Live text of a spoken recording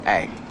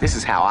Hey, this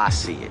is how I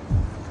see it.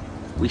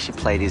 We should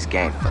play this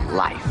game for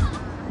life.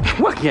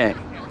 What game?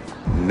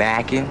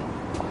 Mackin'.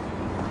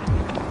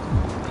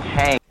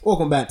 Hang.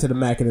 Welcome back to the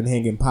Mackin' and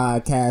Hangin'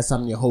 podcast.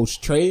 I'm your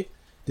host, Trey.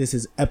 This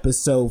is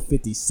episode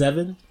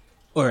 57.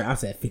 Or I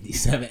said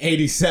 57,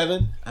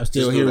 87. I'm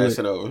still Just here that with...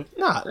 shit over.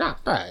 Nah, all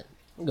right. I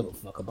don't give a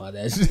fuck about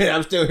that shit.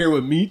 I'm still here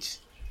with Meech,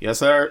 Yes,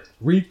 sir.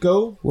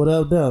 Rico, What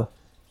up, though?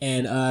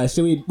 and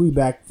should we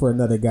back for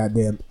another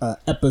goddamn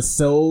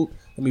episode.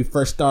 Let me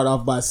first start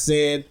off by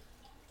saying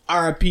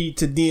RIP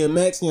to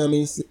DMX. You know what I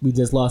mean? We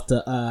just lost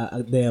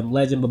a damn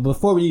legend. But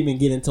before we even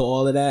get into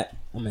all of that,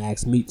 I'm gonna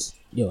ask Meech,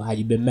 yo, how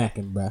you been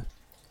macking, bruh?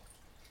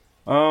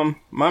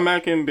 My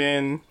macking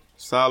been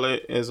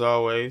solid as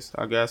always.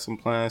 I got some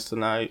plans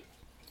tonight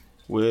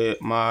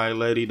with my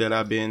lady that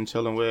I've been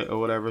chilling with or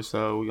whatever.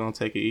 So we're gonna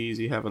take it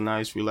easy, have a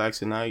nice,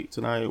 relaxing night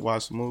tonight,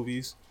 watch some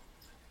movies,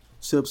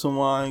 sip some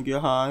wine,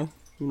 get high.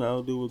 You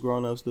know, do what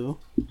grown-ups do.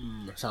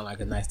 Sound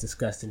like a nice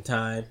disgusting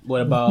time.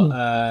 What about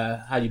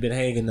how you been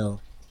hanging though?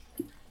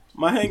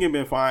 My hanging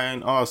been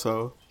fine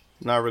also.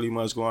 Not really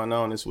much going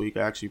on this week.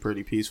 Actually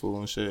pretty peaceful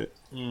and shit.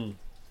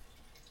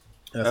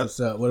 That's what's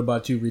up. What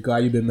about you, Rico? How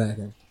you been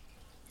macking?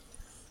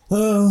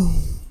 I'm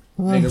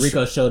Nigga,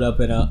 Rico showed up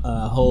in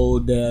a whole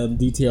damn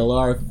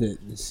DTLR fit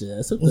and shit.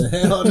 That's what the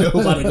hell? I'm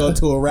about to go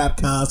to a rap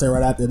concert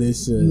right after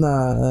this shit.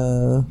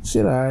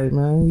 shit, alright,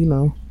 man. You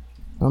know,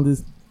 I'm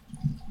just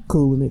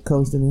cooling it,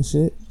 coasting and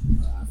shit.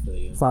 I feel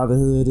you.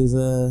 Fatherhood is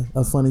a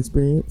fun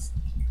experience.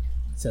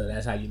 So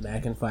that's how you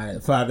macking.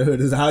 Fatherhood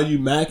is how you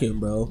macking,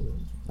 bro.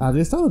 I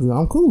just told you,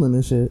 I'm cooling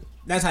this shit.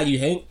 That's how you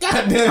hang.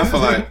 Goddamn. I feel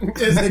like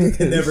This nigga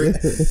can never.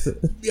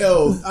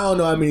 Yo, I don't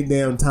know how many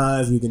damn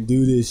times we can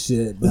do this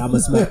shit, but I'm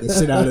gonna smack the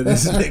shit out of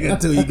this nigga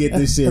until you get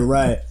this shit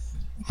right.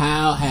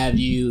 How have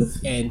you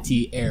and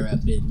T-Era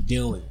been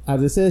doing? I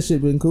just said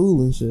shit been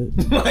cool and shit.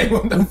 Like,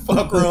 what the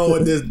fuck wrong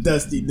with this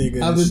dusty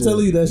nigga? I've been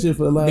telling you that shit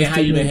for the last. Then how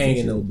 2 you been minutes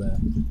hanging and though,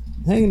 shit.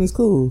 bro? Hanging is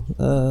cool.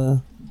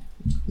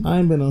 I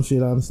ain't been on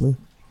shit, honestly.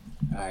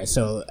 Alright,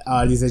 so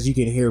audience, as you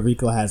can hear,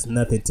 Rico has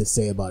nothing to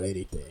say about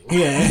anything.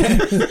 Yeah.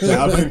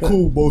 I've been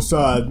cool both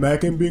sides.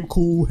 Mackin' been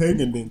cool,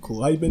 hanging been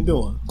cool. How you been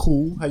doing?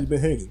 Cool. How you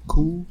been hanging?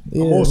 Cool. I'm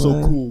Yeah, also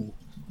man. cool.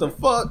 The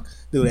fuck?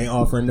 Dude ain't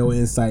offering no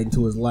insight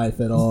into his life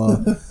at all.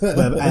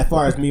 But as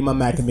far as me, my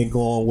Mackin' been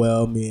going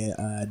well. Me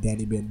and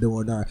Danny been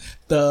doing our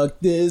Thug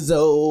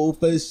Dizzo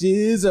for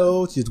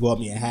Shizzo. She just bought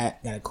me a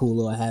hat. Got a cool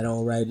little hat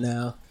on right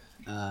now.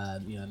 You know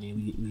what I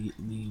mean?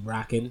 We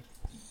rocking.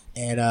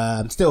 And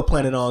I'm still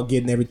planning on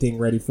getting everything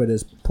ready for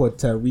this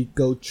Puerto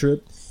Rico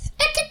trip.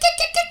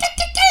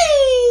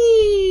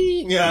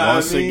 Yeah,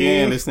 once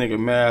again, this nigga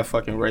mad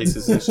fucking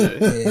racist and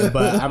shit. Yeah,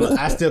 but I'm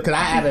about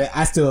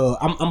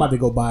to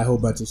go buy a whole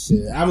bunch of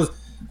shit. I was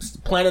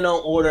planning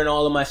on ordering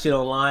all of my shit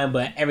online,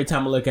 but every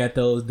time I look at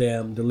those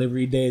damn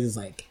delivery days, it's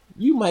like,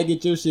 you might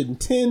get your shit in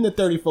 10 to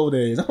 34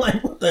 days. I'm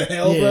like, what the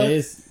hell,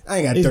 bro? I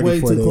ain't got 34 It's way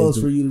too days, close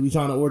dude. for you to be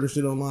trying to order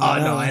shit online. Oh,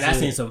 no, now and I shit.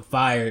 seen some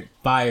fire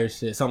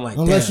shit. So I'm like,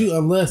 Unless damn. you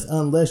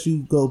unless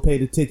you go pay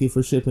the ticket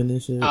for shipping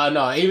this shit. Oh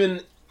no!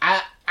 Even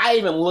I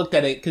even looked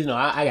at it because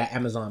I got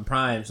Amazon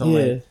Prime, so I'm Yeah.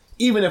 like,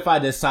 even if I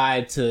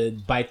decide to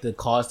bite the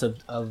cost of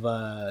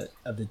the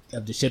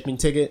shipping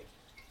ticket,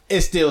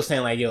 it's still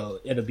saying like, yo,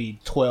 it'll be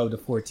 12 to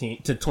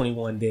 14 to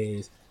 21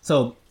 days.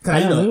 So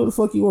Damn, man, where the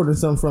fuck you ordering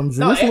something from?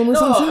 Jerusalem or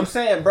some shit? I'm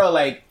saying, bro,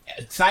 like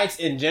sites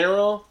in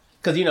general,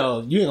 because you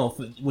ain't gonna,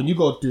 when you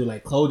go through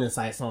like clothing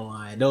sites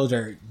online,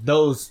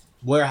 those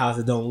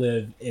warehouses don't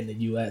live in the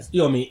U.S. You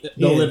know what I mean?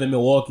 Don't live in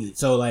Milwaukee,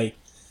 so like.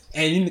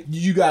 And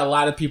you got a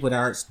lot of people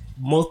that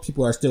most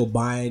people are still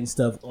buying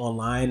stuff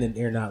online, and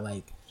they're not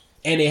like,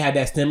 and they had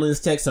that stimulus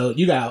check, so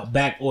you got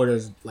back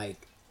orders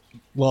like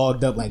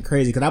logged up like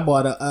crazy. Cause I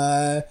bought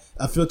a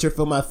filter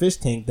for my fish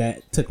tank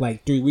that took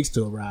like 3 weeks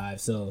to arrive.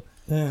 So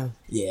Damn.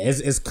 yeah,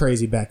 it's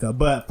crazy back up.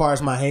 But as far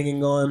as my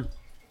hanging's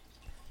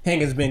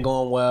been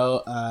going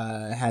well.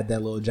 Had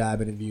that little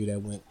job interview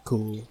that went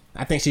cool.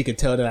 I think she could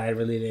tell that I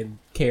really didn't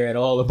care at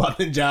all about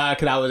the job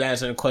because I was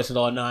answering questions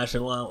all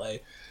nonchalant,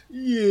 like,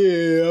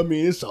 yeah, I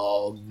mean, it's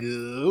all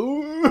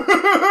good.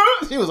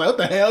 She was like, what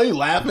the hell? You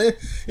laughing?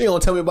 You gonna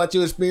tell me about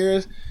your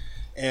experience?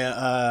 And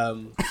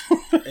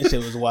that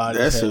shit was wild.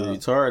 That as shit hell.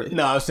 retarded.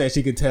 No, I'm saying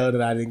she could tell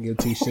that I didn't give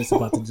 2 shits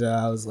about the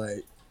job. I was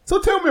like, so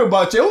tell me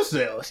about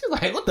yourself. She's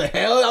like, what the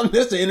hell? I'm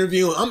just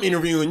interviewing. I'm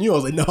interviewing you. I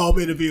was like, no, I'm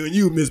interviewing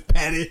you, Miss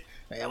Patty.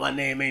 Like, my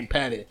name ain't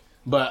Patty.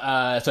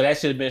 But so that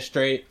should have been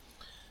straight.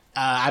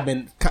 I've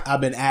been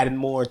adding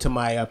more to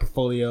my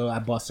portfolio. I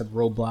bought some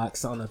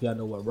Roblox. I don't know if y'all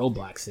know what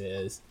Roblox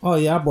is. Oh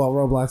yeah, I bought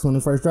Roblox when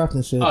it first dropped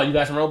and shit. Oh, you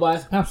got some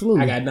Roblox?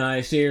 Absolutely. I got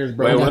 9 shares,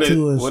 bro. Wait, I got what is-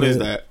 2 and what shit. is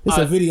that? It's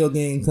a video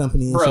game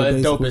company and Bro, shit,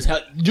 it's dope basically.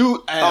 as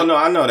hell. Oh no,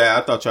 I know that.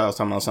 I thought y'all was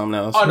talking about something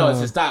else. Oh no,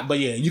 it's a stop. But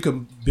yeah, you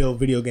can build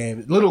video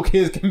games. Little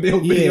kids can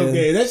build video Yeah.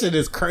 games. That shit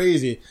is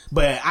crazy.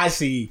 But I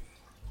see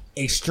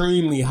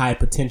extremely high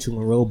potential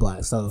in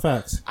Roblox. So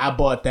Facts. I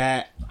bought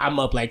that. I'm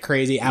up like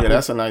crazy. Yeah,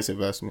 that's a nice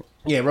investment.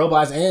 Yeah,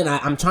 Roblox, and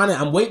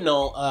I'm waiting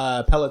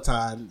on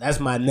Peloton.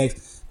 That's my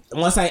next.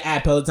 once I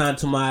add Peloton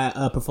to my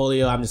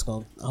portfolio, I'm just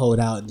gonna hold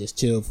out and just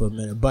chill for a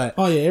minute. But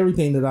oh yeah,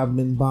 everything that I've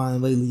been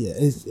buying lately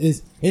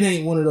is it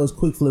ain't one of those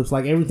quick flips.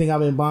 Like everything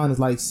I've been buying is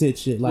like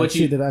shit, like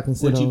shit that I can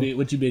sit on.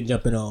 What you been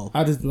jumping on?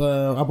 I just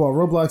I bought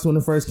Roblox when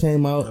it first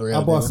came out. Oh, really?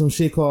 I bought some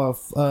shit called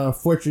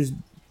Fortress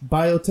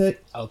Biotech.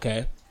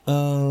 Okay.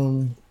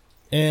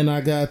 And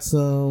I got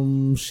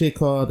some shit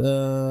called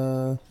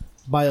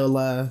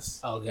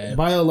BioLast. Okay.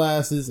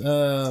 BioLast is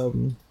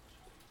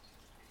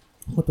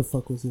what the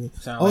fuck was it?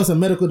 It's a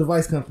medical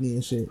device company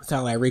and shit.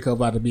 Sound like Rico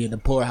about to be in the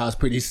poorhouse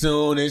pretty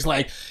soon. It's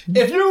like,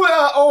 if you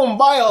own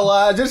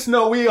BioLast, just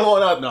know we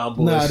on up. No, I'm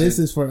bullshit. Nah, this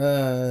is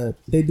for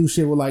they do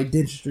shit with like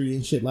dentistry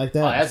and shit like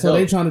that. Oh, that's so dope.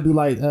 they trying to do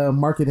like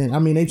marketing. I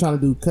mean, they trying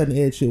to do cutting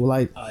edge shit with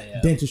like yeah.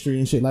 dentistry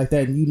and shit like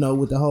that. And you know,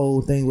 with the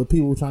whole thing with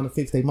people trying to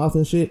fix their mouth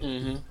and shit,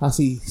 I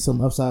see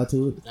some upside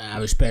to it. I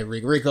respect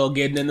Rico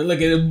getting in the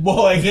look at this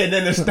boy getting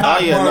in the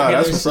stock market. that's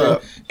and what's shit.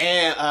 up.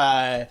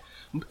 And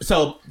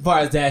so far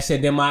as that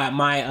shit, then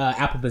my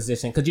Apple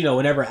position, because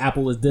whenever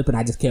Apple was dipping,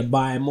 I just kept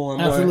buying more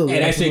and more. Absolutely,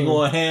 and that absolutely. shit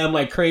going ham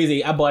like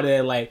crazy. I bought it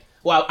at like,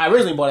 well, I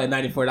originally bought it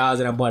at $94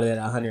 and I bought it at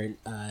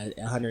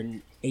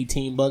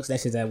 $118. That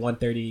shit's at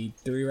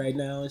 $133 right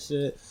now and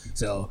shit.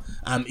 So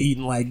I'm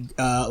eating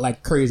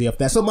like crazy off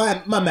that. So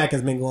my Mac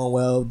has been going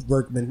well.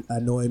 Work been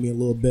annoying me a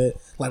little bit.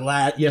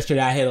 Like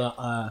yesterday, I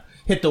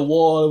hit the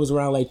wall. It was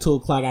around like 2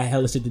 o'clock. I had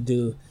hella shit to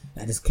do.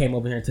 I just came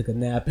over here and took a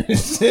nap and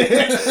shit.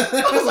 I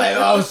was like,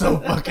 I'm so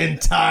fucking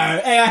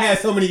tired. Hey, I had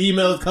so many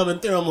emails coming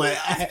through. I'm like,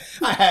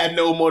 I had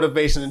no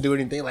motivation to do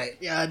anything. Like,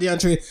 yeah,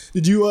 DeAndre,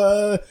 did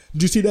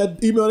you see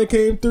that email that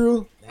came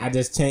through? I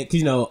just changed,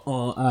 cause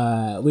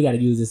on we got to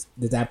use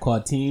this app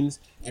called Teams,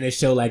 and it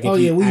show like if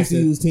we used to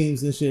use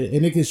Teams and shit,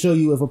 and it can show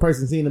you if a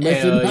person seen the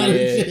message or not and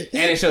shit.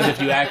 And it shows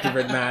if you active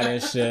or not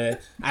and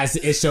shit.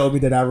 It showed me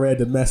that I read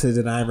the message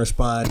and I didn't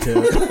respond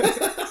to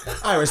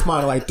it. I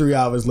responded like 3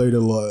 hours later,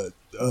 like,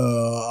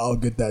 I'll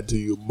get that to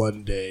you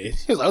Monday.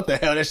 She was like, what the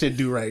hell that shit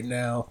do right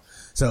now?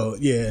 So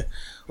yeah,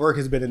 work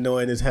has been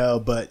annoying as hell,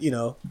 but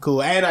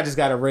cool. And I just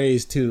got a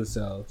raise too,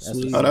 so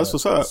that's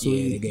what's up.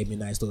 Yeah, they gave me a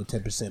nice little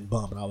 10%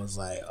 bump, and I was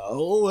like,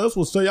 oh, that's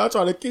what's up. Y'all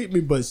trying to keep me,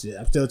 but shit,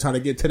 I'm still trying to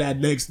get to that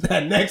next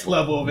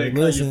level of it.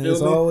 Listen,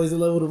 it's always a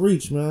level to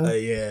reach,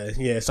 man.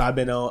 Yeah. So I've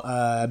been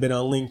on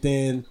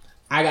LinkedIn.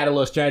 I got a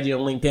little strategy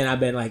on LinkedIn.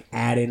 I've been like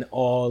adding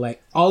all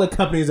the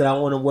companies that I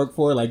want to work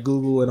for, like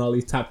Google and all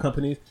these top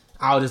companies.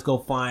 I'll just go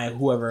find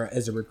whoever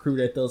is a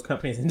recruiter at those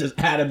companies and just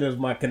add them as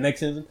my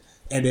connections,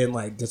 and then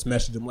like just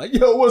message them like,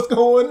 yo, what's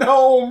going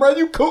on, bro?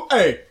 You cool?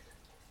 Hey,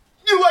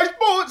 you like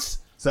sports?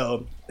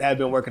 So that's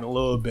been working a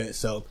little bit.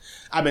 So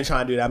I've been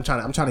trying to do that. I'm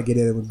trying to get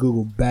in with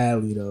Google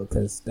badly though,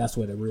 because that's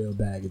where the real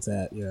bag is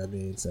at. You know what I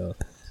mean? So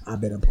I've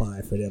been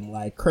applying for them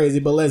like crazy.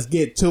 But let's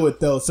get to it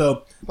though.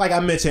 So like I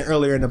mentioned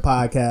earlier in the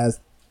podcast,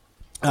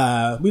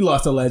 we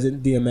lost a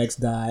legend.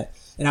 DMX died,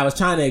 and I was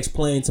trying to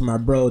explain to my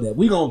bro that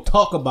we gonna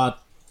talk about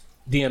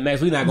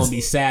DMX. We're not gonna be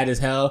sad as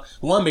hell.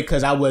 One,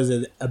 because I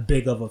wasn't a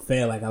big of a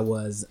fan like I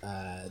was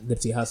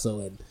Nipsey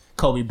Hussle and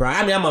Kobe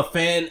Bryant. I mean, I'm a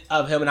fan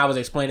of him, and I was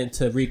explaining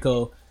to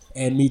Rico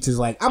and Meech is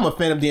like, I'm a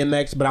fan of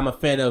DMX, but I'm a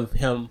fan of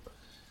him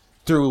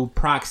through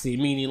proxy,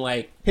 meaning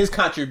like his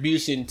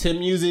contribution to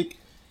music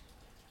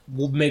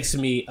makes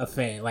me a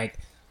fan. Like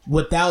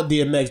without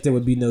DMX, there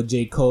would be no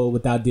J. Cole.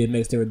 Without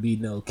DMX, there would be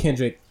no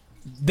Kendrick.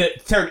 The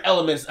certain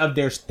elements of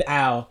their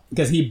style,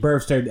 because he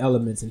birthed certain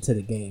elements into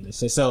the game and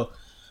shit. So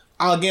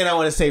again, I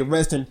want to say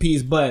rest in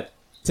peace, but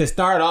to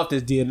start off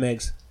this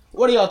DMX,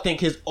 what do y'all think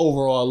his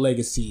overall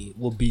legacy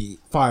will be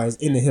as far as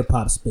in the hip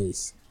hop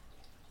space?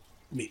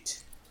 Meech.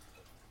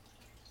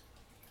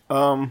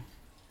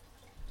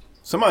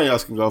 Somebody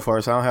else can go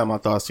first. I don't have my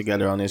thoughts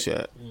together on this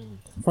yet.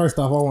 First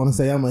off, I want to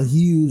say I'm a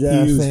huge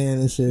ass fan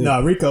and shit.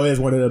 No, Rico is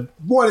one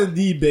of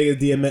the biggest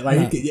DMX.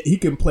 Like he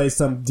can play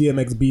some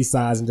DMX B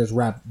sides and just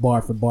rap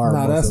bar for bar.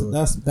 No,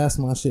 that's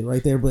my shit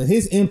right there. But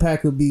his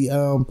impact would be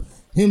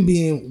him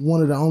being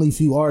one of the only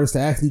few artists to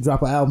actually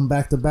drop an album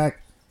back to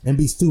back and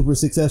be super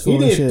successful.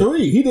 He did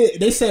 3. He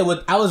did. They said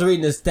I was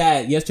reading the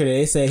stat yesterday.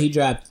 They said he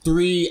dropped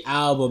 3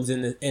 albums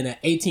in an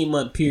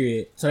 18-month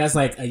period. So that's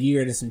like a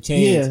year and some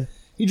change. Yeah.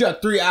 He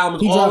dropped 3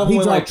 albums. All of them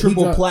went like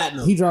triple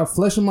platinum. He dropped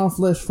Flesh of My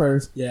Flesh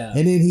first. Yeah.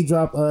 And then he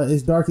dropped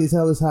As Dark as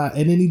Hell Is Hot.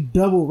 And then he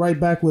doubled right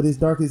back with As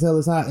Dark as Hell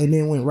Is Hot. And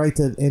then went right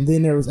to, and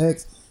then there was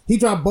X. He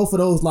dropped both of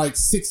those like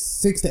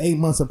 6 to 8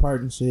 months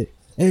apart and shit.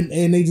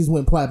 And they just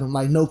went platinum,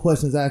 like no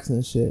questions asked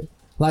and shit.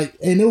 Like,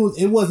 and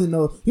it wasn't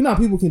no, you know how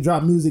people can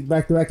drop music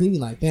back to back and you be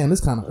like, damn,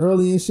 this kind of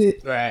early and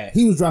shit. Right.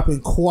 He was dropping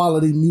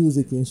quality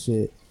music and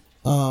shit.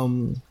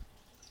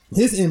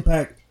 His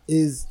impact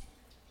is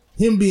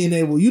him being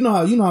able, you know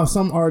how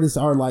some artists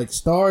are like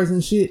stars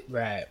and shit.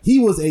 Right. He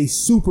was a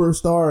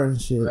superstar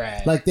and shit.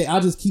 Right. Like I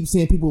just keep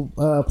seeing people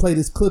play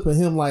this clip of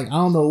him. Like I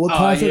don't know what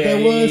concert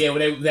that was. Yeah,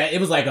 it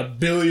was like 1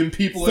 billion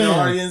people in the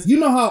audience. You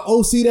know how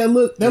OC that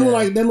looked? That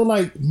looked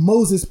like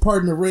Moses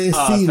parting the Red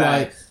Sea.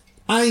 Like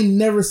I ain't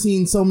never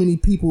seen so many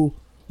people.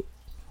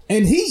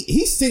 And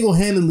he single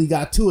handedly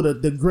got 2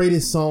 of the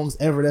greatest songs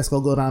ever. That's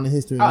gonna go down in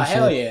history. Oh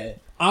hell yeah!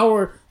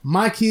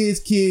 My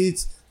kids.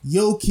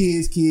 your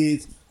kids,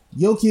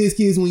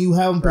 when you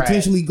have them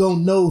potentially go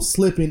no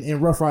slipping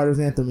in Rough Riders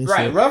anthem and shit.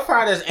 Right, Rough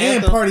Riders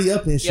anthem. And Party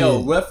Up and shit.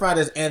 Yo, Rough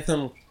Riders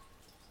anthem.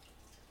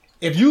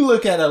 If you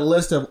look at a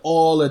list of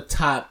all the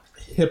top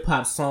hip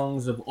hop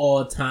songs of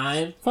all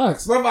time,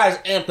 Fox. Rough Riders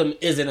anthem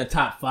is in the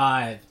top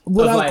 5.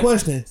 Without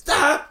question.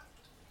 Stop.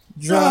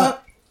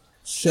 Drop.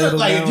 Shut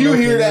Like, down, if you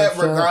hear open that up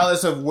shop.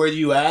 regardless of where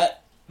you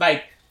at,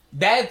 like,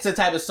 that's the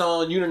type of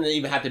song you don't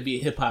even have to be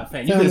a hip hop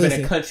fan. You could have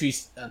been a country.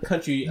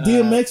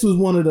 DMX was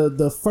one of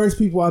the first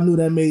people I knew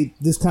that made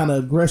this kind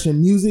of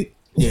aggression music.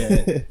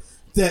 Yeah.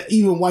 That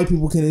even white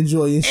people can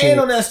enjoy and shit. And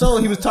on that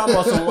song, he was talking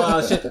about some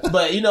wild shit.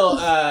 But,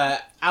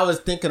 I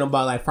was thinking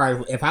about, like,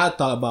 if I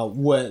thought about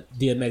what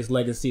DMX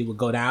legacy would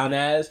go down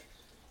as,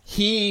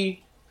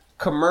 he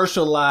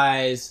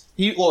commercialized,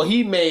 he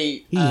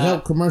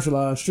helped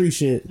commercialize street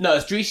shit. No,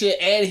 street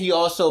shit, and he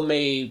also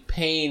made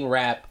pain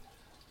rap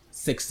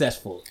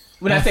successful.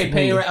 When I say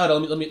pain rap, hold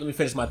on, let me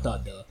finish my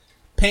thought though.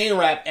 Pain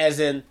rap, as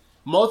in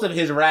most of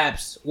his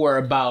raps were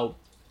about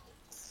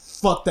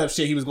fucked up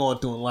shit he was going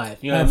through in life.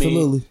 You know what I mean?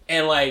 Absolutely.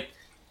 And like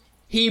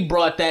he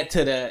brought that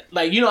to the,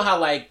 like, you know how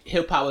like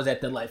hip hop was at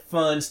the like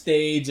fun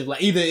stage of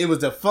like either it was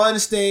the fun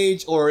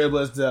stage or it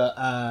was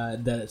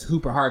the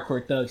super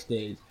hardcore thug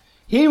stage.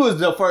 He was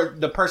the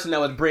person that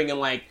was bringing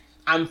like,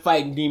 I'm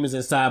fighting demons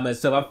inside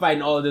myself. I'm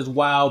fighting all of this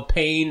wild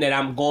pain that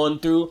I'm going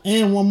through.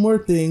 And one more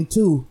thing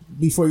too,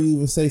 before you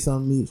even say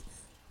something, Meech.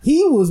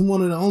 He was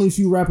one of the only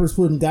few rappers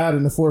putting God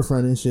in the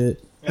forefront and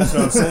shit. That's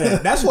what I'm saying.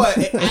 That's what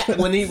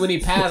when he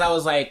passed, I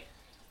was like,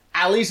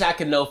 at least I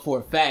can know for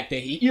a fact that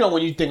he, you know,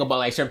 when you think about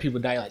like certain people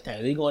die, like,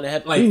 damn, he going to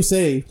heaven? Like, he was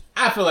saved.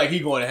 I feel like he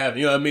going to heaven.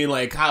 You know what I mean?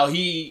 Like how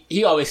he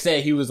always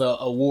said he was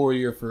a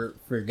warrior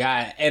for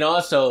God, and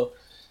also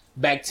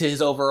back to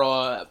his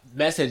overall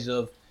message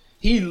of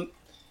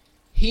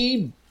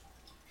he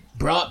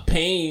brought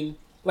pain.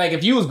 Like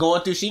if you was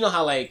going through shit, you know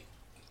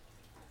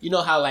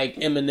how like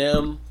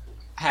Eminem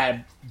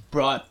had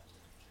brought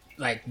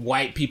like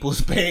white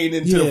people's pain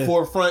into the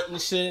forefront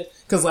and shit.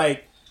 Cause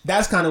like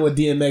that's kind of what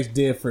DMX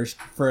did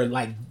for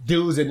like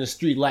dudes in the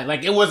street.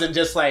 Like it wasn't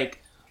just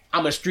like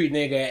I'm a street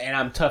nigga and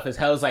I'm tough as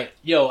hell. It's like,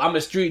 yo, I'm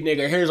a street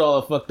nigga. Here's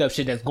all the fucked up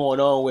shit that's going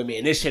on with me,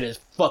 and this shit is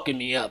fucking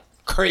me up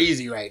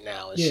crazy right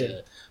now and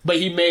shit. But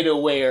he made it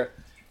where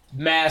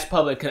mass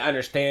public can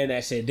understand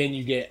that shit. Then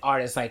you get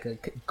artists like a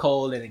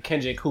Cole and a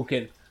Kendrick who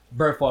can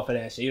birth off of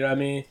that shit. You know what I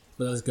mean?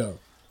 But let's go.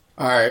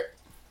 All right.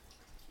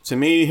 To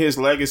me, his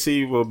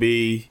legacy will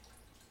be,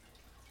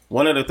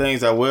 one of the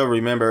things I will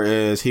remember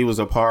is he was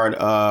a part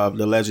of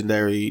the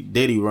legendary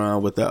Diddy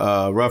run with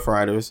the Rough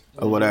Riders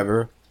or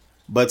whatever.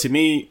 But to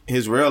me,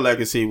 his real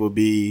legacy will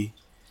be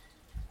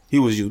he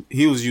was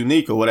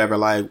unique or whatever.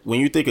 Like when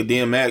you think of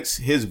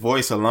DMX, his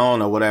voice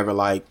alone or whatever,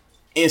 like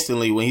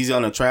instantly when he's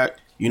on the track,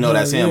 you know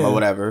that's him or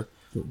whatever.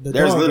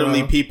 There's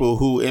literally people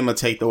who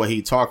imitate the way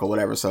he talk or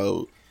whatever.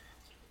 So,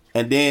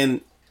 and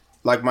then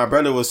like my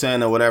brother was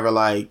saying or whatever,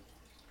 like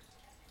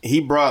he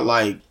brought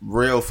like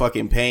real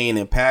fucking pain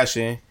and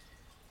passion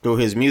through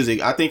his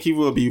music. I think he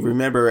will be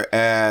remembered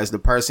as the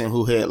person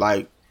who hit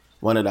like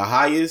one of the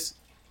highest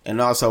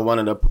and also one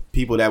of the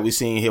people that we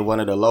seen hit one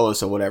of the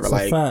lowest or whatever.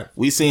 It's like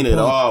we seen it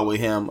all with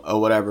him or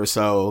whatever.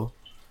 So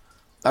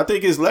I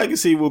think his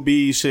legacy will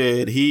be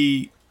shit.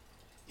 He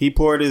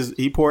poured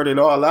it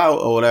all out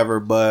or whatever,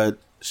 but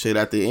shit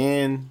at the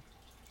end,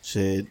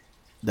 shit,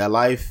 that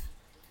life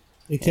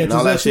and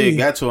all that shit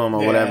got to him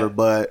or whatever.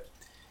 But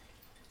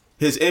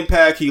his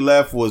impact he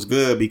left was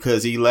good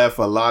because he left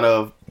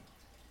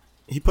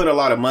he put a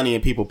lot of money in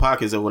people's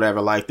pockets or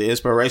whatever. Like the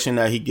inspiration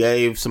that he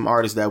gave some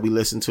artists that we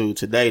listen to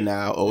today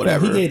now or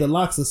whatever. He gave the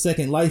Lox a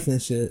second life and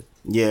shit.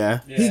 Yeah.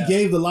 He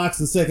gave the Lox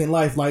a second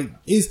life. Like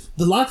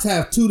the Lox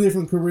have two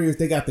different careers.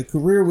 They got the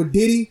career with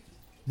Diddy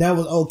that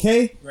was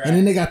okay, and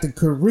then they got the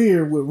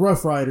career with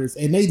Rough Riders,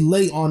 and they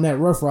lay on that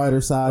Rough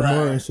Rider side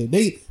more and shit.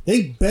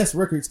 They best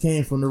records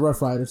came from the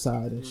Rough Rider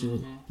side and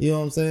shit. You know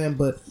what I'm saying?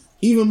 But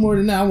even more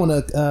than that, I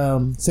want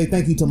to say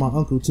thank you to my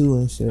uncle too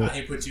and shit.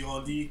 He put you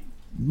on D.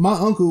 My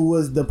uncle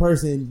was the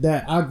person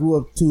that I grew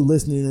up to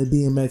listening to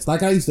DMX.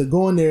 Like I used to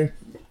go in there,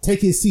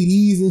 take his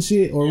CDs and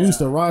shit, or we used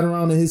to ride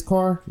around in his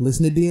car,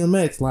 listen to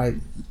DMX. Like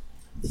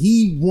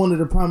he one of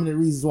the prominent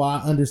reasons why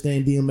I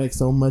understand DMX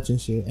so much and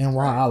shit, and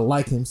why I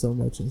like him so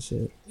much and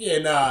shit. Yeah,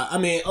 nah. I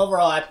mean,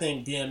 overall, I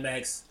think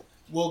DMX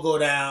will go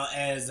down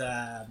as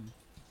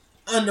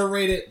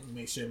underrated. Let me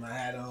make sure my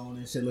hat on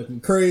and shit looking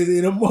crazy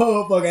in a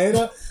motherfucker, ain't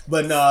I?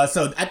 But no,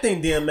 so I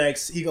think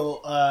DMX he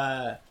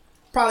gonna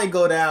probably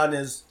go down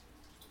as.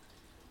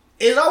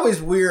 It's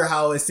always weird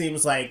how it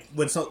seems like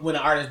when an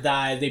artist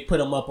dies, they put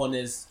them up on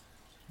this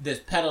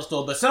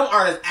pedestal, but some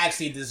artists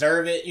actually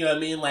deserve it. You know what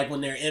I mean? Like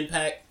when their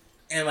impact.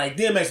 And like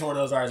DMX is one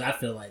of those artists I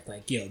feel like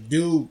yo,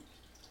 dude,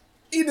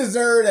 he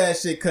deserved that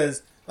shit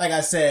because, like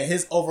I said,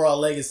 his overall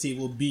legacy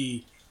will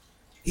be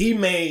he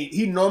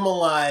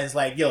normalized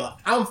like, yo,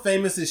 I'm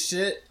famous as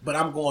shit, but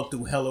I'm going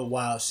through hella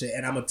wild shit,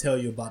 and I'm gonna tell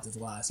you about this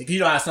wild shit. Cause you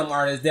know how some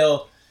artists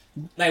they'll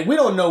like we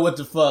don't know what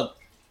the fuck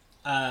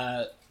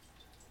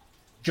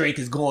Drake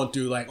is going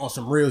through like on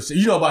some real shit.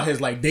 You know about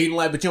his like dating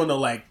life, but you don't know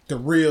like the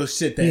real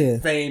shit that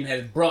fame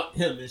has brought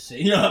him and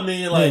shit. You know what I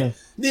mean? Like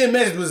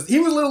DMX was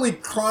literally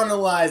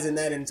chronologizing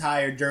that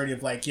entire journey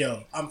of like,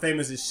 yo, I'm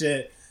famous as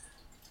shit.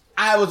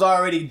 I was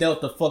already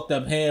dealt the fucked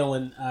up hand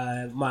when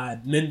my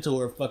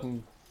mentor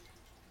fucking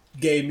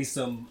gave me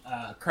some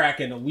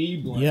crack in a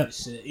weed blunt and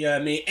shit. You know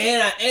what I mean?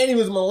 And he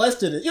was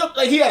molested. You know,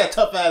 like he had a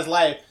tough ass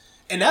life,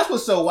 and that's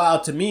what's so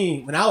wild to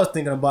me when I was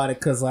thinking about it,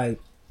 because like.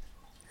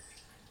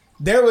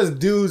 There was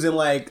dudes in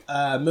like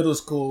middle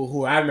school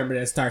who I remember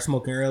that started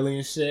smoking early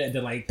and shit, and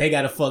then like they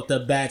got a fucked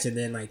up batch, and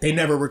then like they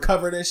never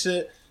recovered and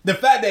shit. The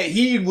fact that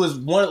he was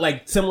one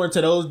like similar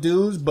to those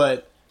dudes,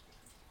 but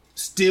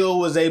still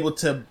was able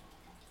to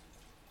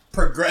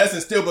progress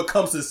and still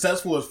become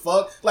successful as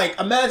fuck. Like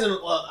imagine,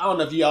 I don't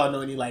know if y'all know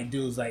any like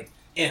dudes like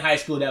in high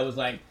school that was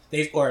like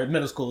or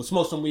middle school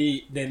smoked some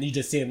weed, then you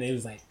just see them they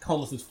was like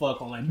homeless as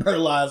fuck on like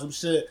Burleigh and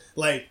shit,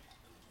 like.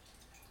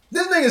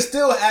 This nigga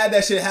still had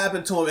that shit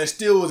happen to him and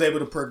still was able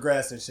to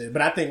progress and shit.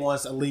 But I think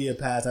once Aaliyah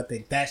passed, I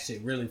think that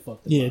shit really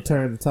fucked him up. Yeah,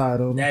 turned the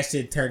tide on him. That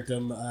shit turned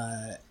him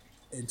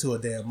into a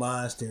damn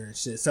monster and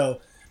shit.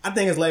 So I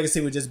think his legacy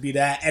would just be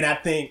that. And I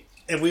think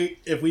if we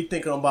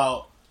thinking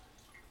about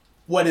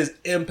what his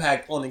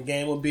impact on the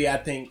game would be, I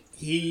think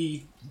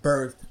he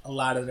birthed a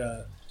lot of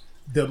the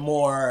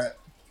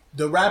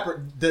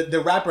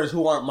rappers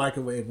who aren't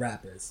microwave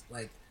rappers.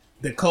 Like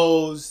the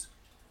Coles,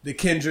 the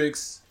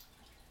Kendricks.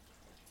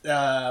 Who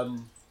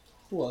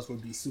else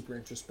would be super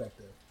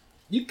introspective?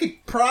 You could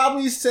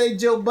probably say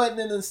Joe Budden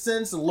in a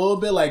sense, a little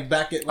bit like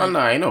back at. Like, oh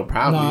no, ain't no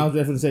problem. No, I was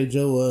definitely say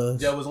Joe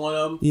was. Joe was one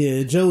of them.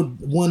 Yeah, Joe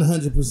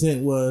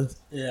 100% was.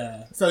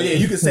 Yeah, so yeah,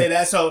 you could say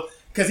that. So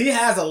because he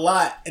has a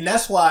lot, and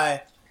that's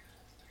why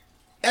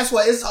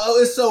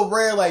it's so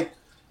rare. Like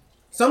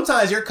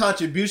sometimes your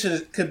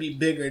contributions could be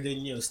bigger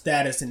than your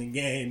status in the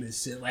game and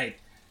shit. Like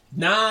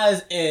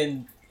Nas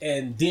and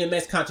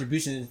DMX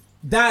contributions.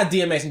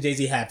 DMX and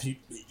Jay-Z have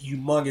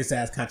humongous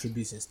ass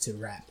contributions to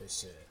rap and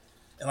shit.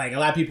 And like a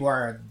lot of people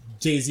are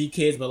Jay-Z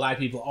kids, but a lot of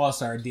people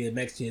also are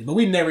DMX kids. But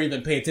we never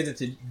even pay attention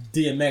to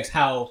DMX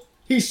how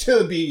he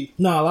should be.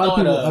 No, a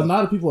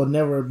lot of people will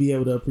never be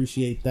able to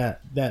appreciate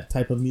that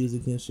type of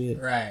music and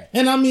shit. Right.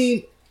 And I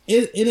mean,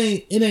 it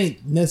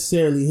ain't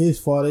necessarily his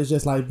fault. It's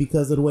just like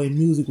because of the way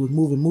music was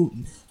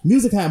moving.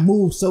 Music had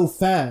moved so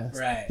fast.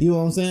 Right. You know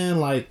what I'm saying?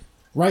 Like.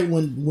 Right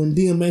when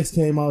DMX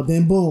came out,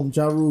 then boom,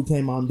 Ja Rule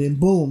came out, then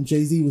boom,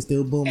 Jay-Z was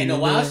still booming. And the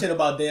wild shit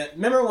about that,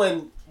 remember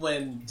when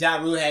Ja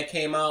Rule had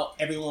came out,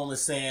 everyone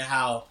was saying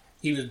how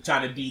he was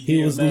trying to be DMX.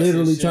 He was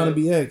literally trying to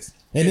be X.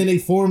 And then they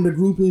formed a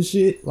group and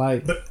shit.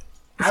 Like, but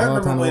I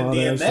remember when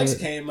DMX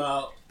came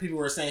out, people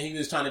were saying he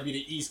was trying to be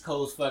the East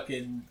Coast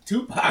fucking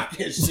Tupac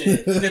and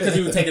shit. Because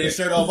he was taking his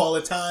shirt off all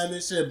the time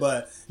and shit.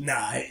 But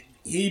nah,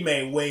 he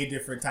made way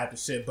different type of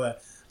shit.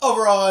 But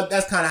overall,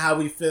 that's kind of how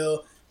we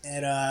feel.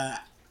 And,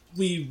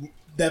 we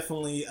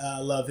definitely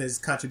love his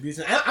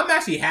contribution. I'm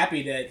actually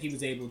happy that he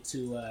was able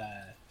to.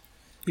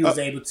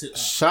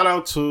 Shout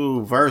out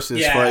to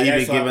Versus for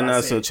even giving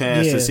us a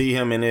chance to see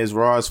him in his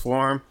rawest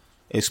form,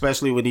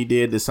 especially when he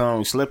did the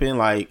song "Slipping."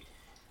 Like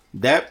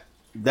that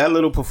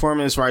little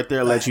performance right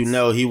there lets you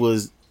know he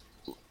was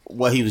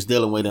what he was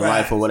dealing with in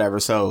life or whatever.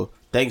 So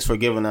thanks for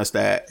giving us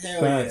that.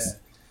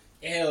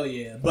 Hell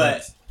yeah!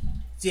 But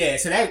yeah,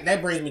 so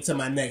that brings me to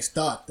my next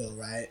thought though,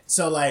 right?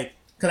 So like.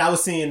 Cause I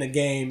was seeing the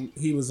game,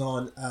 he was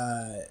on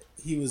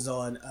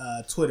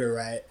Twitter,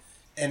 right?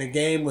 And the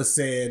game was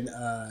saying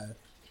that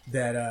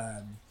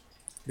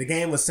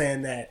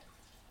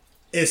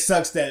it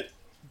sucks that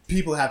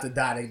people have to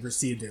die to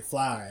receive their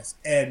flowers.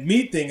 And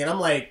me thinking, I'm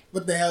like,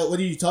 what the hell? What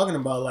are you talking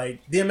about?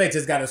 Like DMX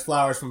just got his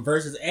flowers from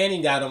Versus, and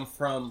he got them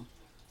from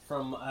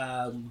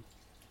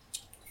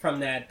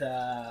that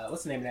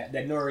what's the name of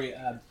that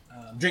Nori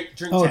Drink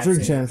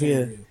Champs,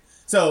 yeah.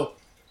 So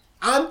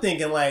I'm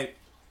thinking like.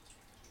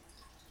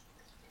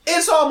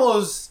 It's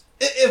almost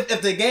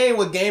if the game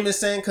what Game is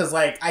saying, because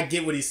like I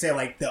get what he's saying,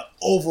 like the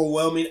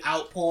overwhelming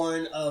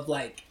outpouring of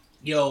like,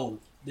 yo,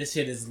 this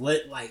shit is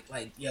lit, like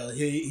yo,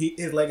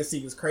 his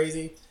legacy was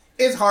crazy.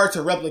 It's hard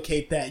to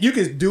replicate that. You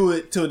could do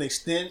it to an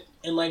extent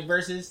in like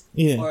Versus,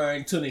 or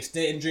to an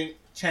extent in Drink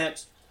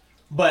Champs,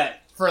 but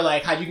for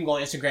like how you can go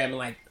on Instagram and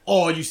like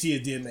all you see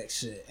is DMX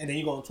shit, and then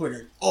you go on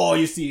Twitter, all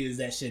you see is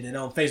that shit, and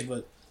on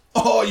Facebook,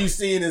 all you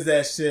seeing is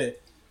that shit.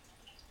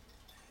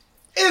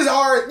 It's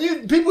hard.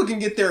 People can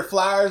get their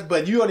flowers,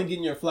 but you only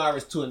getting your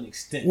flowers to an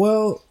extent.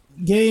 Well,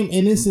 Game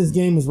in this sense,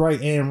 Game is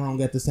right and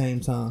wrong at the same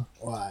time.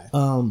 Why?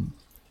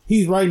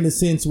 He's right in the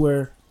sense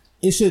where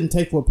it shouldn't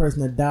take for a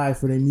person to die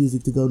for their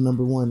music to go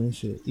number one and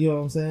shit. You know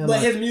what I'm saying? But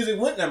like, his music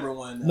went number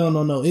one. Though.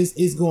 No.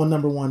 It's going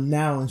number one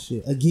now and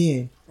shit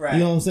again. Right.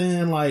 You know what I'm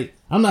saying? Like,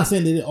 I'm not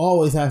saying that it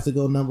always has to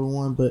go number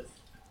one, but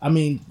I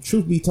mean,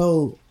 truth be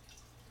told.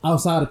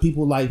 Outside of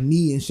people like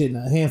me and shit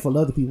and a handful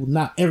of other people,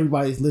 not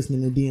everybody's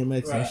listening to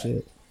DMX and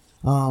shit.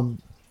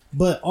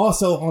 But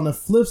also on the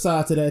flip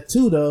side to that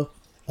too though,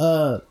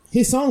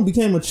 his song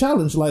became a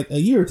challenge like a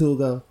year or two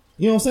ago.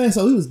 You know what I'm saying?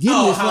 So he was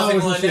getting his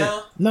flowers and shit.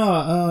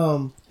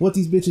 No, what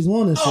these bitches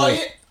want and shit. Oh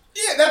yeah,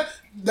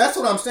 that's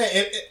what I'm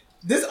saying.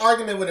 This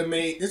argument would have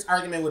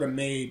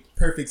made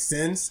perfect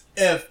sense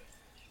if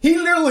he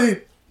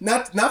literally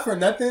not for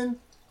nothing.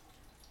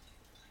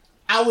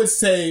 I would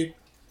say,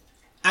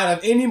 out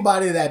of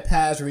anybody that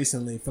passed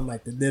recently, from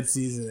like the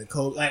Nipseys and the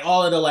coach, like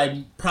all of the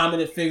like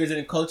prominent figures in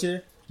the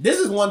culture, this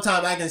is one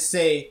time I can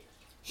say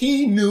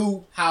he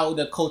knew how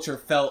the culture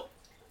felt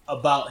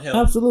about him.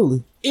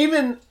 Absolutely.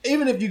 Even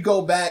if you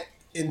go back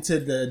into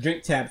the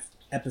Drink Tap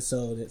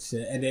episode and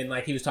shit, and then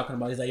like he was talking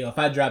about, he's like, yo, if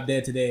I drop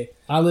dead today,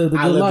 I lived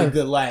a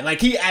good life.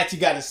 Like he actually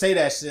got to say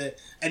that shit,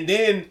 and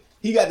then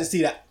he got to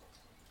see the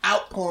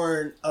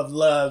outpouring of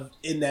love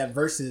in that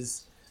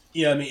versus,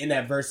 you know what I mean, in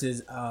that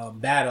versus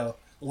battle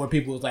where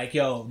people was like,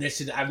 yo, this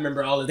shit, I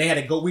remember all of,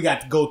 we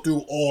got to go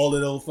through all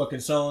of those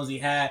fucking songs he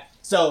had.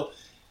 So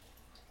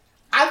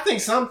I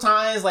think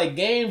sometimes like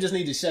Game just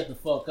need to shut the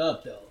fuck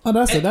up though. Oh,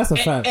 that's a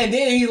fact. And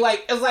then he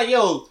like, it's like,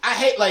 yo, I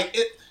hate like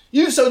it.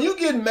 So you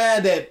get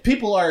mad that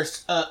people are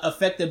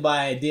affected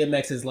by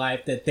DMX's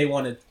life, that they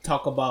want to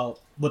talk about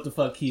what the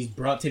fuck he's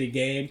brought to the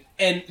game,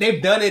 and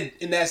they've done it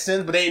in that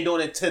sense, but they ain't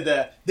doing it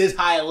to this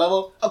higher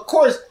level. Of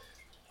course,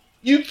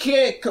 you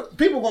can't.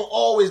 People gonna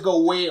always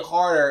go way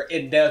harder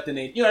in depth than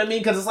they. You know what I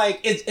mean? Because it's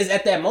like it's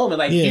at that moment,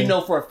 like you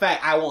know for a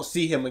fact I won't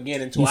see him again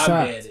until I'm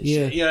dead. And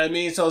shit. You know what I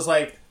mean? So it's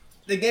like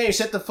the Game,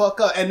 shut the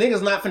fuck up, and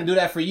niggas not finna do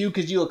that for you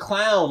because you a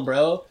clown,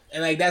 bro.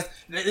 And like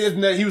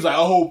he was like,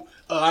 I hope.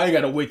 I ain't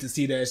gotta wait to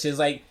see that shit. It's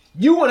like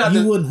you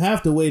wouldn't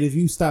have to wait if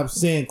you stopped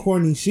saying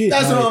corny shit.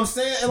 That's like, what I'm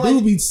saying. Like,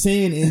 dude be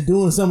saying and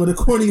doing some of the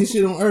corniest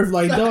shit on earth.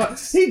 Like, dog,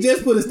 he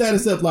just put a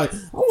status up like, I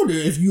wonder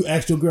if you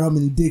asked your girl how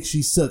many dicks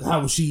she sucked, how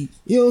was she?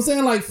 You know what I'm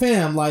saying? Like,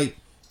 fam, like.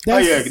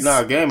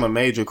 Game a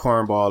major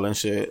cornball and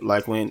shit.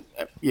 Like when,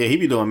 he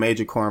be doing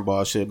major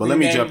cornball shit. But let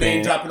me jump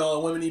in. Dropping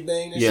all the women he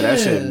banged. And shit. That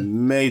shit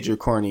major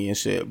corny and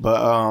shit.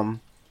 But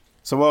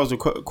so what was the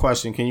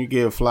question? Can you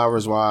give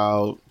flowers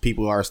while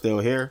people are still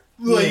here?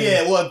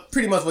 Well, well,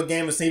 pretty much what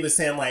Game was saying. He was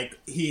saying like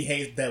he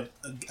hates that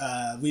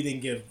we didn't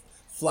give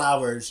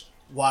flowers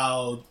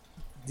while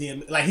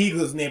like he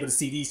wasn't able to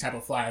see these type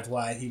of flowers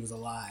while he was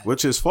alive,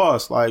 which is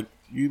false. Like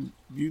you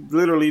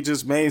literally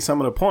just made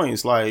some of the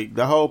points. Like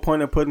the whole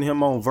point of putting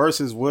him on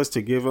Versus was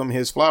to give him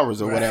his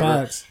flowers or whatever.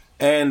 Facts.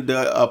 And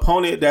the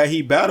opponent that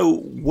he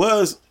battled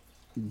was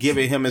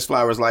giving him his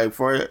flowers. Like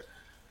for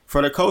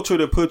the culture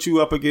to put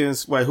you up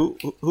against, who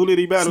did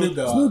he battle?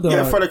 Snoop Dogg.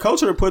 Yeah, for the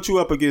culture to put you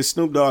up against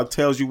Snoop Dogg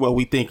tells you what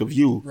we think of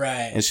you,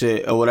 right? And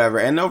shit or whatever.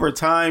 And over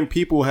time,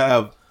 people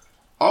have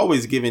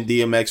always given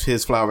DMX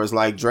his flowers.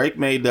 Like Drake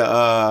made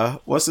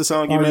the what's the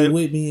song you made?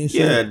 With me and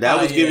shit. Yeah,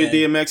 that was giving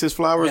DMX his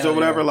flowers or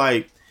whatever. Yeah.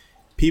 Like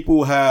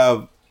people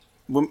have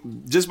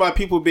just by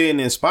people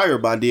being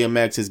inspired by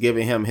DMX is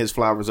giving him his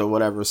flowers or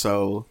whatever.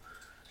 So,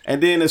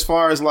 and then as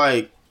far as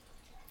like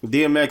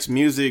DMX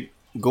music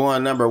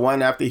going number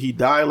one after he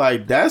died,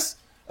 like that's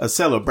a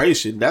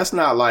celebration. That's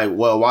not like,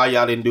 well, why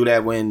y'all didn't do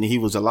that when he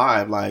was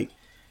alive? Like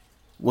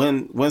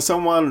when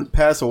someone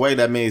passed away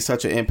that made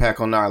such an impact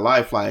on our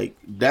life, like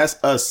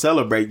that's us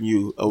celebrating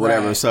you or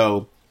whatever. Right.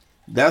 So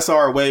that's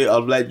our way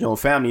of letting your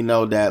family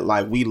know that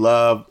like we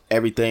love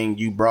everything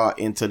you brought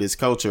into this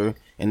culture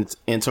and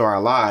into our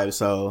lives.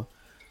 So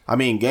I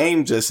mean,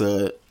 Game just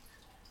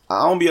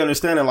I don't be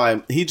understanding,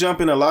 like, he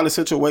jump in a lot of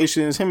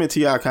situations. Him and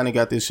T.I. kind of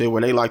got this shit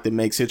where they like to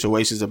make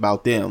situations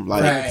about them.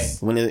 Like,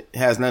 when it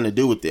has nothing to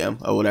do with them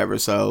or whatever.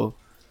 So,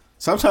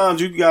 sometimes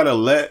you gotta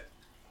let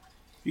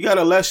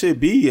shit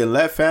be and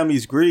let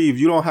families grieve.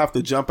 You don't have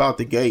to jump out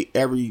the gate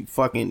every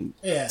fucking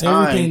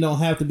time. Everything don't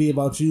have to be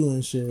about you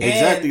and shit.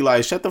 Exactly.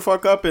 Like, shut the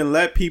fuck up and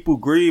let people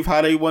grieve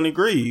how they want to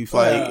grieve.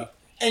 Like,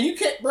 and you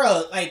can't,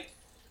 bro, like,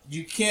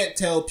 you can't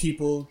tell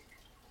people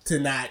to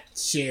not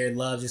share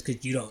love just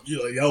because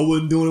y'all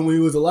wasn't doing it when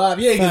he was alive.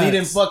 Yeah, because he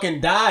didn't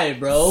fucking die,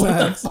 bro.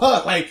 Facts. What the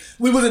fuck? Like,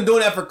 we wasn't doing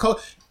that for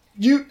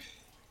you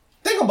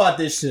think about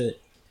this shit.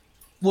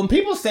 When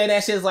people say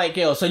that shit, it's like,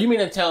 yo, so you mean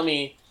to tell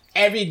me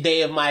every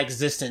day of my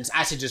existence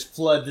I should just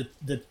flood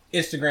the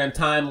Instagram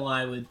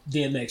timeline with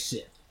DMX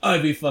shit?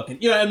 Every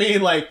fucking, you know what I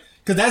mean? Like,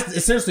 because that's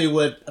essentially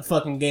what a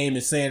fucking Game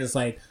is saying. It's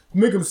like,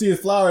 make him see his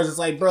flowers. It's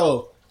like,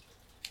 bro,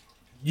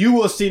 you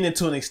will see it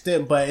to an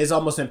extent, but it's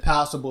almost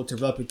impossible to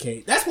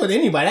replicate. That's with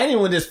anybody. Not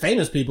even with just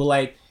famous people.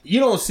 Like, you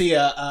don't see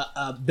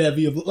a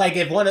bevy of, like,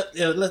 if one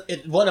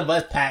of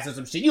us passes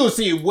some shit, you will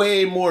see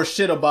way more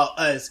shit about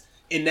us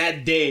in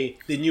that day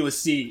than you would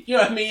see. You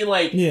know what I mean?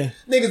 Like,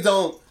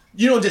 niggas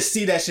you don't just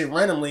see that shit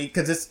randomly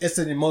because it's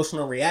an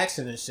emotional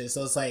reaction and shit.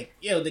 So it's like,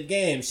 yo, the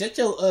Game, shut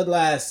your ugly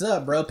ass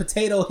up, bro.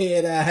 Potato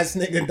head ass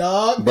nigga,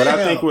 dog. But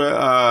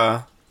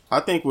damn. I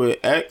think with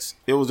X,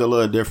 it was a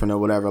little different or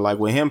whatever. Like,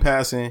 with him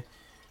passing,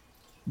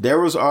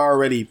 there was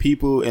already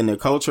people in the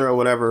culture or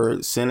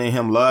whatever sending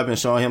him love and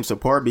showing him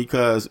support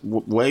because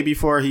way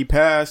before he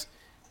passed,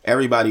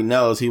 everybody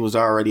knows he was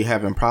already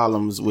having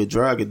problems with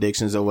drug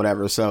addictions or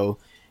whatever. So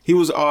he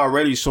was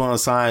already showing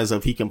signs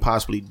of he can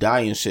possibly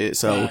die and shit.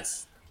 So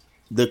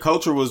the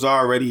culture was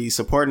already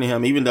supporting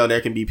him, even though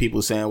there can be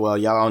people saying, well,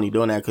 y'all only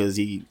doing that because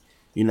he,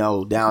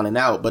 down and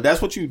out. But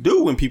that's what you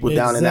do when people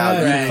down and out.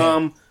 You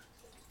come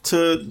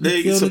to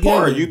their feel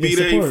support. together. You be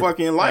They their support.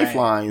 fucking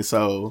lifeline.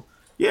 So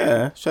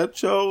yeah,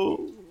 shut your.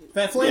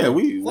 Fat Flame. Yeah,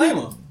 we Flame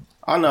 'em.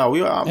 I know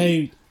we are.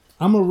 Hey,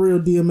 I'm a real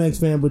DMX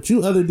fan, but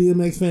you other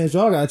DMX fans,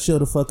 y'all gotta chill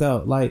the fuck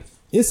out. Like,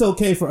 it's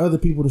okay for other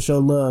people to show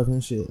love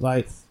and shit.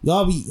 Like,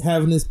 y'all be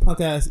having this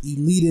punk ass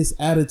elitist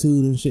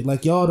attitude and shit.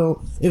 Like, y'all don't.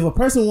 If a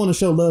person want to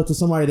show love to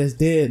somebody that's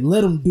dead,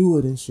 let them do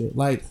it and shit.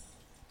 Like,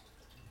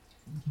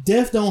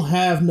 death don't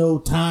have no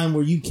time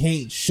where you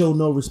can't show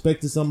no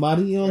respect to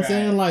somebody. You know what I'm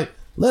saying? Like,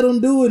 let them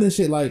do it and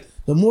shit. Like,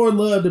 the more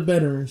love, the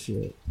better and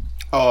shit.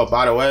 Oh,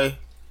 by the way,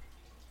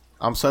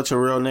 I'm such a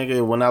real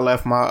nigga. When I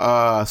left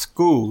my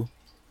school,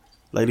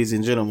 ladies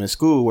and gentlemen,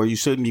 school where you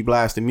shouldn't be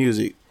blasting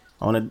music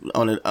on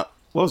a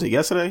what was it,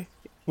 yesterday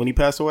when he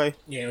passed away?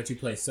 Yeah, what you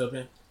play,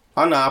 Silpin?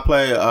 Oh no, I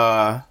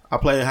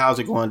played How's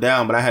It Going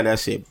Down, but I had that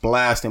shit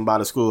blasting by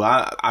the school.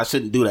 I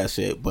shouldn't do that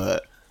shit,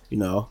 but you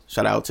know,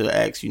 shout out to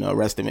X, you know,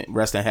 rest in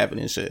heaven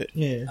and shit.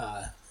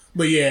 Yeah.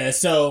 But yeah,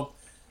 so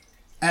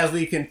as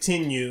we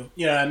continue,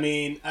 you know what I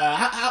mean?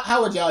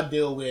 How would y'all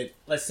deal with,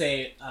 let's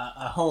say,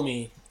 a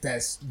homie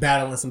that's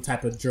battling some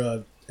type of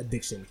drug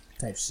addiction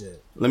type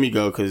shit? Let me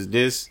go, because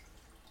this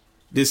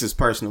is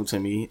personal to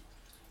me.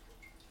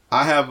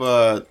 I have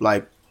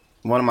like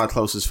one of my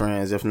closest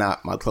friends, if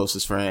not my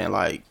closest friend,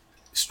 like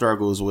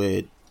struggles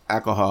with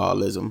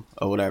alcoholism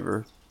or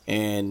whatever.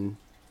 And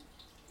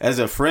as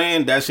a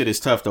friend, that shit is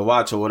tough to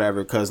watch or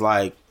whatever, because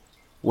like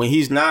when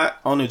he's not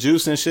on the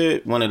juice and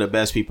shit, one of the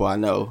best people I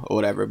know or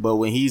whatever. But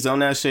when he's on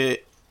that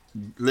shit,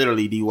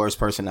 literally the worst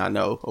person I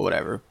know or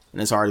whatever.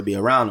 And it's hard to be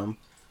around him.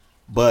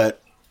 But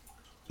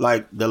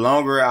like the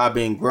longer I've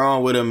been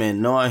growing with him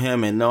and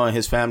knowing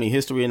his family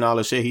history and all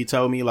the shit he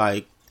told me,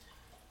 like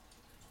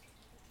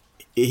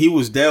he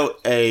was dealt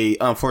a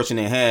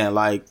unfortunate hand.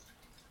 Like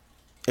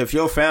if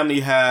your family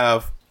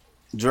have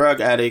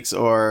drug addicts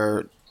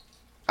or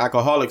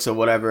alcoholics or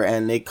whatever,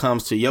 and it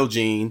comes to your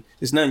gene,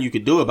 there's nothing you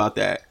could do about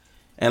that.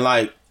 And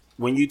like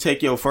when you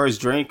take your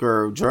first drink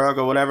or drug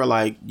or whatever,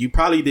 like you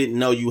probably didn't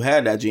know you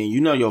had that gene. You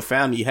know your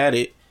family had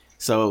it,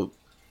 so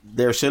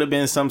there should have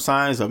been some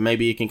signs of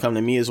maybe it can come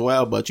to me as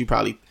well. But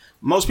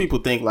most people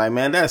think like,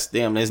 man, that's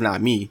them, it's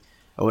not me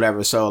or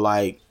whatever. So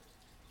like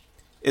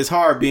it's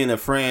hard being a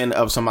friend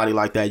of somebody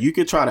like that. You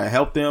could try to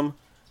help them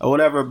or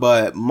whatever,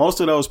 but most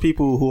of those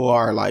people who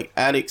are like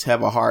addicts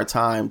have a hard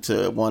time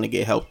to want to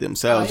get help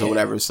themselves or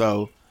whatever.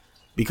 So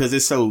because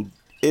it's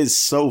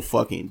so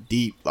fucking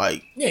deep.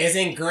 Like yeah, it's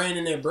ingrained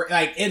in their brain.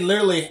 Like it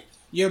literally,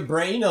 your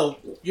brain, you know,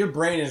 your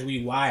brain is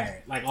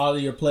rewired. Like all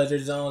of your pleasure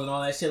zones and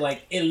all that shit.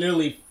 Like it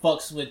literally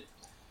fucks with.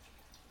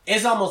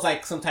 It's almost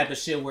like some type of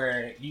shit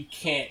where you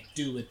can't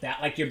do with that.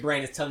 Like your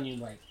brain is telling you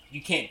like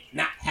you can't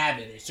not have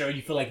it. It's sure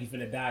you feel like you're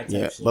finna die.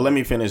 Yeah, shit. but let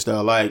me finish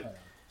though. Like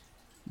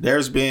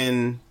there's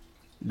been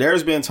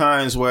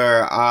times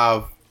where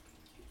I've,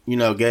 you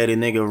know, gave a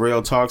nigga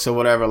real talks or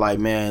whatever. Like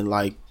man,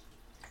 like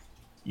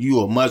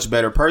you a much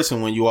better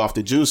person when you off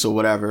the juice or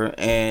whatever.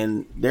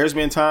 And there's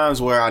been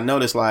times where I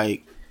noticed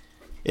like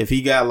if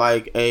he got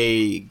like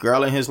a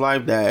girl in his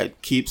life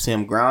that keeps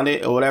him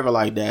grounded or whatever,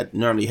 like that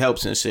normally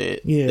helps and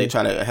shit. Yeah. They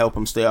try to help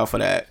him stay off of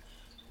that.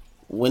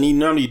 When he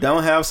normally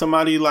don't have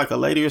somebody like a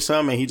lady or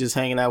something, and he just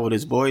hanging out with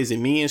his boys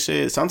and me and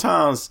shit,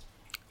 sometimes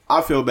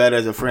I feel bad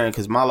as a friend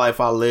because my life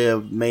I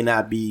live may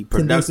not be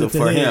productive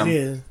for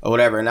him or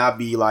whatever. And I'd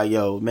be like,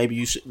 yo, maybe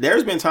you should.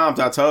 There's been times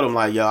I told him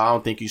like, yo, I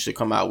don't think you should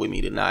come out with me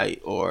tonight,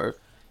 or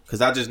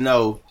because I just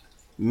know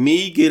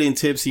me getting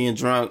tipsy and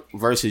drunk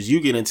versus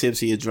you getting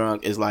tipsy and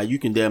drunk is like you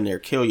can damn near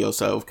kill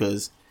yourself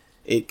because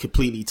it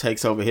completely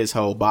takes over his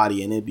whole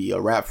body and it'd be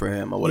a wrap for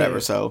him or whatever. Yeah.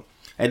 So,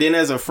 and then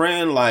as a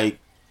friend, like,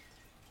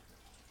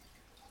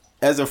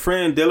 as a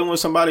friend dealing with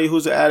somebody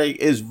who's an addict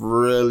is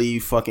really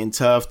fucking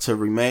tough to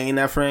remain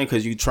that friend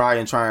because you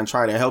try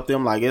to help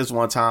them. Like, it's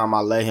one time I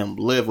let him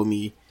live with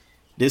me.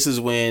 This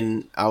is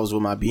when I was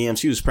with my BM.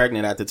 She was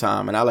pregnant at the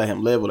time, and I let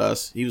him live with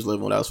us. He was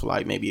living with us for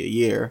like maybe a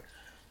year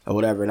or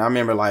whatever. And I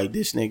remember like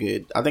this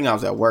nigga, I think I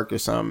was at work or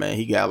something, man.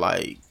 He got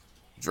like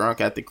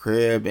drunk at the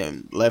crib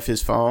and left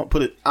his phone.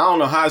 I don't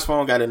know how his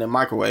phone got in the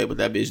microwave, but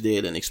that bitch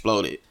did and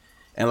exploded.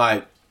 And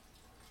like,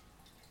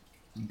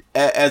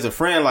 as a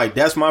friend, like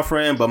that's my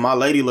friend, but my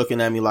lady looking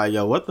at me like,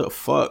 yo, what the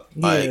fuck?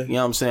 Like, you know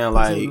what I'm saying?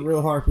 Like, it's a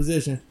real hard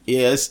position.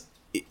 Yeah,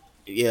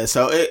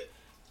 so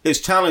it's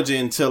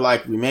challenging to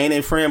like remain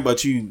a friend,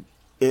 but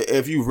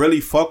if you really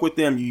fuck with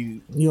them,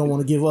 you don't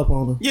want to give up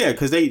on them. Yeah,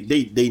 because they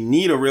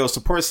need a real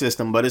support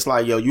system, but it's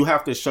like, yo, you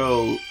have to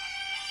show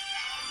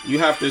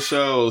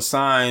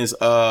signs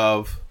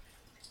of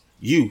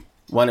you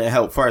want to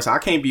help first. I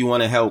can't be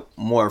want to help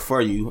more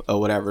for you or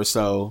whatever.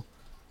 So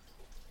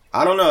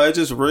I don't know. It's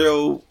just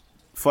real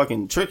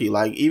fucking tricky.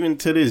 Like even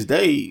to this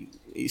day,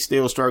 he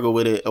still struggle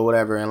with it or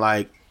whatever. And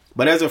like,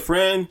 but as a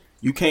friend,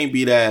 you can't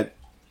be that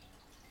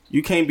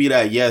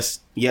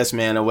yes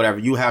man or whatever.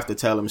 You have to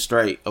tell him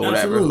straight or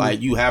whatever. Absolutely.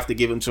 Like you have to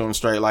give him to him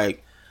straight.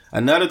 Like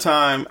another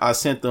time I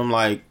sent them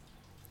like,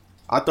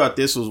 I thought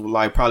this was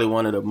like probably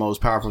one of the most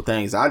powerful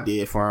things I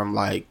did for him.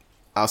 Like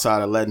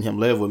outside of letting him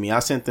live with me, I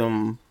sent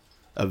them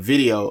a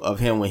video of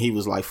him when he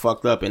was like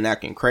fucked up and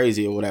acting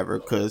crazy or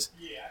whatever.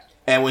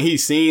 And when he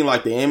seen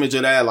like the image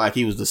of that, like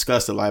he was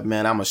disgusted. Like,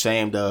 man, I'm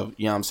ashamed of,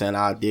 you know what I'm saying?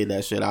 I did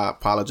that shit. I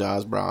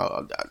apologize,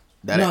 bro.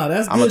 That's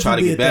I'm gonna good try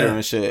to you get did better that.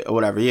 and shit or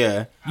whatever.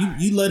 Yeah.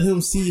 You let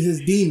him see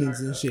his demons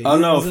and shit. Oh,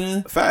 You know no, what I'm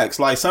saying? facts.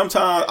 Like,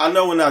 sometimes I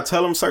know when I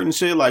tell him certain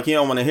shit, like, he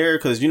don't want to hear it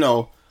because, you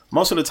know,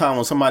 most of the time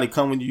when somebody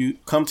come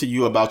to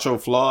you about your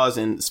flaws,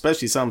 and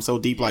especially something so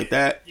deep like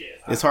that,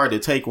 it's hard to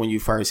take when you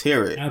first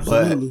hear it.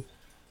 Absolutely. But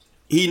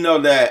he know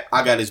that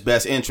I got his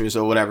best interest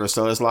or whatever.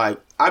 So it's like,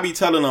 I be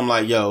telling him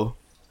like, yo,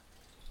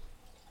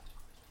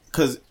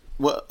 because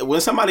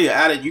when somebody an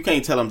addict, you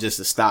can't tell them just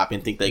to stop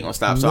and think they gonna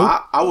stop. So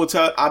Nope.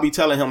 I'll be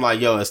telling him like,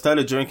 yo, instead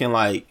of drinking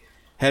like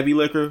heavy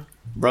liquor,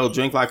 bro,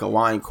 drink like a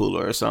wine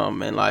cooler or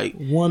something. And like,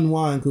 One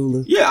wine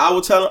cooler. yeah, I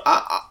would tell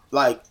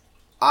him.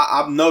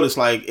 I've noticed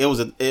like it was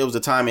a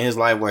time in his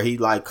life where he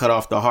like cut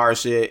off the hard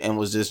shit and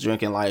was just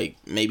drinking like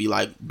maybe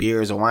like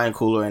beers or wine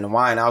cooler and the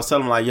wine. I was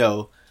telling him like,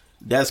 yo,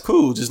 that's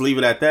cool. Just leave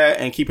it at that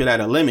and keep it at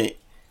a limit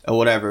or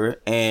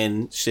whatever.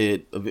 And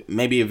shit,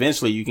 maybe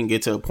eventually you can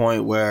get to a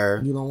point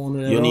where You don't want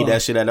it at you don't need all.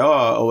 that shit at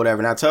all or whatever.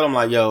 And I tell him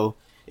like, yo,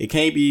 it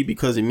can't be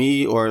because of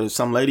me or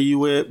some lady you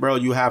with, bro.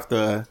 You have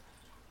to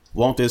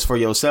want this for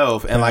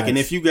yourself. And like, and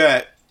if you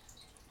got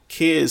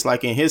kids,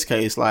 like in his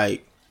case,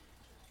 like,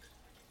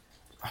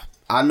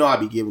 I know I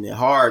be giving it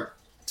hard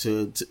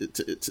to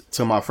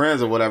my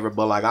friends or whatever,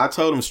 but like I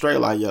told him straight,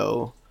 like,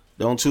 yo,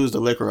 don't choose the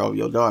liquor over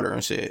your daughter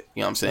and shit.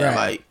 You know what I'm saying? Right.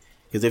 Like,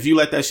 because if you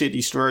let that shit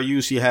destroy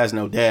you, she has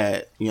no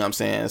dad. You know what I'm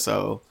saying?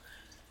 So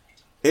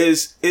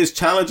it's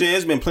challenging.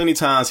 It's been plenty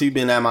times he's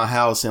been at my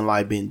house and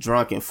like been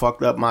drunk and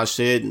fucked up my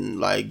shit and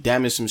like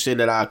damaged some shit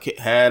that I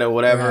had or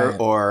whatever, Right.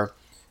 or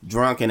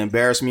drunk and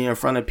embarrassed me in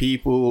front of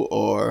people.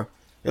 Or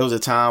it was a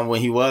time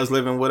when he was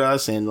living with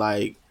us and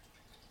like,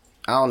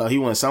 I don't know, he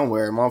went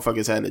somewhere.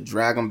 Motherfuckers had to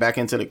drag him back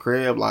into the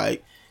crib.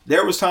 Like,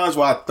 there was times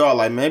where I thought,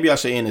 like, maybe I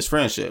should end his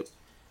friendship.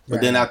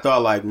 But then I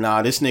thought, like,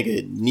 nah, this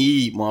nigga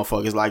need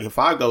motherfuckers. Like, if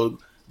I go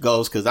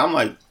ghost, because I'm,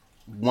 like,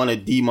 one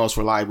of the most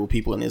reliable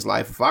people in his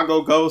life. If I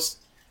go ghost,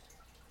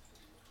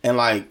 and,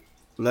 like,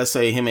 let's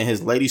say him and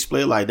his lady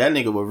split, like, that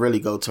nigga would really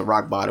go to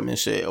rock bottom and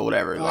shit or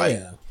whatever. Oh, like,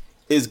 yeah.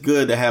 it's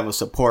good to have a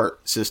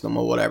support system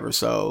or whatever.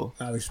 So,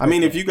 I I respect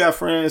mean, if that. you got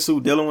friends who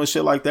dealing with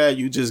shit like that,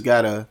 you just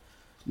gotta,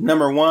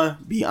 number one,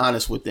 be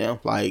honest with them.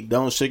 Like,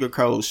 don't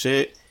sugarcoat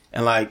shit.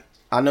 And like,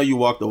 I know you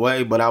walked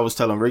away, but I was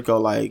telling Rico,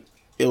 like,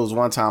 it was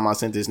one time I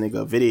sent this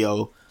nigga a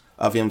video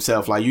of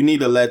himself. Like, you need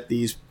to let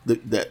these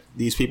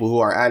people who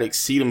are addicts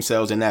see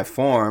themselves in that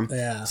form,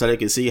 Yeah. so they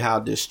can see how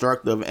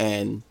destructive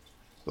and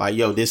like,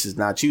 yo, this is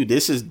not you.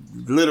 This is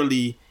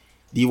literally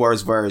the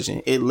worst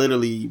version. It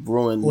literally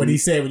ruined. What he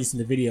said when you seen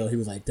the video, he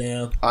was like,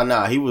 "Damn." Oh,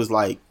 nah, he was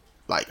like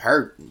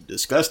hurt,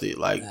 disgusted,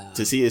 like Yeah.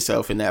 to see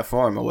himself in that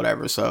form or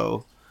whatever.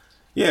 So,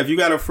 yeah, if you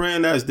got a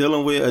friend that's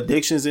dealing with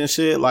addictions and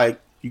shit, like,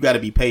 you got to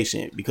be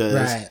patient because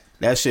Right.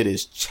 that shit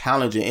is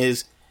challenging.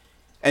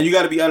 And you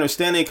got to be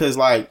understanding because,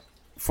 like,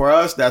 for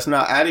us, that's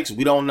not addicts.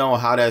 We don't know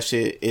how that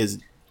shit is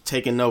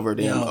taking over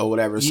them Yo, or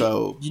whatever.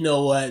 So, you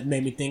know what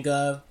made me think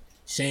of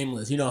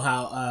Shameless. You know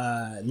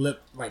how Lip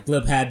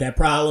had that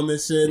problem and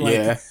shit. Like,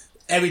 yeah,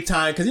 every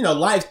time, because you know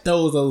life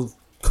throws those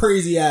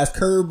crazy ass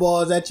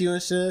curveballs at you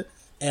and shit.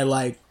 And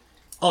like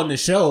on the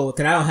show,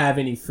 because I don't have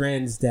any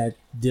friends that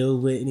deal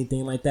with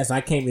anything like that, so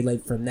I can't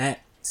relate from that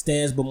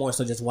stance. But more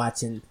so just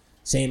watching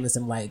Shameless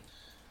and like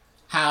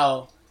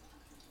how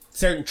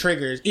certain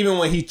triggers, even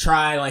when he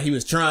tried, like he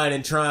was trying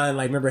and trying,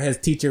 like remember his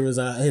teacher was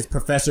his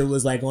professor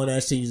was like on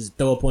that shit, he just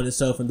throw up on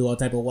himself and do all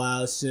type of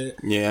wild shit.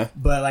 yeah,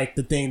 But like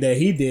the thing that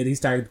he did, he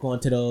started going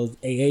to those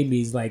AA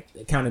meetings, like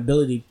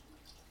accountability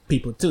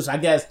people too. So I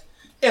guess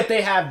if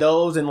they have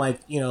those and like,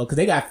 you know, because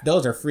they got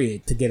those are free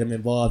to get them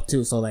involved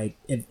too. So like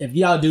if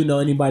y'all do know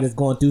anybody that's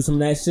going through some of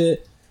that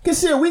shit, cause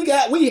shit,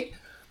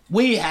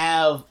 we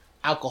have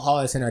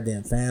alcoholics in our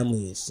damn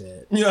family and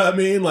shit. You know what I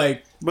mean?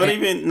 Like, but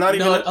even not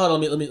even.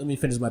 let me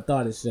finish my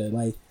thought and shit.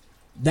 Like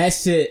that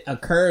shit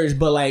occurs,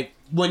 but like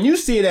when you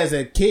see it as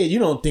a kid, you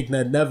don't think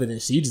nothing of it and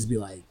shit. You just be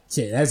like,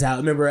 shit, that's how.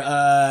 Remember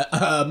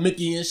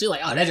Mickey and shit? Like,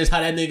 oh, that's just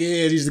how that nigga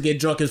is. He used to get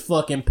drunk as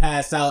fuck and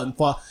pass out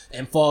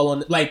and fall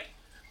on. Like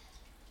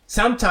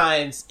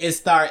sometimes it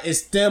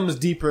stems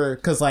deeper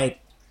because like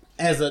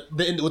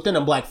within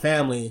a black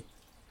family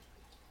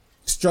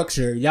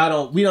structure, we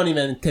don't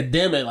even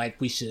condemn it like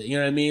we should. You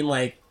know what I mean?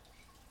 Like.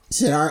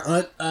 Shit, our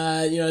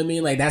aunt, you know what I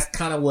mean? Like, that's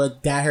kind of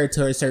what got her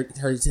to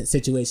her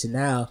situation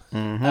now.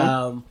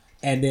 Mm-hmm.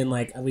 And then,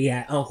 like, we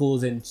had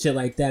uncles and shit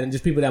like that, and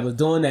just people that was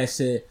doing that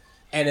shit.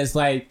 And it's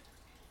like,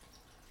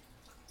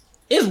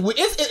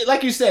 it's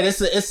like you said,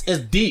 it's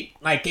deep.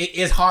 Like,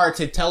 it's hard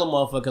to tell a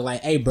motherfucker,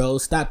 like, hey, bro,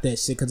 stop that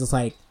shit. Because it's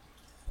like,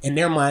 in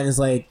their mind, it's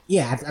like,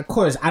 yeah, of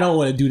course, I don't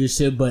want to do this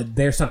shit, but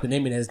there's something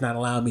in me that's not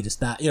allowing me to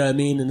stop. You know what I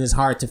mean? And it's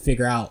hard to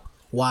figure out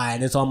why.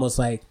 And it's almost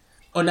like,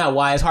 or not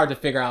why, it's hard to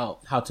figure out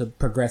how to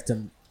progress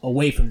them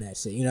away from that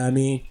shit. You know what I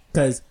mean?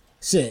 Because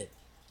shit,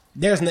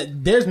 there's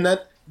not.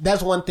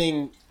 That's one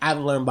thing I've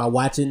learned by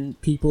watching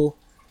people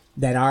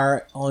that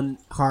are on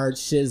hard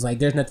shit, is like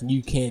there's nothing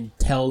you can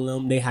tell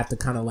them. They have to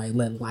kind of like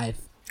let life.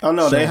 Oh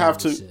no, they have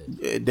to.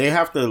 Shit. They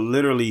have to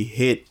literally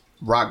hit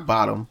rock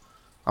bottom.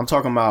 I'm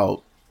talking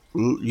about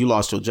you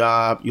lost your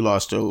job, you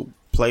lost your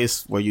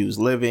place where you was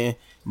living.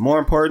 More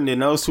important than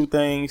those two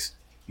things,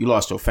 you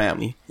lost your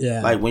family.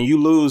 Yeah. Like when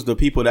you lose the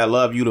people that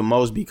love you the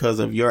most because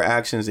of your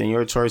actions and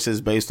your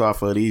choices based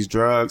off of these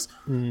drugs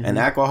and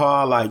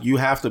alcohol, like you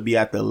have to be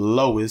at the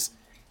lowest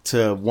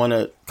to want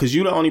to, because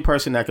you're the only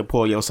person that can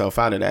pull yourself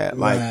out of that.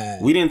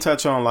 Like we didn't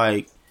touch on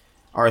like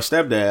our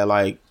stepdad,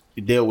 like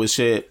deal with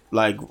shit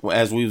like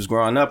as we was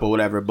growing up or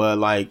whatever, but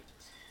like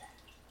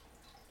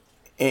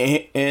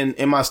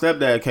in my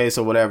stepdad case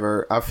or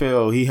whatever, I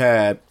feel he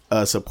had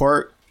a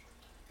support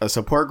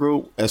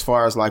group as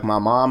far as like my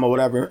mom or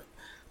whatever,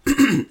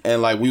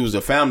 and like we was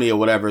a family or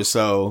whatever.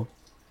 So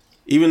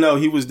even though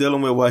he was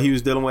dealing with what he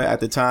was dealing with at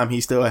the time, he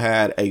still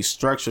had a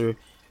structure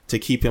to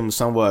keep him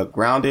somewhat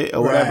grounded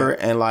or whatever. Right.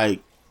 And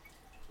like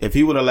if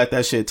he would have let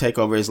that shit take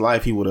over his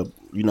life, he would have,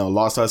 you know,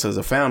 lost us as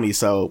a family.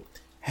 So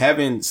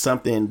having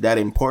something that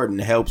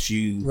important helps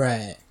you,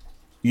 right?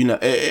 You know,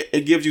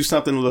 it gives you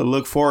something to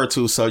look forward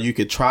to, so you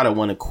could try to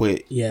want to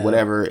quit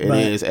whatever it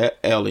is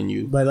ailing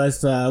you. But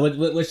let's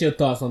what's your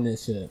thoughts on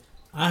this shit?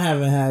 I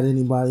haven't had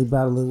anybody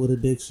battling with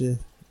addiction.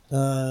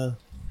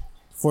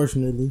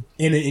 Fortunately,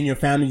 in your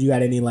family, you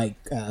got any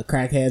like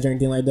crackheads or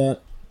anything like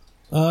that?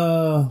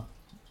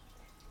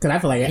 Because I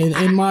feel like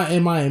in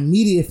my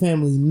immediate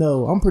family,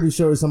 no. I'm pretty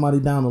sure it's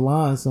somebody down the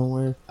line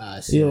somewhere.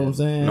 You know what I'm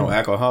saying? No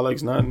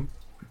alcoholics, nothing.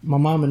 My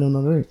mom and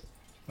no drink.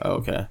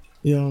 Okay.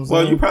 You know what I'm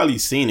saying? Well, you probably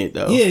seen it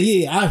though.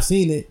 Yeah, I've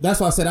seen it. That's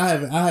why I said I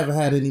haven't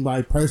had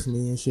anybody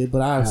personally and shit,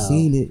 but I've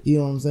seen it. You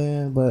know what I'm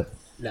saying? But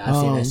I've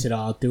seen that shit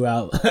all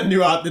throughout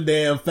the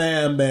damn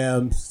fam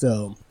bam.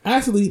 So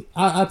actually,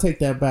 I take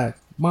that back.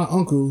 My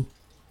uncle,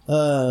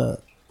 I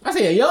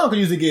say your uncle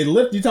used to get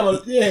lifted. You talking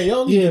about your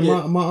uncle?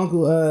 Yeah, my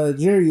uncle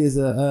Jerry is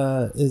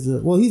a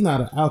well, he's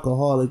not an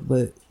alcoholic,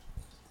 but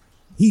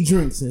he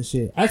drinks and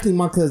shit. Actually,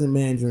 my cousin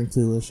man drink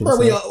too and shit.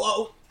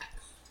 Bro,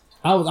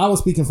 I was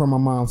speaking from my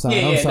mom's side.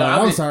 I'm sorry.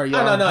 I'm sorry,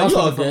 y'all. No, you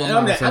all good.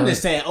 I'm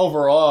just saying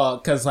overall,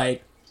 because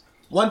like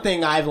one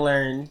thing I've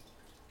learned,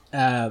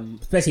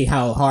 especially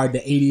how hard the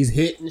 '80s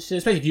hit and shit.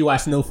 Especially if you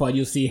watch Snowfall,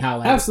 you'll see how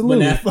like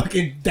absolutely when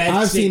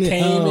that shit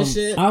came and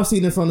shit. I've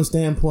seen it from the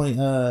standpoint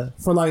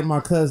for like my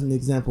cousin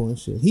example and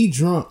shit. He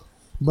drunk,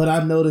 but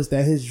I've noticed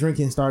that his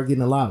drinking started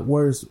getting a lot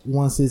worse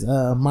once his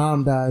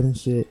mom died and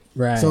shit.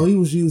 Right. So he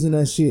was using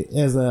that shit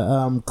as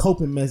a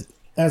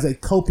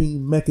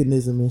coping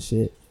mechanism and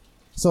shit.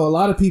 So a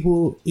lot of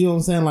people, you know what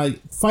I'm saying,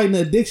 like fighting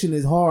addiction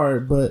is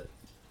hard, but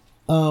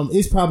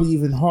it's probably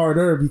even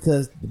harder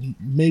because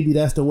maybe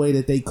that's the way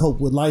that they cope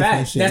with life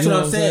and shit. That's what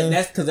I'm saying.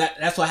 That's because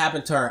that's what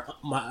happened to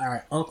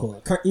our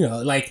uncle. You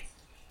know, like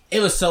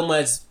it was so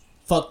much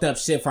fucked up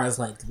shit for us,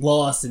 like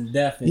loss and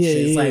death and shit.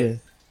 It's like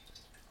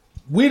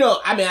we don't.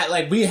 I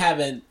mean, we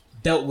haven't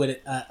dealt with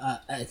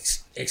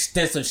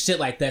extensive shit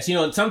like that. So, you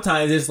know,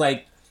 sometimes it's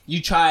like you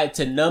try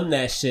to numb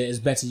that shit as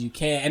best as you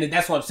can, and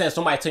that's what I'm saying.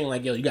 Somebody telling you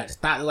like, "Yo, you got to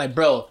stop." Like,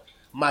 bro,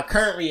 my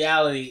current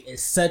reality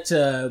is such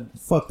a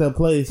fucked up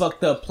place.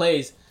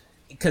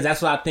 Because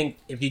that's what I think.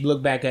 If you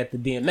look back at the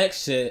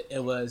DMX shit,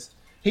 it was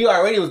he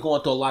already was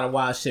going through a lot of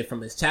wild shit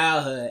from his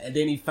childhood, and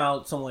then he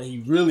found someone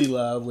he really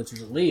loved, which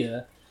was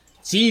Aaliyah.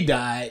 She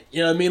died.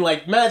 You know what I mean?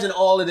 Like, imagine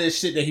all of this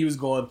shit that he was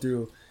going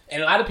through,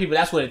 and a lot of people,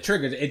 that's what it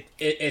triggers.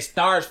 It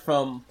starts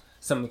from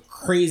some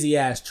crazy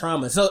ass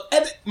trauma. So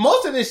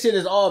most of this shit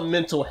is all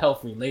mental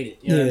health related.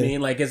 You know what I mean?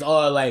 Like, it's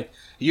all like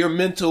your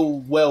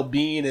mental well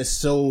being is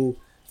so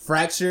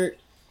fractured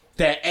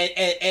that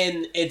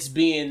and it's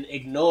being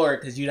ignored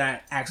because you're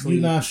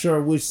not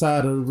sure which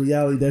side of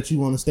reality that you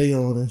want to stay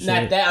on and shit.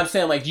 Not that I'm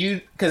saying like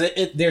you, because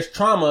there's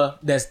trauma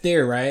that's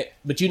there, right?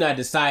 But you're not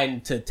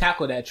deciding to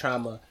tackle that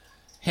trauma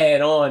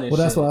head on. And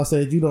that's why I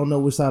said you don't know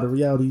which side of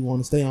reality you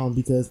want to stay on,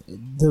 because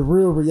the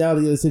real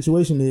reality of the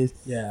situation is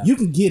you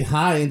can get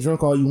high and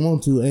drunk all you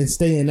want to and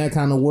stay in that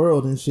kind of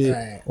world and shit,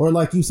 right. Or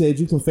like you said,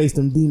 you can face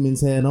them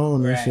demons head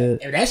on and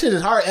shit. And that shit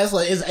is hard. That's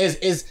like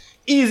it's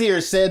easier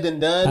said than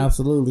done.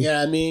 Absolutely. You know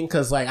what I mean?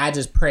 Because like I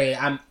just pray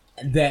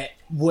that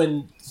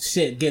when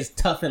shit gets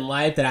tough in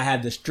life, that I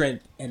have the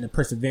strength and the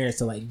perseverance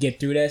to like get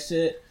through that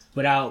shit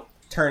without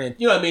turning,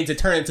 you know what I mean, to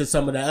turn into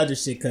some of the other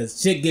shit, because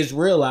shit gets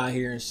real out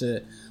here and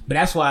shit. But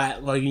that's why,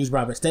 like you use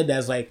Robert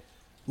Stepdad's, like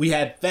we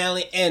had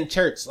family and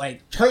church.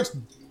 Like church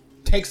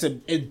takes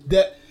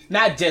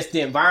not just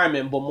the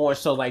environment, but more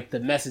so like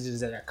the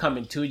messages that are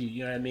coming to you.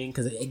 You know what I mean?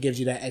 Because it gives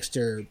you that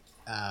extra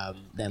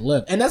that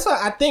lift, and that's why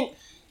I think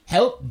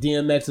helped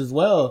DMX as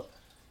well.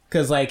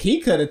 Because like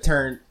he could have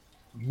turned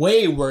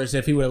way worse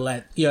if he would have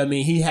let, you know what I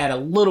mean. He had a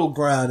little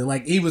ground, and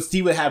like he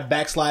would have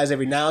backslides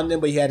every now and then,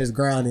 but he had his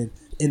ground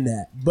in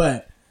that.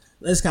 But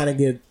let's kind of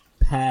get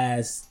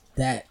past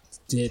that.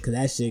 Because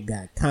that shit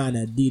got kind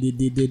of the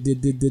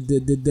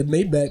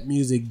Maybach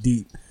music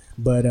deep.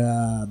 But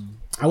I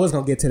was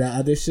going to get to that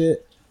other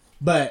shit.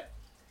 But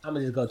I'm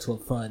going to just go to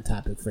a fun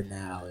topic for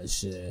now and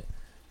shit.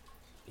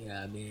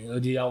 Yeah, I mean, or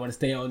do y'all want to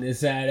stay on this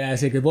side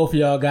ass shit? Because both of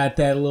y'all got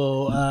that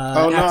little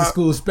no. after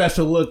school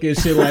special look and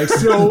shit. Like,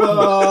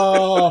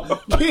 so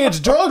kids,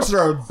 drugs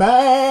are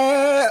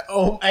bad.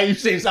 Oh, and you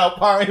seen South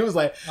Park? He was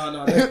like, Oh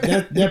no,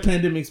 that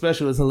pandemic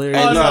special is hilarious.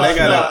 oh no, they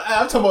got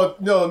I'm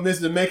talking about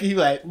Mr. Mackey.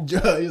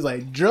 He's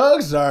like,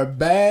 drugs are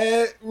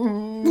bad.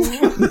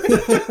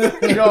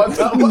 Mm. You know what I'm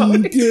talking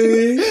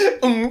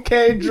about?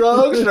 Okay,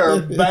 drugs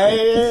are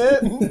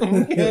bad.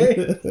 Okay,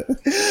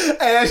 and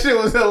that shit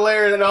was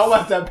hilarious. And I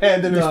watched that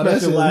pandemic No,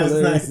 that special shit last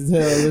hilarious night. as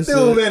hell. That They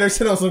were shit. made her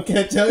shit on some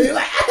ketchup. He's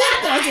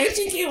like,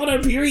 she came on her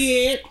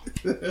period.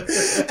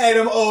 And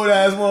them old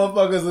ass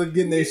motherfuckers were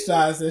getting their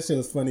shots. That shit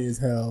was funny as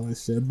hell and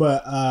shit.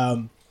 But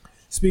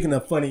speaking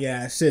of funny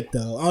ass shit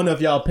though, I don't know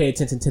if y'all pay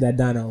attention to that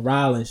Donnell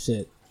Rollins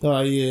shit.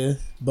 Oh yeah.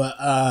 But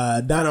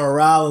Donnell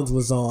Rollins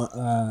was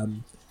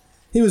on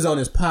he was on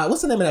his pod.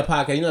 What's the name of that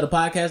podcast? You know the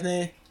podcast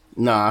name?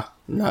 Nah,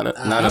 not at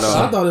I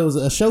all. thought it was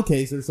a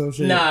showcase or some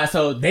shit. Nah,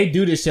 so they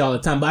do this shit all the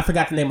time, but I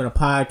forgot the name of the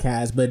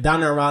podcast. But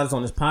Donnell Rollins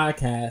on this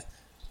podcast,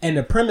 and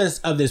the premise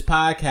of this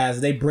podcast,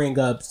 they bring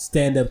up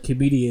stand-up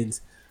comedians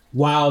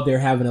while they're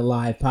having a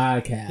live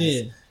podcast.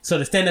 Yeah. So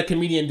the stand-up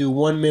comedian do a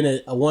 1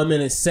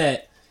 minute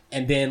set,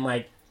 and then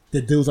like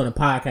the dudes on the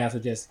podcast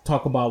will just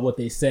talk about what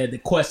they said, they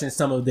question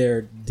some of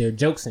their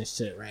jokes and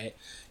shit, right?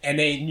 And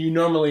then you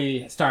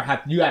normally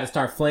you got to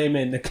start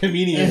flaming the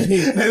comedian.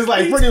 It's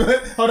like pretty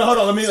much, hold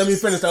on, let me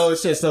finish the whole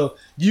shit. So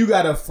you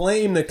got to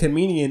flame the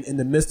comedian in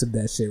the midst of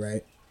that shit,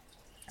 right?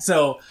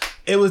 So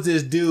it was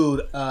this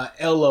dude,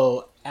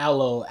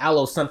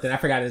 Allo something. I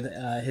forgot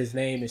his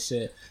name and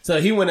shit. So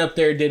he went up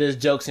there, did his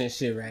jokes and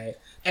shit, right?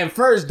 And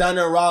first,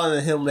 Donnell Rollins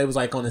and him, they was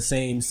like on the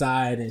same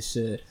side and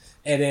shit.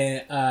 And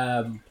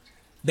then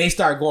they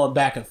start going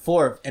back and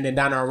forth. And then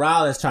Donnell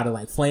Rollins tried to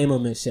like flame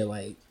him and shit,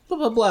 like blah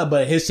blah blah.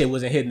 But his shit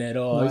wasn't hitting at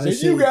all. Nah, He his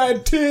said, "You shit- got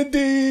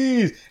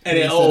titties," and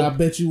He then said, I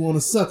bet you want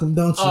to suck him,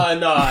 don't you?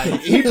 no,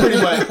 he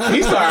pretty much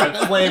he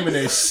started flaming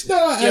this. No,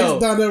 I Yo.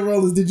 asked Donnell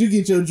Rollins, did you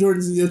get your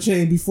Jordans and your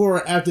chain before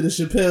or after the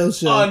Chappelle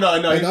show? Oh no,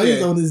 Like, he he was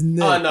did. on his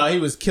neck. Oh no, he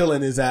was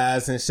killing his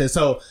ass and shit.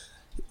 So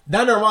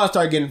Donnell Rollins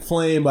started getting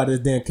flamed by this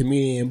damn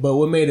comedian. But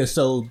what made it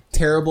so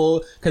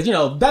terrible? Because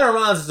Donnell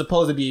Rollins is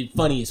supposed to be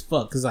funny as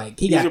fuck. Because like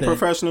He's a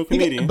professional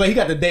comedian. but he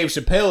got the Dave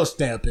Chappelle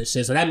stamp and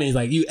shit. So that means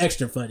like you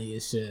extra funny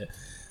as shit.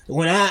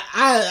 When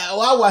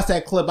I watched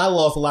that clip, I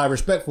lost a lot of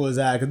respect for his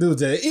ass. Because dude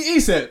said, he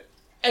said,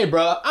 "Hey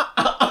bro,"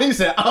 he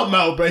said, "I'm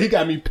out, bro." He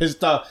got me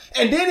pissed off.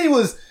 And then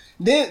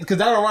because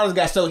Donnell Rollins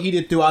got so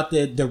heated throughout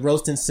the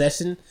roasting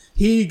session,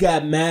 he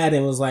got mad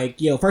and was like,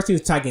 "Yo," first he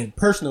was talking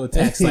personal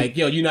attacks, like,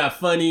 "Yo, you're not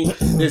funny.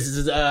 This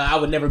is I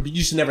would never be.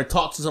 You should never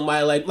talk to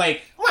somebody like I'm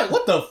like,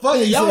 what the fuck?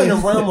 He Y'all said- in the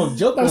realm of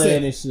joke I said,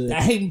 land and shit."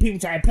 I hate when people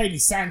try to play me,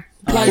 son.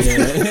 Oh, Like, yeah.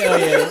 Hell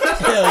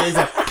yeah. He's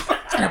like,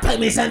 "Trying to play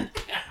me, son.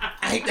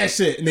 I hate that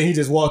shit." And then he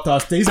just walked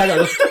off stage. He's like,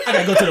 I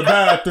gotta go to the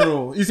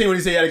bathroom. You see when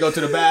he said he had to go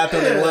to the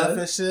bathroom and left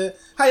and shit?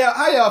 How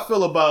y'all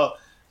feel about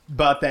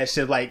that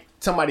shit? Like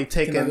somebody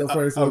taking Can I go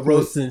first a real quick?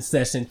 roasting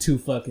session too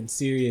fucking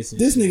serious.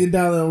 And this shit. nigga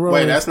Donnell Rollins.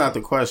 Wait, that's not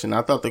the question.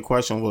 I thought the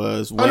question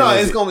was. Oh when no,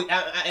 is it's it- gonna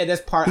be.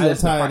 That's part. He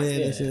That's got the tied part. in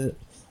Yeah. and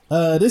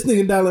shit. This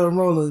nigga Donnell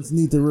Rollins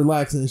need to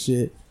relax and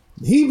shit.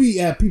 He be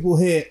at people's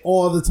head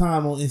all the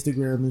time on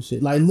Instagram and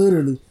shit. Like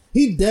literally,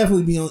 he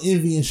definitely be on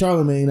Envy and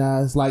Charlamagne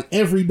eyes. Like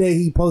every day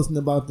he posting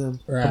about them,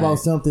 Right. about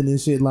something and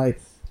shit.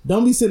 Like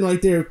don't be sitting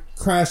right there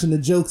crashing the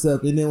jokes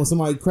up, and then when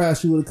somebody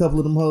crash you with a couple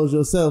of them hoes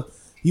yourself,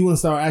 you want to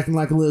start acting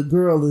like a little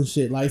girl and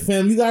shit. Like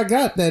fam, you got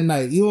that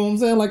night. You know what I'm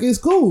saying? Like it's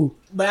cool.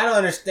 But I don't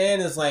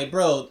understand. It's like,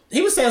 bro,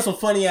 he was saying some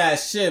funny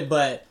ass shit,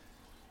 but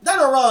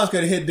Donnell Rollins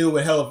could have hit dude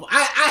with hella.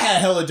 I had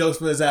hella jokes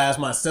for his ass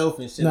myself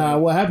and shit. Nah,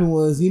 what happened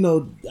was, I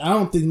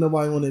don't think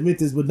nobody want to admit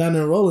this, but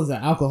Donnell Rollins an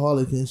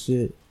alcoholic and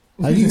shit.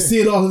 Like you can see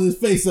it all in his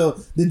face. So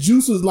the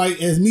juice was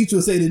like, as Meech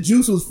would say, the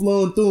juice was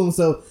flowing through him.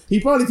 So he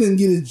probably couldn't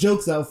get his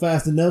jokes out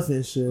fast enough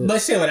and shit.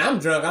 But shit, when I'm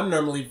drunk,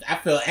 I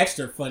feel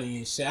extra funny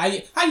and shit. How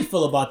you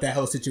feel about that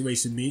whole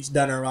situation, Meech?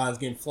 Donnell Rollins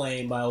getting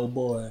flamed by old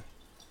boy.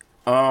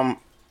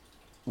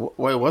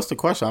 Wait, what's the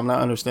question? I'm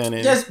not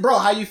understanding. Just, bro,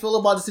 how you feel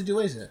about the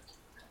situation?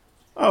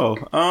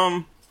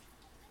 Oh,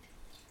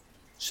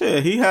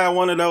 shit. He had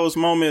one of those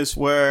moments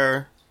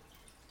where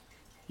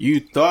you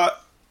thought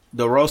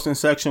the roasting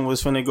section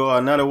was finna go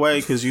another way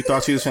because you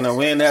thought you was finna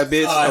win that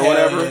bitch or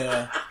whatever.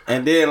 Yeah.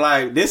 And then,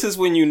 like, this is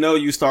when you know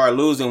you start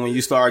losing, when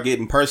you start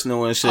getting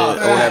personal and shit Oh, or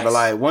whatever. facts.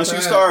 Like, once you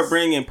Facts. start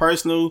bringing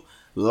personal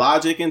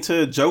logic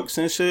into jokes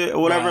and shit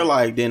or whatever, Right.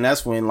 like, then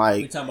that's when, We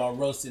like, talking about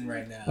roasting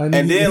right now. I and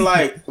need- then,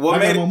 like, what I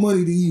made got it more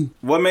money than you.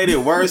 what made it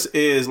worse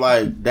is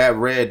like that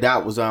red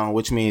dot was on,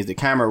 which means the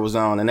camera was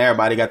on, and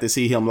everybody got to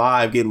see him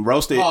live getting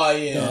roasted. Oh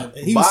yeah.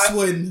 He was But-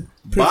 sweating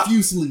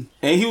profusely.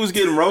 And he was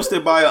getting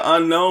roasted by an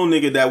unknown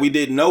nigga that we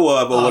didn't know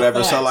of or Oh, whatever.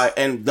 facts. So like,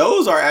 and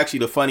those are actually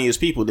the funniest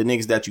people, the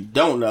niggas that you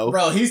don't know.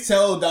 Bro, he's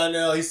told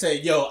Donnell, he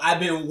said, "Yo, I've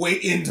been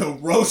waiting to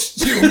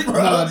roast you,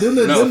 bro." Nah, them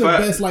the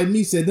fact. best, like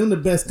me said, them the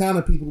best kind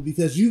of people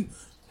because you,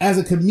 as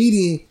a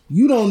comedian,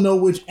 you don't know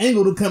which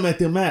angle to come at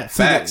them at.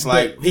 See, Facts. but-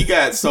 Like he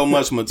got so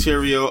much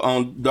material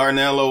on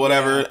Darnell or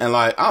whatever, and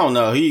like I don't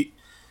know,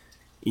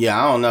 Yeah,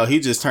 I don't know. He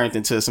just turned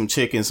into some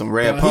chicken, some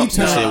red He pumps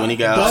and turned- shit when he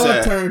got Dog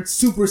upset. turned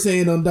Super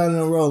Saiyan on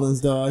Donnell Rollins,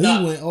 dog. Nah.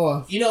 He went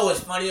off. You know what's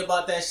funny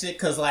about that shit?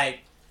 Cause like,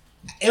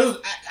 it was.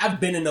 I've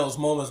been in those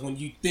moments when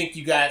you think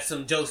you got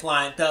some jokes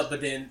lined up,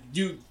 but then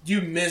you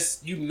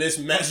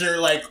mismeasure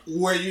like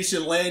where you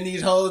should land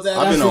these hoes at.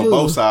 I've been on Absolutely.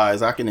 both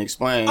sides. I can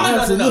explain. Oh, no.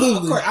 Of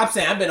Absolutely. course, I'm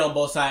saying I've been on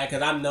both sides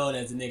because I'm known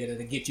as a nigga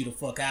that'll get you the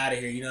fuck out of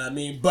here. You know what I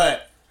mean?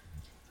 But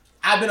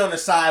I've been on the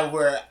side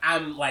where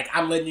I'm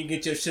letting you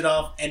get your shit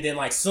off, and then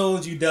like soon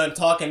as you done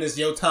talking, it's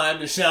your time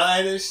to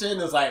shine and shit.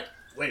 And it's like,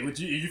 wait,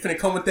 you finna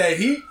come with that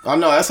heat? I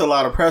know that's a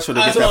lot of pressure to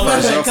get That's that what I'm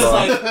first saying, jump 'cause, off.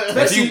 like, If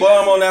especially- you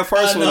bum on that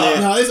first I one, know.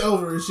 then No, it's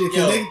over and shit.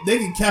 Cause Yo. they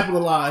can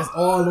capitalize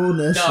all on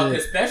that No, shit.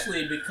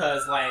 especially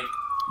because like.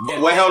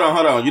 wait, hold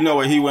on. You know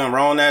where he went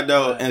wrong at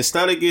though?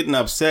 Instead of getting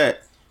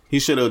upset, he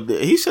should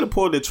have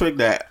pulled the trick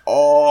that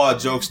all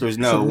jokesters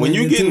know. Should've When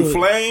you leaned into getting it.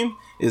 flamed,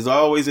 is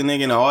always a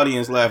nigga in the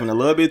audience laughing a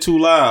little bit too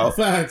loud.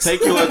 Facts.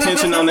 Take your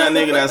attention on that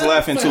nigga that's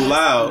laughing too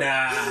loud.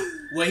 Nah,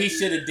 what he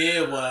should have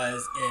did was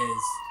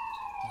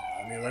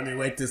let me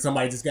wait till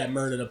somebody just got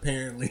murdered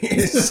apparently.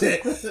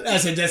 Shit.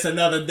 That's just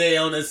another day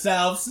on the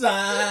south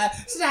side.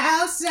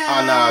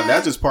 Oh nah,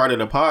 that's just part of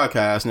the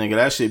podcast, nigga.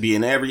 That should be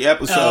in every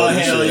episode. Oh and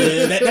hell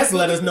shit. yeah! That's to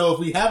let us know if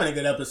we having a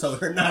good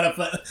episode or not.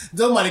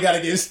 Somebody got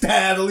to get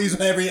stabbed at least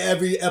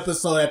every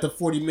episode at the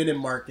 40-minute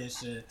mark and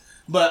shit.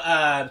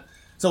 But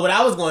so what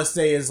I was going to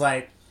say is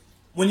like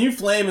when you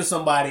flaming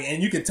somebody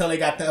and you can tell they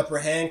got the upper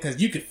hand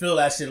because you can feel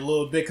that shit a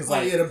little bit because Oh,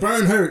 like yeah, the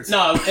burn hurts.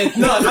 I'm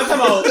talking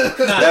about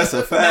That's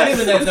a fact. Not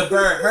even that the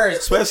burn hurts.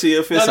 Especially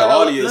if it's an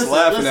audience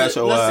laughing at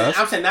your ass.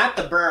 I'm saying not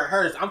the burn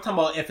hurts. I'm talking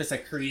about if it's a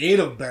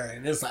creative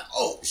burn. It's like,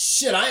 oh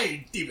shit, I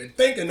ain't even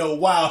thinking no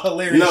wild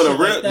hilarious No, the shit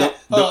real- like that.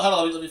 the- Hold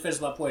on, let me finish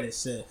my point and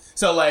shit.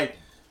 So like,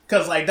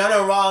 cause like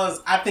Donnell Rollins,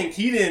 I think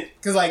he didn't,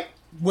 cause like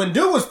when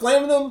dude was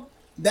flaming him,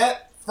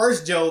 that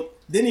first joke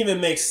didn't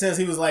even make sense.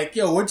 He was like,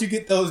 yo, where'd you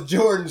get those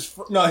Jordans?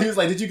 No, he was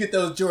like, did you get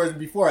those Jordans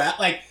before?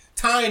 Like,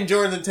 tying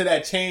Jordans into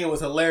that chain was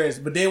hilarious.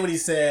 But then when he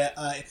said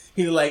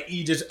he like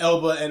Idris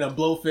Elba and a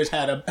blowfish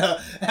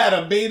had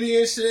a baby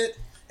and shit,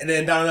 and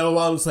then Donnell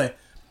Rollins was like,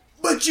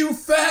 but you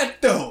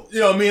fat though. You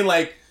know what I mean?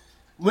 Like,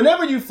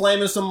 whenever you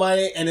flaming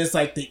somebody and it's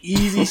like the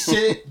easy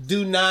shit,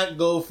 do not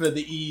go for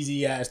the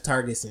easy ass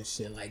targets and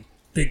shit. Like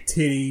big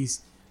titties,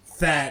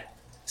 fat,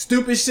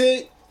 stupid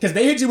shit. Cause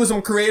they hit you with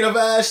some creative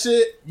ass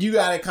shit, you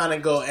gotta kind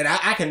of go. And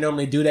I can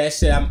normally do that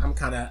shit. I'm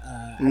kind of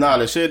Nah,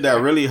 the shit that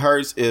really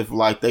hurts if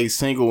like they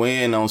single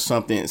in on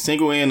something,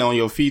 single in on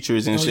your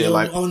features and shit.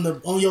 Like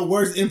on your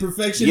worst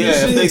imperfection. yeah, and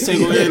shit. if they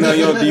single in on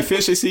your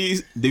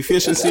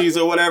deficiencies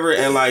or whatever,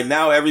 and like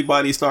now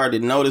everybody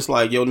started to notice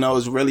like your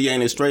nose really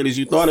ain't as straight as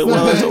you thought it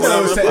was or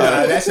whatever.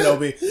 Like, that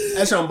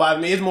shit don't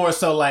bother me. It's more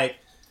so like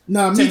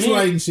Nah, To Meech's me-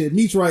 right and shit.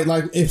 Meech's right.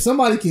 Like, if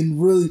somebody can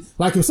really,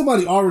 like, if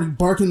somebody already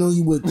barking on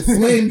you with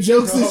flame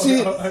jokes and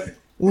shit,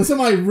 when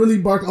somebody really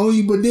bark on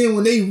you, but then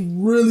when they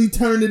really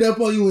turn it up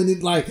on you and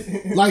it like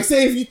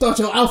say if you thought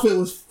your outfit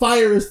was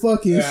fire as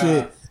fuck and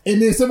shit,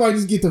 and then somebody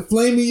just get to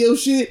flaming your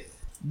shit,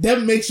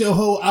 that makes your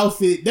whole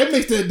outfit, that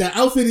makes the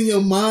outfit in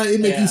your mind, it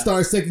makes Yeah. you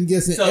start second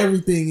guessing So-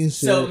 everything and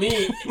shit. So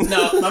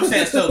I'm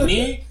saying so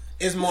me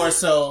is more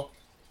so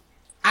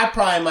I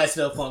pride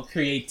myself on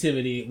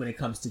creativity when it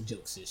comes to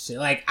jokes and shit.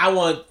 Like I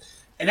want,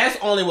 and that's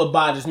only what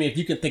bothers me if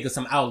you can think of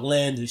some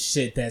outlandish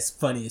shit that's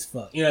funny as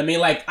fuck. You know what I mean?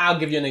 Like I'll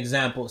give you an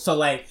example. So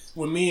like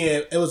when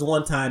it was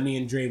one time me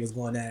and Dre was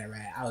going at it,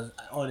 right? I was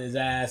on his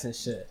ass and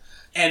shit.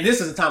 And this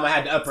is the time I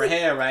had the upper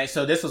hand, right?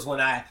 So this was when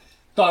I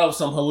thought of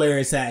some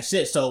hilarious ass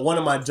shit. So one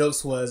of my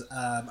jokes was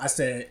I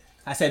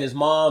said his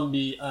mom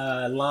be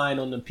lying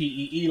on the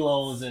PEE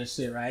loans and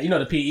shit, right? You know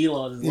the PEE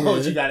loans is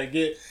loans you gotta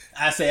get.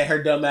 I said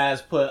her dumb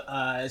ass put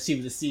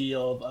she was the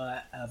CEO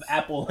of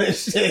Apple and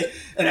shit,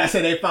 and I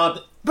said they found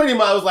pretty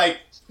much was like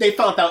they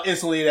found out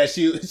instantly that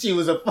she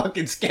was a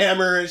fucking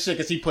scammer and shit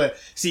because she put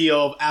CEO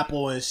of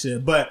Apple and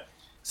shit. But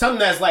something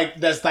that's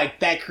like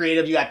that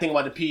creative, you gotta think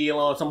about the PE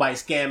loan, somebody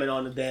scamming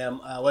on the damn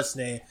what's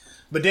the name.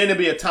 But then there'd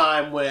be a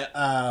time when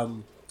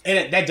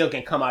and that joke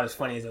can come out as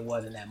funny as it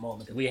was in that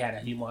moment because we had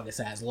a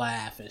humongous ass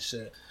laugh and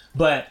shit.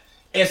 But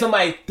if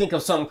somebody think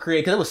of something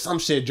creative, because it was some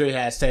shit Dre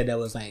had said that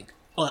was like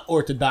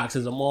unorthodox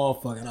as a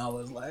motherfucker, and I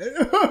was like,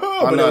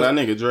 I know that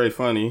nigga Dre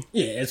funny.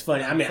 yeah, it's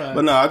funny. I mean,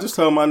 But no, I just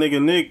told my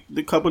nigga Nick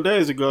a couple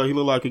days ago he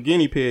looked like a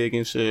guinea pig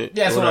and shit.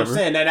 that's what I'm Whatever.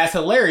 saying. That's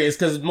hilarious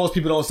because most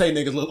people don't say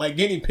niggas look like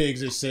guinea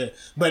pigs and shit.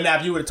 But now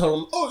if you would have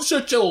told them, oh,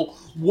 shut your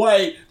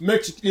white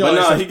Mexican, you know,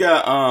 But no, it's he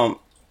got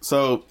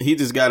so he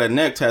just got a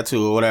neck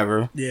tattoo or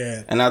whatever.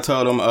 yeah. And I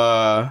told him,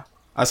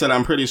 I said,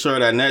 I'm pretty sure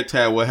that neck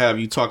tat will have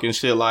you talking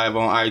shit live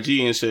on IG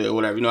and shit or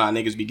whatever. You know how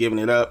niggas be giving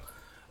it up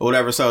or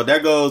whatever. So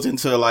that goes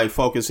into like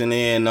focusing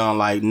in on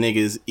like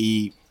niggas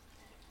eat.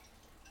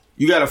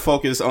 You gotta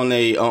focus on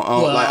like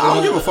I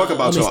don't give a fuck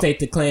about Let me your. state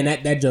the claim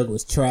that joke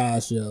was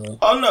trash, yo.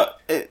 Oh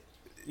no,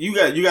 you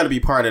got to be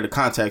part of the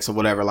context or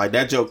whatever. Like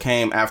that joke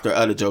came after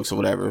other jokes or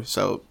whatever.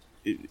 So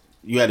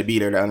you had to be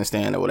there to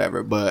understand or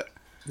whatever. But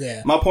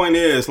Yeah. My point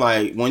is,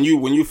 like, when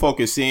you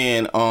focus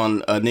in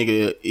on a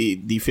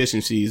nigga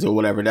deficiencies or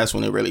whatever, that's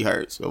when it really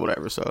hurts or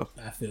whatever. So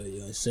I feel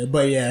you and shit.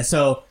 But yeah,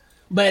 so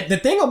but the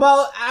thing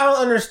about I don't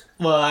understand.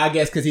 Well, I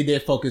guess because he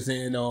did focus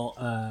in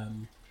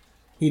on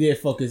Dino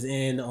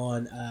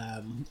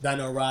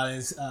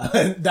Rollins,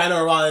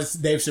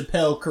 Dave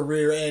Chappelle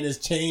career and his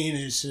chain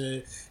and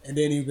shit. And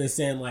then he been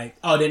saying like,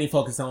 then he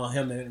focused on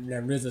him and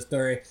RZA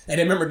story. And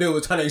then remember, dude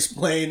was trying to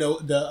explain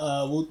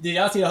the did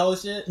y'all see the whole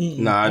shit?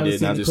 Nah, I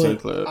didn't. I just seen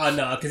clips. Oh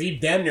no, because he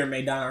damn near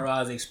made Dino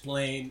Rollins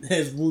explain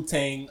his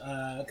Wu-Tang,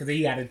 because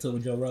he got into it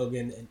with Joe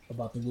Rogan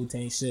about the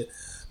Wu-Tang shit.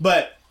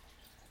 But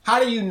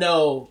how do you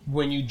know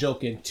when you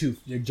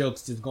your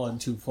jokes just going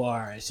too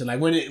far and shit? Like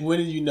when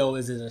did you know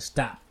is it a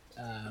stop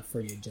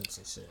for your jokes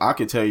and shit? I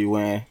could tell you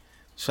when.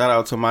 Shout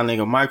out to my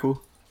nigga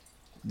Michael.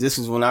 This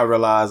is when I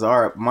realized,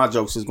 all right, my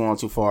jokes is going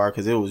too far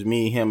because it was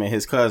me, him, and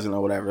his cousin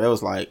or whatever. It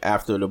was like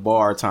after the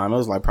bar time. It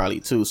was like probably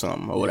 2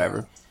 something or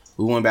whatever.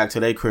 We went back to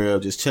their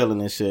crib just chilling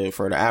and shit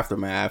for the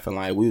aftermath, and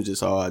like we was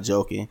just all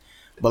joking.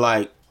 But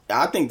like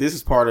I think this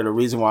is part of the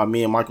reason why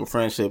me and Michael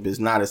friendship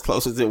is not as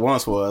close as it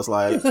once was.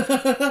 Like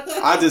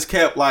I just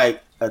kept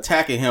like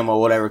attacking him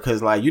or whatever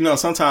because like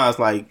sometimes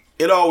like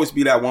it'll always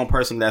be that one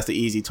person that's the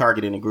easy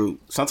target in the group.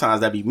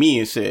 Sometimes that'd be me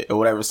and shit or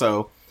whatever.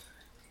 So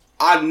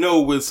I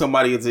know when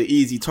somebody is an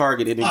easy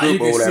target in the group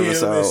or whatever.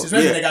 So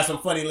especially they got some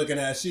funny looking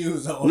ass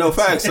shoes on. No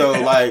facts. So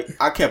like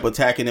I kept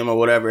attacking him or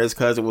whatever. His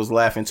cousin was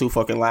laughing too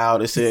fucking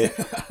loud and shit.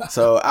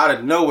 So out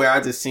of nowhere,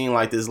 I just seen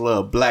like this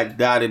little black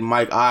dotted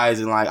Mike eyes,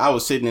 and like I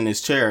was sitting in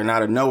his chair, and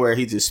out of nowhere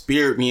he just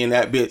speared me in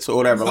that bitch or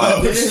whatever.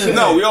 Like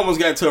no, we almost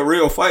got into a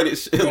real fight and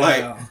shit. Yeah.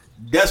 Like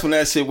that's when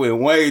that shit went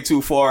way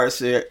too far and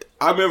shit.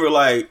 I remember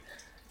like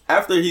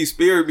after he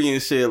speared me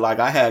and shit, like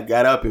I had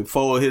got up and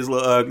folded his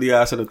little ugly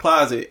ass in the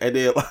closet, and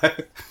then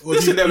like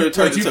this shit never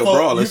turned into a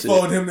brawl and shit. You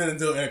folded him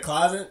into a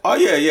closet? Oh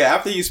yeah.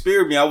 After he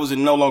speared me, I was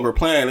no longer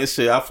playing this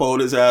shit. I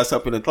folded his ass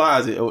up in the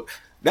closet.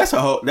 That's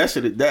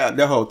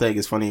that whole thing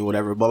is funny or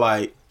whatever. But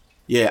like,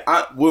 yeah,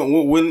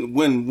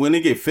 when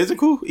it get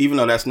physical, even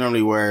though that's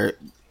normally where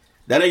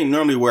that ain't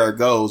normally where it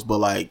goes, but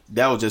like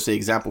that was just an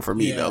example for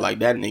me though. Like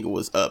that nigga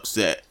was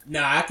upset.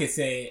 No, I could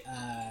say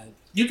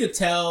you could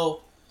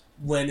tell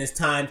when it's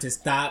time to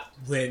stop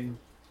when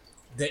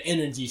the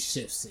energy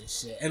shifts and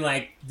shit, and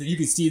like you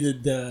can see the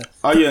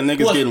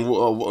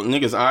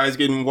niggas eyes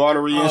getting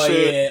watery and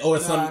shit. Yeah, or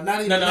some hold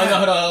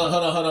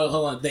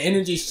on. The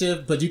energy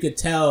shift, but you could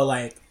tell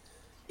like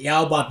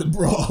y'all about to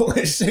brawl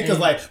and shit. Cause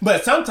like,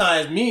 but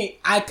sometimes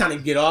I kind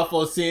of get off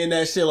on seeing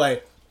that shit.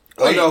 Like,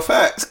 wait, no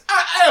facts.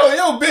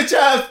 Yo, bitch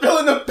ass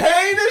feeling the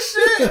pain and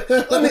shit.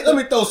 let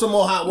me throw some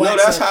more hot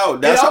wax. No,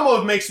 that's it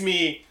almost makes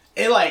me.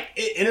 It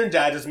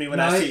energizes me when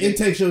I see it. It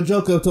takes your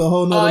joke up to a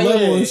whole nother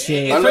level and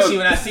shit. Especially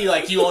when I see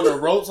like you on the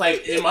ropes.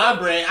 Like in my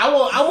brain, I'm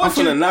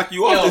gonna knock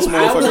you off this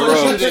motherfucking rope.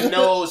 I want you to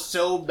know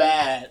so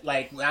bad,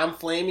 like when I'm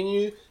flaming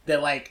you,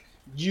 that like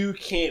you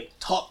can't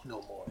talk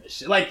no more. And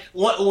shit. Like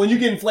when you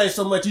get inflamed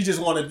so much, you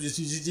just want to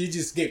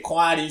just get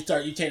quiet and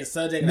you change the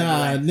subject. Nah,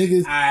 like,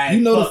 niggas,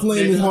 you know the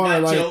flame is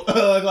hard. Like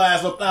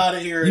glass up out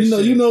of here.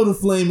 You know the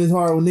flame is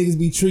hard when niggas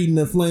be treating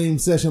the flame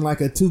session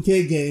like a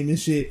 2K game and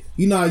shit.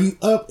 You know how you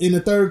up in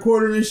the third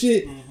quarter and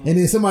shit, and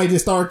then somebody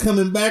just start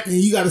coming back and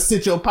you got to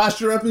sit your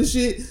posture up and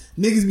shit.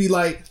 Niggas be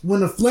like,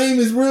 when the flame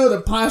is real,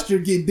 the posture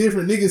get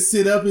different. Niggas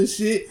sit up and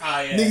shit.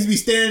 Niggas be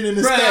staring in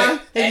the sky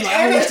and like,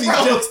 I wish these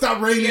jokes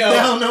stop raining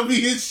down on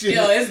me and shit.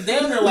 Yo, it's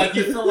damn near like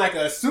you feel like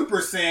a Super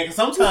Saiyan. Cause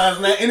sometimes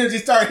when that energy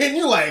start hitting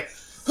you, like,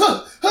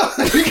 I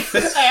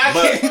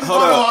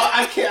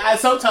can't.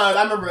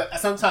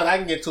 Sometimes I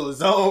can get to a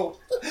zone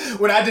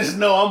when I just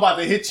know I'm about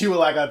to hit you with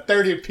like a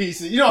 30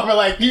 piece. You know,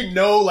 like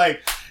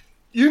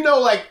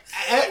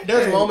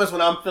there's moments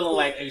when I'm feeling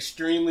like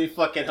extremely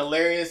fucking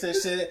hilarious and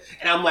shit,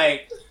 and I'm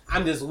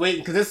just waiting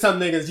because there's some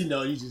niggas, you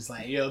just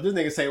like, yo, this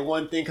nigga say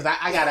one thing because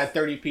I got a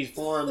 30 piece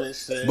form and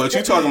shit. But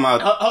you talking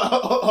about?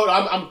 Hold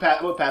on, I'm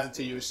gonna pass it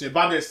to you and shit.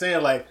 But I'm just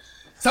saying, like,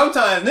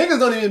 sometimes niggas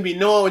don't even be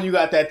knowing when you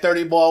got that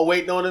 30 ball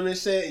waiting on them and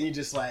shit, and you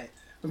just like,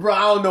 bro,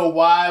 I don't know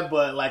why,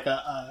 but like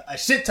a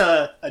shit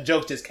ton of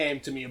jokes just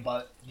came to me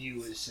about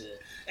you and shit.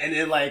 And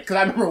then like, cause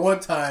I remember one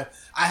time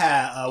I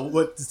had one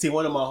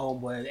of my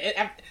homeboys.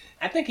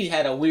 I think he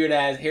had a weird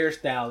ass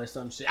hairstyle or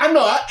some shit. I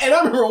know, and I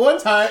remember one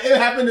time it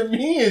happened to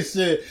me and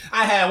shit.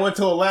 I went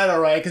to Atlanta,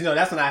 right? Cause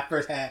that's when I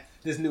first had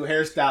this new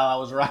hairstyle I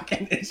was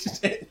rocking and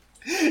shit.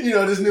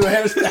 This new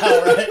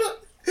hairstyle, right?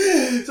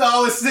 So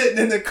I was sitting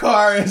in the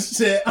car and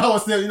shit. I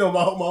was sitting, my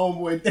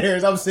homeboy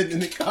Darius. I'm sitting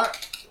in the car.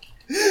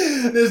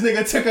 This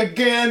nigga took a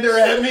gander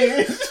at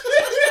me.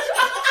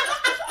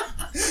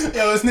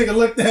 Yo, this nigga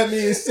looked at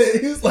me and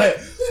shit. He was like,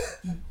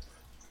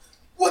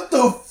 "What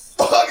the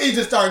fuck?" He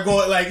just started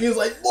going like, he was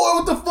like, "Boy,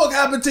 what the fuck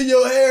happened to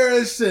your hair?"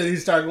 and shit. He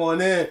started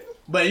going in.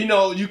 But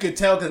you could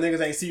tell because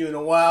niggas ain't see you in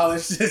a while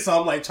and shit. So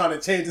I'm like trying to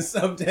change the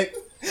subject.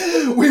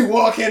 We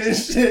walk in and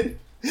shit.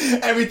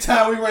 Every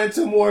time we run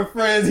into more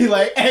friends, he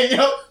like, "Hey,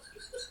 yo,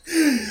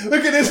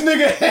 look at this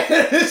nigga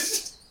head."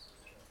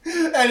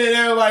 And then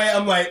everybody,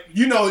 I'm like,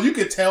 you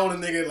could tell the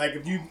nigga, like,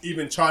 if you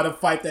even try to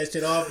fight that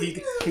shit off,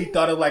 he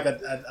thought of like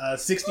a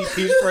 60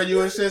 piece for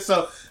you and shit.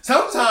 So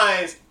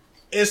sometimes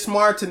it's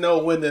smart to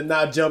know when to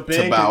not jump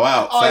in. To bow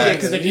out. Oh, yeah,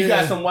 because if you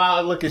got some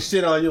wild looking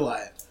shit on, you're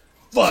like,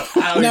 fuck,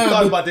 I already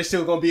thought about this shit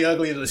was going to be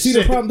ugly as a shit.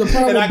 The problem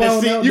and I can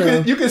with see, bowing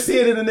out, you can see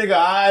it in the nigga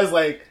eyes,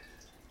 like,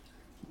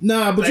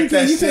 nah, but like you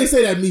can't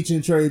say that Meech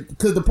and Trey,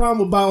 because the problem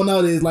with bowing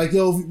out is like,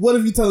 yo, what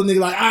if you tell a nigga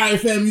like, all right,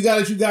 fam, you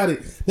got it.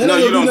 That No,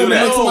 you don't do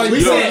that. No, we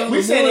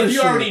You said if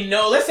you already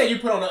know, let's say you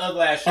put on an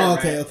ugly ass shirt, Oh,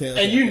 right?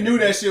 okay, and you knew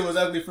that shit was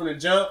ugly from the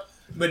jump,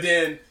 but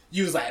then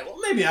you was like, well,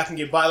 maybe I can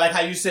get by. Like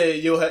how you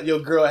said your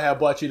girl had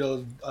bought you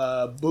those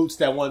boots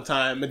that one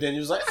time, but then you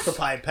was like, I could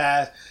probably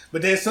pass.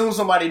 But then soon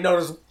somebody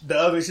noticed the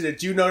ugly shit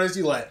that you noticed,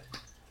 you like,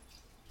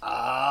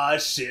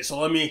 shit. So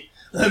let me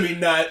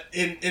not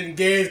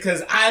engage,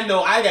 because I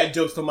know I got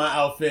jokes for my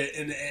outfit,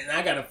 and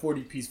I got a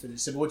 40 piece for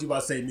this shit. But what you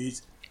about to say, Meech?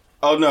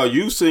 Oh no,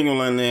 you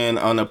singling in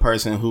on the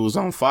person who's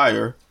on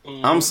fire.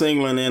 I'm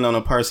singling in on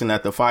the person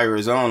that the fire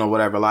is on or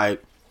whatever.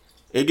 Like,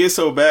 it gets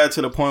so bad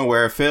to the point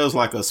where it feels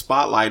like a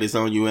spotlight is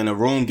on you and the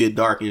room get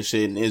dark and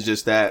shit, and it's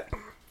just that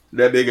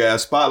big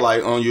ass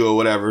spotlight on you or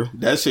whatever.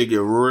 That shit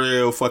get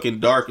real fucking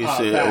dark and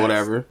shit facts. or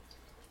whatever.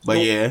 But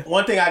yeah.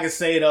 One thing I can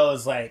say though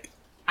is like,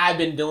 I've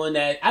been doing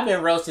that. I've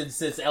been roasting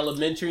since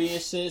elementary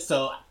and shit,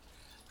 so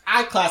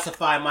I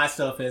classify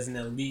myself as an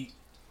elite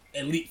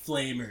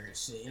flamer and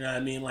shit. You know what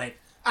I mean? Like,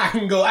 I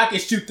can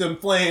shoot them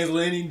flames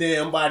with any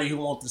damn body who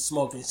wants to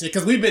smoke and shit.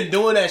 Because we've been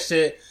doing that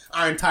shit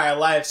our entire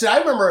life. Shit, I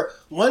remember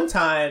one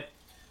time,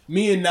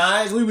 me and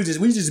Nige,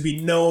 we just be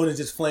known as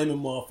just flaming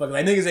motherfuckers.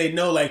 Like, niggas ain't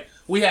know, like,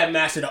 we had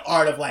mastered the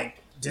art of, like,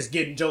 just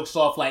getting jokes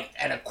off, like,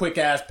 at a quick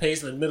ass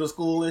pace in middle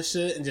school and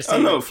shit. And just I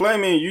know,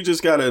 flaming, you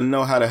just gotta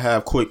know how to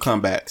have quick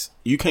comebacks.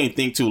 You can't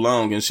think too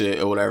long and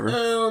shit or whatever. I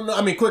don't know.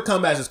 I mean, quick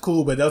comebacks is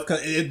cool, but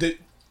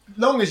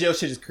long as your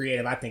shit is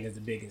creative, I think is the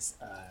biggest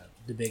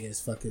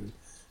fucking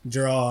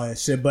draw and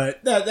shit.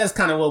 But that's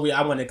kind of what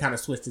I want to kind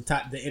of switch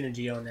the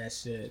energy on that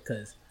shit,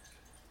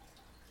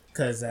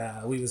 because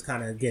we was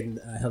kind of getting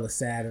hella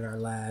sad in our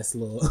last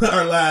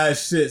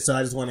shit, so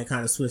I just want to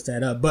kind of switch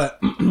that up. But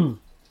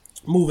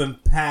moving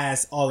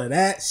past all of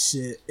that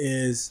shit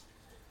is,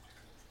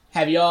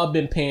 have y'all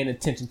been paying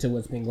attention to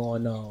what's been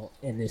going on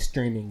in this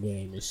streaming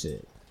game and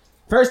shit?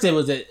 First,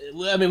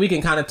 we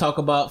can kind of talk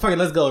about, fuck it,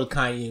 let's go to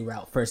Kanye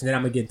route first, and then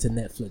I'm going to get into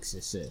Netflix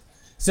and shit.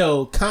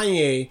 So,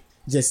 Kanye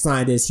just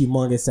signed this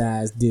humongous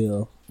ass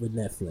deal with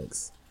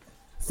Netflix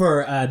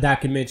for a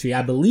documentary.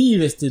 I believe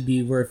it's to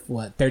be worth,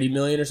 what, 30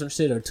 million or some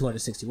shit, or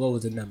 260? What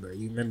was the number?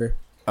 You remember?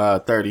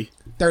 30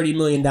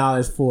 million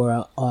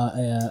for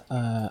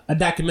a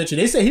documentary.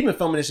 They say he been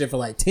filming this shit for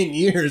like 10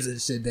 years and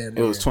shit. Damn,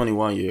 it was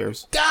 21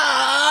 years.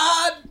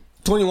 God,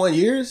 21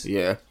 years.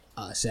 Yeah.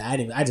 Oh shit!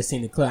 I just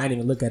seen the clip. I didn't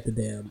even look at the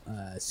damn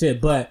shit.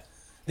 But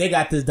they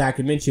got this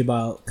documentary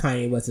about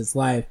Kanye West's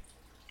life.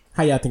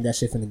 How y'all think that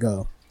shit finna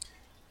go?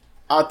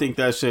 I think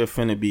that shit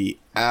finna be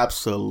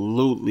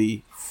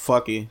absolutely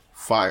fucking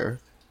fire,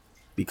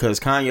 because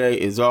Kanye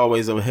is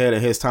always ahead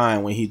of his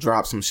time when he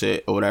drops some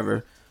shit or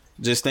whatever.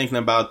 Just thinking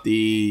about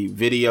the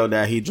video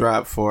that he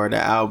dropped for the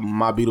album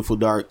My Beautiful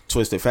Dark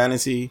Twisted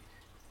Fantasy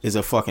is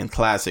a fucking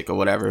classic or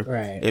whatever.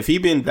 Right. If he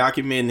been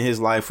documenting his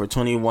life for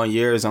 21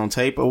 years on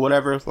tape or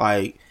whatever,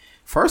 like,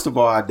 first of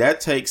all, that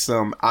takes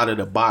some out of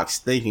the box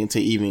thinking to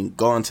even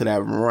go into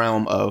that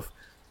realm of,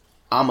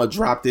 I'm gonna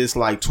drop this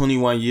like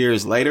 21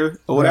 years later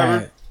or whatever.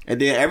 Right. And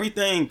then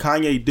everything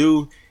Kanye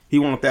do, he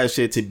want that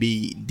shit to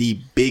be the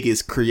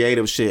biggest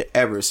creative shit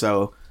ever.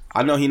 So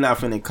I know he not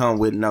finna come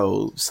with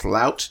no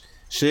slouch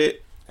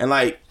shit. And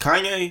like,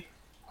 Kanye,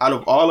 out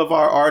of all of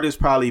our artists,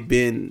 probably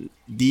been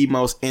the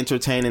most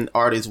entertaining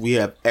artist we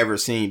have ever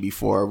seen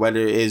before.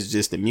 Whether it's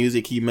just the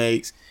music he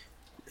makes,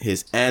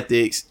 his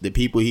antics, the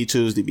people he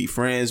chooses to be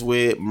friends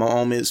with,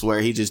 moments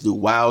where he just do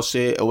wild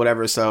shit or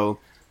whatever. So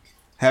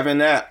having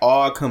that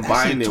all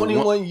combined in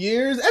 21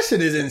 years, that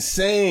shit is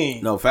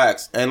insane. No,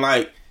 facts. And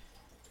like,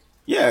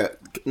 yeah,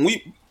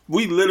 we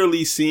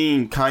literally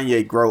seen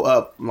Kanye grow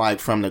up, like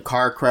from the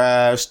car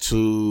crash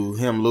to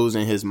him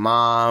losing his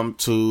mom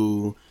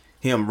to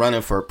him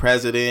running for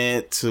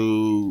president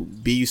to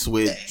beefs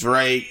with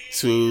Drake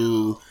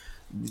to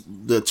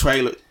the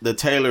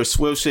Taylor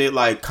Swift shit.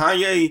 Like,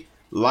 Kanye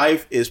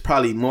life is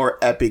probably more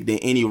epic than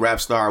any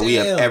rap star we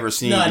have ever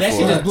seen before. That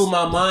shit just blew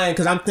my mind,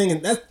 because I'm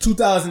thinking that's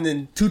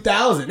 2000.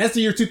 That's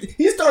the year 2000.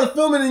 He started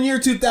filming in the year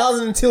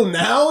 2000 until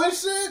now and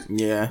shit.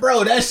 Yeah,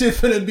 bro, that shit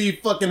finna be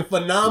fucking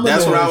phenomenal.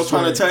 That's what I was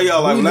trying to tell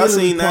y'all. Like, when I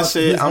seen that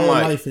shit, I'm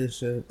like,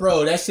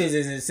 bro, that shit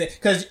is insane.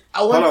 Cause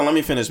hold on, let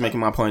me finish making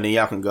my point, then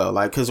y'all can go.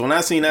 Like, cause when I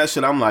seen that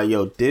shit, I'm like,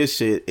 yo, this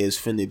shit is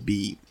finna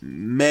be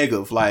mega.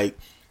 Like,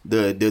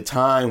 the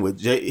time with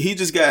Jay, he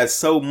just got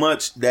so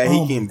much that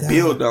he can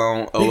build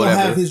on or they whatever.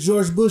 Gonna have his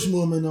George Bush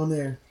moment on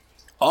there.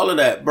 All of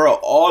that, bro.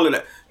 All of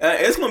that.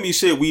 It's gonna be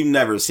shit we've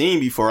never seen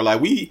before.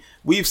 Like,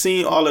 we've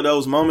seen all of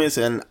those moments,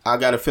 and I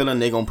got a feeling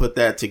they're gonna put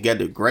that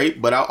together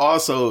great. But I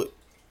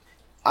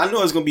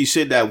know it's gonna be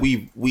shit that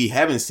we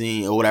haven't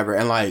seen or whatever.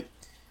 And like,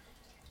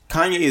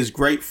 Kanye is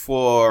great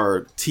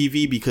for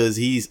TV because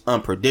he's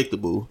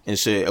unpredictable and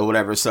shit or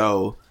whatever.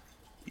 So,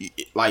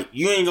 like,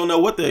 you ain't gonna know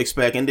what to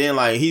expect. And then,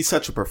 like, he's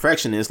such a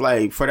perfectionist.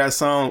 Like, for that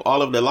song,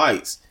 All of the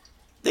Lights,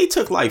 they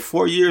took like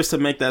 4 years to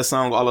make that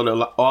song, All of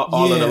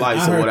the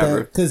Lights or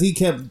whatever. Because he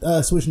kept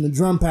switching the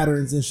drum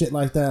patterns and shit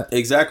like that.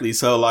 Exactly.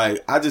 So,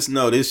 like, I just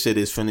know this shit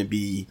is finna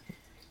be.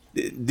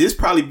 This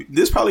probably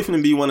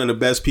finna be one of the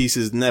best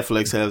pieces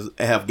Netflix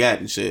have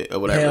gotten shit or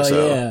whatever. Hell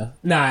so. yeah.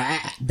 Nah,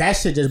 that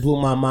shit just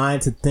blew my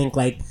mind to think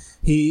like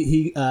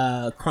he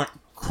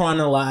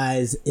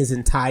chronologized his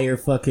entire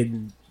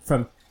fucking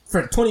for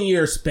 20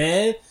 years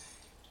span.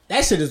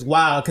 That shit is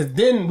wild. Cause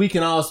then we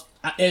can all,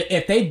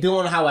 if they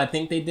doing how I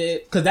think they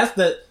did, cause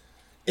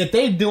if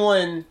they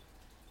doing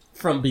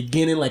from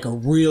beginning like a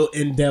real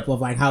in depth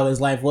of like how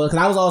his life was. Cause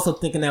I was also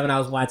thinking that when I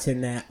was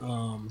watching that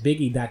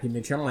Biggie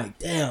documentary, I'm like,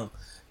 damn.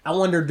 I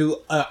wonder,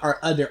 are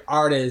other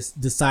artists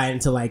deciding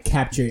to like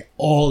capture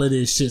all of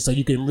this shit so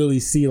you can really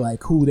see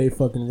like who they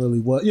fucking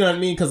really was? You know what I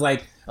mean? Because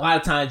like a lot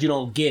of times you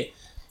don't get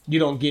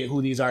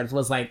who these artists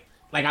was. Like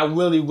I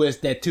really wish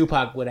that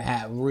Tupac would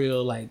have had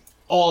real like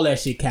all that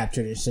shit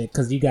captured and shit.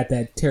 Because you got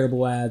that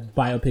terrible ass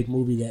biopic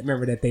movie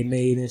that they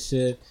made and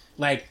shit.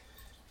 Like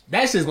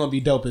that shit's gonna be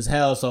dope as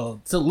hell.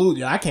 So salute,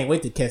 yo. I can't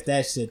wait to catch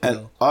that shit though.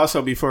 And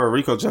also, before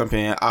Rico jump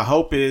in,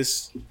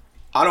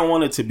 I don't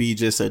want it to be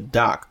just a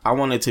doc. I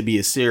want it to be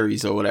a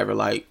series or whatever.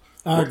 Like,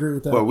 I agree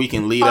with that. Where we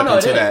can lead up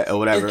into that or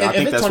whatever. I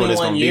think that's what it's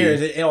going to be.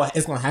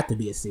 It's going to have to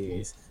be a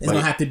series. It's going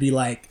to have to be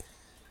like,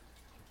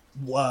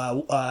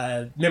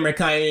 remember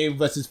Kanye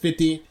versus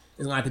 50? It's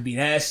going to have to be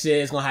that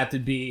shit. It's going to have to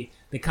be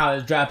the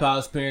college dropout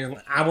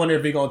experience. I wonder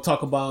if we're going to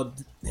talk about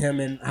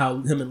him and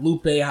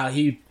Lupe, how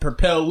he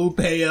propelled Lupe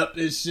up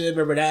and shit.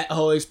 Remember that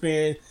whole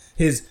experience?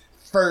 His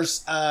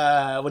first,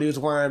 when he was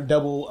wearing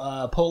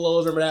double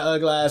polos, remember that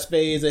ugly ass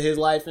phase of his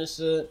life and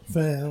shit?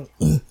 Fam,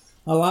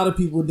 a lot of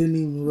people didn't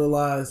even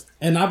realize,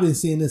 and I've been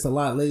seeing this a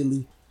lot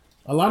lately.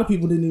 A lot of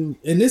people didn't even,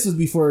 and this was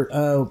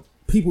before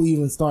people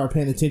even started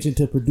paying attention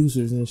to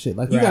producers and shit.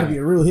 Like, you gotta be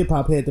a real hip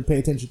hop head to pay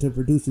attention to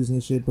producers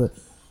and shit, but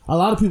a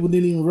lot of people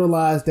didn't even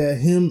realize that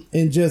him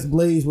and Just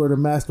Blaze were the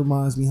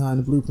masterminds behind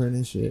the Blueprint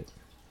and shit.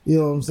 You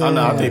know what I'm saying?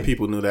 I think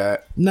people knew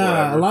that. Nah,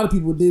 whatever. A lot of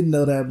people didn't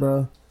know that,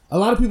 bro. A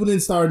lot of people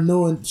didn't start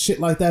knowing shit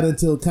like that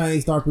until Kanye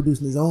started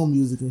producing his own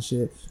music and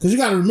shit. Because you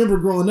got to remember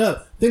growing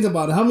up, think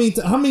about it. How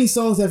many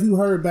songs have you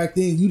heard back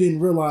then you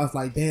didn't realize,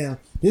 like, damn,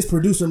 this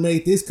producer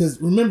made this?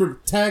 Because remember,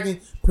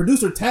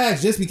 producer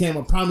tags just became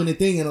a prominent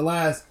thing in the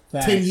last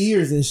 10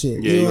 years and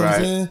shit. Yeah, you know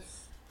what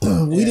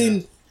I'm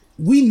saying?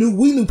 We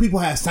knew people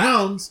had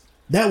sounds.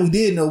 That we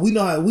did know. We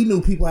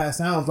knew people had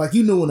sounds. Like,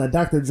 you knew when a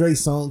Dr. Dre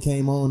song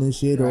came on and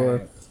shit,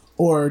 or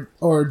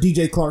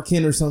DJ Clark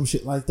Kent or some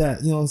shit like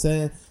that. You know what I'm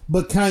saying?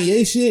 But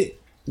Kanye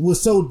shit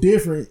was so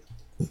different.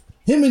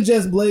 Him and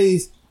Just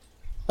Blaze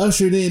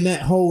ushered in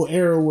that whole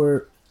era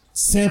where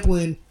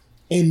sampling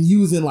and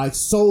using like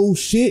soul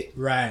shit.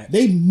 Right.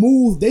 They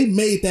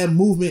made that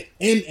movement,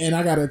 and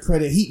I gotta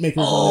credit Heatmakers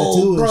on that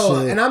too. Bro,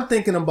 and shit. And I'm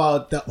thinking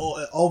about the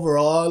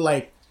overall,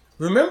 like,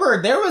 remember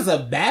there was a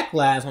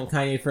backlash when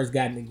Kanye first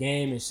got in the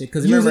game and shit.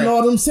 Because using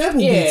all them sample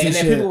beats and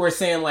then shit. people were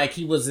saying like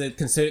he wasn't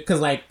considered,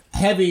 because like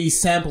heavy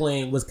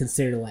sampling was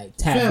considered like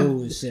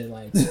taboo and shit.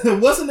 Like,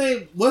 what's the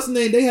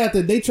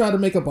name? They tried to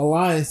make up a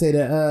lie and say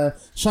that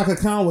Shaka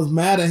Khan was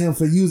mad at him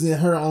for using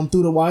her on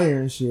Through the Wire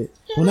and shit,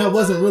 when that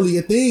wasn't really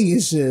a thing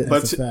and shit.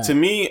 But to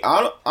me,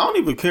 I don't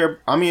even care.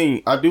 I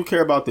mean, I do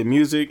care about the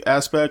music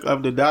aspect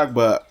of the doc,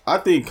 but I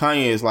think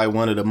Kanye is like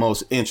one of the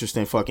most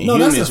interesting fucking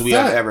humans we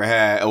have ever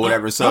had or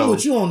whatever. So I'm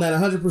with you on that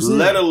 100%.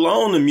 Let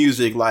alone the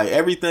music, like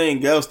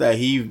everything else that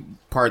he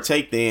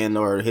partaked in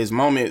or his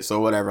moments or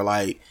whatever,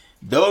 like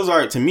those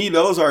are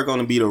going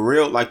to be the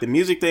real, like the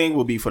music thing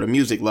will be for the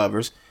music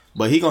lovers,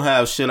 but he gonna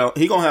have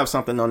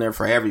something on there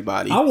for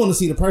everybody. I want to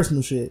see the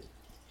personal shit.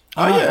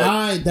 Oh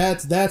yeah,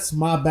 that's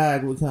my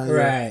bag with Kanye.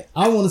 Right.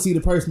 I want to see the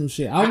personal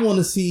shit. I want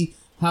to see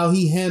how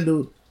he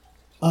handled.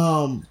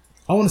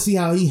 I want to see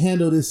how he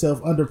handled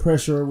himself under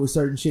pressure with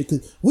certain shit,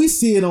 because we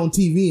see it on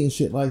TV and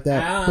shit like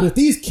that. But if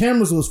these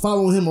cameras was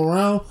following him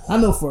around, I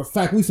know for a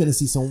fact we finna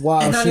see some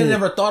wild shit. And I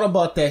never thought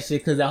about that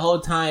shit, because the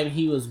whole time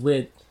he was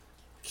with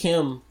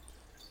Kim,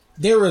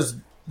 there was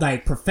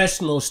like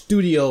professional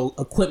studio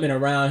equipment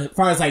around, as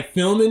far as like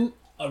filming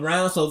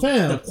around. So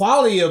the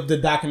quality of the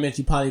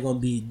documentary probably gonna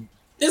be.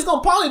 It's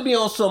gonna probably be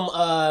on some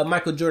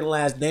Michael Jordan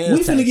Last Dance.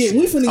 We finna get.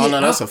 Oh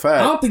no, that's a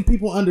fact. I don't think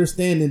people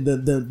understanding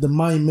the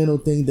monumental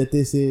thing that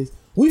this is.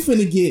 We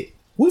finna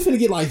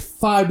get like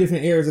 5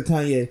 different eras of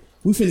Kanye.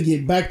 We finna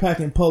get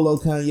Backpacking Polo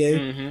Kanye.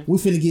 Mm-hmm. We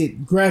finna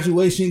get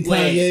Graduation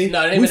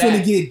Kanye. We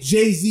finna get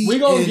Jay-Z. We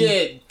gonna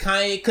get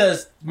Kanye,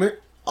 because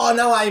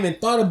now I even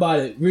thought about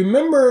it.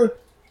 Remember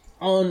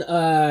on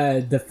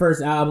the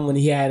first album when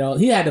he had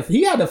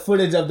the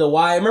footage of The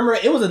Wire. Remember,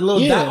 it was a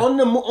little dot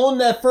on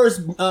that first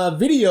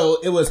video.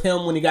 It was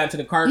him when he got into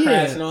the car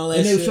crash and all that.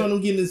 And they shit. were showing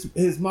him getting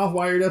his mouth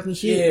wired up and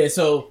shit. Yeah,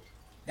 so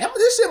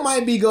This shit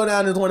might go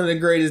down as one of the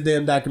greatest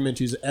damn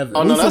documentaries ever.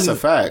 Oh no, that's a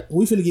fact.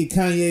 We finna get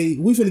Kanye.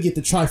 We finna get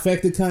the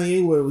trifecta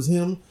Kanye, where it was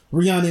him,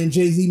 Rihanna, and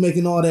Jay-Z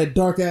making all that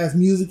dark ass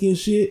music and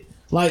shit.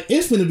 Like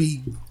it's finna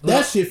be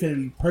shit finna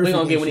be perfect. We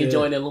gonna get when he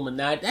joined the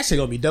Illuminati. That shit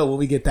gonna be dope when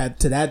we get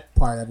to that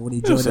part of it, when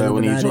he joined the Illuminati.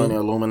 When he joined the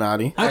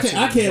Illuminati.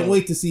 I can't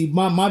wait to see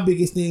my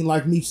biggest thing,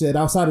 like Meech said,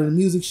 outside of the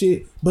music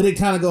shit, but it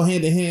kind of go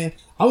hand in hand.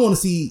 I want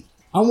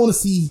to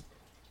see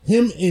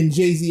him and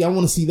Jay-Z. I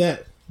want to see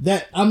that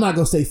I'm not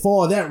gonna say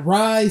fall, that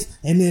rise,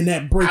 and then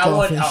that break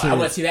off and shit. I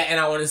want to see that, and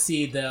I want to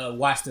see the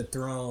Watch the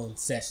Throne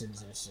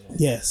sessions and shit.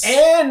 Yes,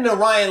 and the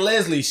Ryan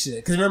Leslie shit.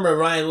 Because remember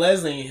Ryan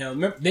Leslie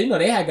and him,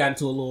 they had gotten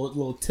to a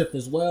little tip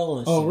as well.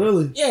 And oh, shit.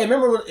 really? Yeah,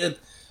 remember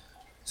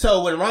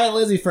so when Ryan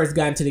Leslie first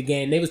got into the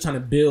game, they was trying to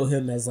build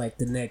him as like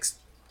the next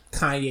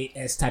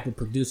Kanye-esque type of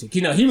producer.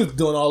 You know, he was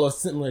doing all those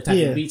similar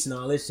type of beats and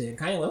all this shit. And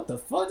Kanye, what the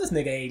fuck? This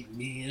nigga ain't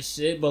me and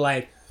shit. But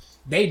like,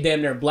 they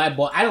damn near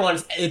blackball. I don't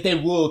want to, if they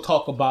will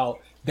talk about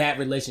that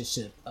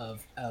relationship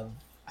of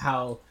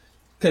how,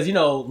 because you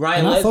know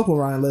I fuck with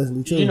Ryan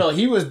Leslie too. You know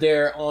he was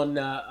there on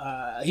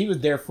he was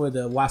there for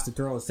the Watch the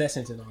Throne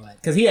sessions and all that,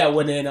 because he had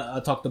went in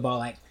talked about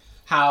like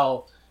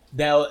how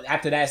that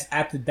after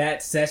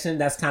that session,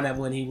 that's kind of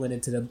when he went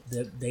into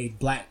the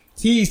black.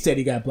 He said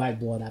he got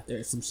blackballed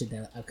after some shit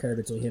that occurred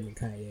between him and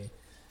Kanye,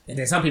 and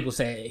then some people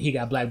say he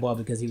got blackballed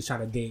because he was trying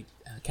to date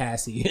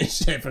Cassie and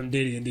shit from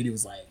Diddy, and Diddy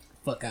was like,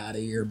 fuck out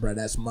of here, bro.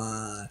 That's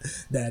mine.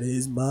 That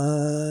is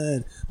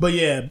mine. But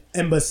yeah,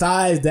 and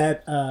besides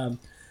that,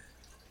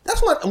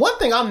 that's one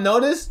thing I've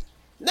noticed.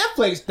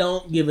 Netflix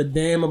don't give a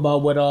damn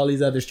about what all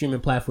these other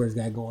streaming platforms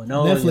got going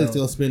on. Netflix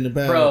gonna spin the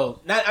bag, bro.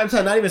 Not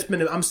even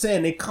spinning. I'm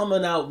saying they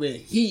coming out with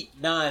heat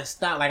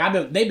nonstop.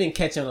 Like they've been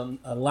catching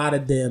a lot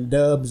of damn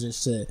dubs and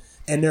shit.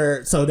 And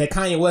that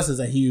Kanye West is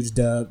a huge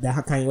dub. That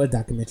Kanye West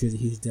documentary is a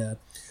huge dub.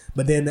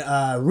 But then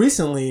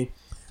recently,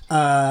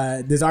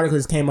 this article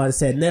just came out that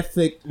said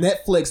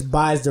Netflix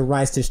buys the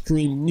rights to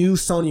stream new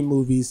Sony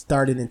movies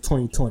starting in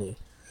 2020.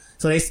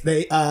 So they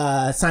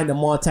signed a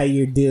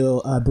multi-year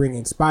deal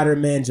bringing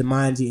Spider-Man,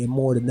 Jumanji, and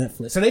more to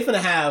Netflix. So they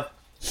finna have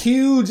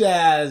huge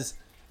ass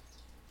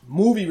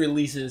movie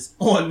releases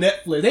on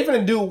Netflix. They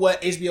finna do what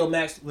HBO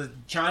Max was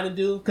trying to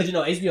do, because you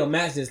know HBO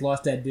Max just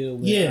lost that deal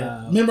with,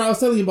 remember I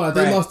was telling you about it.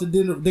 They right.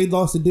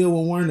 lost the deal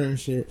with Warner and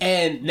shit.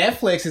 And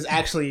Netflix is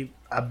actually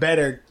a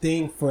better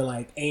thing for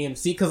like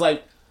AMC, because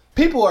like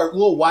people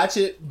will watch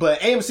it, but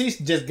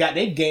AMC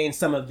they gained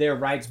some of their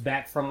rights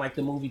back from like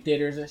the movie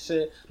theaters and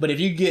shit. But if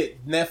you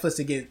get Netflix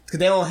to get, because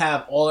they don't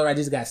have all the rights,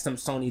 just got some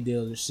Sony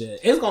deals and shit,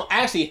 it's gonna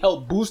actually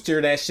help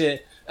booster that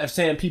shit of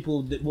saying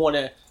people that want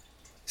to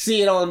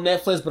see it on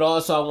Netflix, but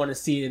also I want to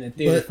see it in the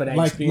theater for that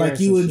experience. Like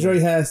you and Dre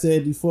has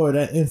said before,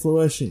 that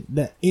influation,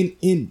 that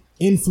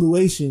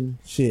influation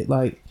shit.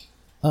 Like,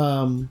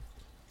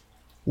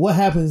 what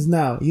happens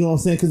now? You know what I'm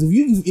saying? Because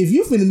if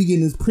you finna be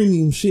getting this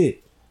premium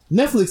shit,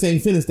 Netflix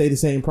ain't finna stay the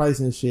same price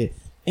and shit.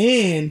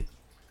 And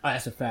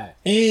that's a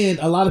fact. And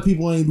a lot of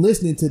people ain't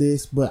listening to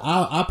this, but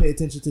I pay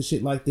attention to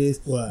shit like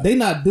this. What? They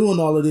not doing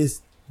all of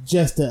this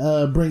just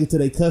to bring it to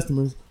their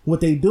customers.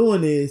 What they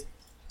doing is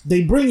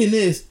they bringing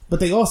this, but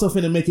they also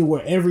finna make it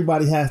where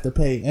everybody has to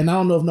pay. And I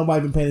don't know if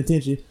nobody been paying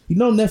attention. You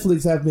know,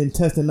 Netflix have been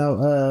testing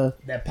out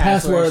that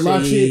password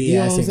lock shit. You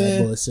know what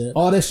I'm saying?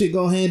 All that shit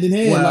go hand in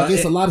hand. Well, like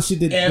it's a lot of shit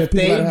that people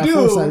they gotta have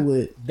foresight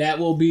with. That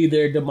will be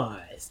their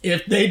demise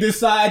if they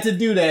decide to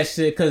do that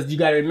shit. Because you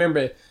got to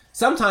remember,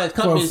 sometimes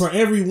companies for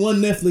every one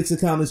Netflix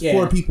account, there's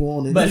 4 people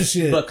on it.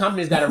 But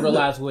companies got to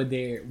realize where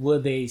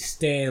they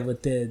stand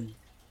within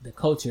the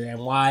culture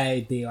and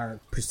why they are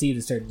perceived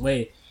a certain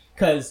way.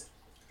 Because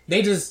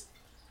they just,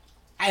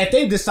 if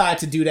they decide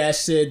to do that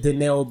shit, then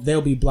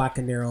they'll be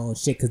blocking their own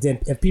shit. Because then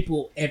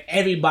if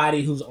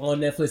everybody who's on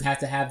Netflix has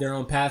to have their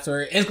own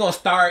password, it's gonna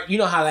start. You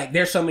know how like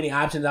there's so many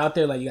options out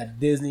there. Like you got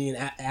Disney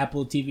and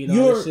Apple TV and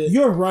all that shit.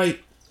 You're right,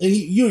 and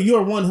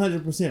you're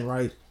 100%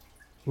 right,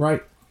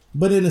 right.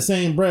 But in the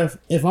same breath,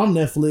 if I'm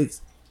Netflix,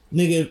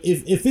 nigga,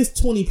 if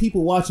it's 20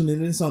 people watching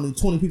and it's only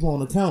 20 people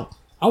on the count,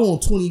 I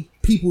want 20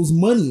 people's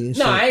money and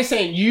shit. No, I ain't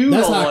saying you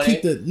that's don't how want I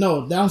keep it.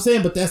 I'm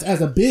saying, but that's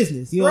as a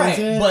business. You know what I'm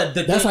saying?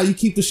 But that's how you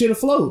keep the shit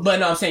afloat. But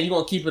no, I'm saying you're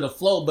going to keep it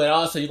afloat, but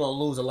also you're going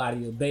to lose a lot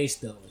of your base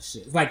though and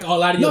shit. Like a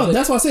lot of your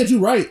that's why I said you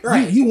right.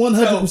 Right. You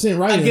 100%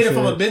 right. I get it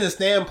from a business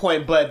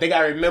standpoint, but they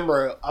got to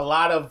remember a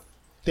lot of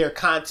their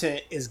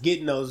content is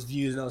getting those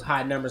views and those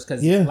high numbers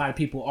because a lot of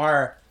people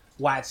are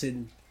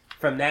watching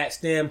from that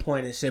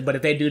standpoint and shit. But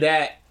if they do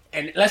that,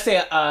 and let's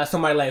say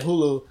somebody like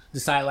Hulu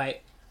decide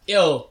like,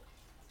 yo,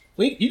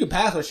 you can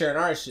password share in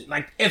our shit.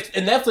 Like if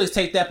Netflix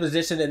take that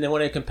position and then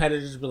one of their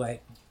competitors be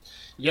like,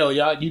 yo,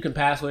 y'all, you can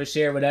password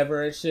share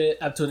whatever and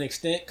shit up to an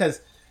extent. Because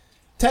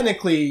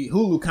technically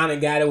Hulu kind of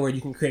got it where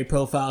you can create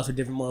profiles for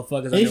different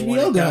motherfuckers.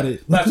 HBO got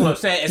it. That's what I'm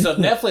saying. And so if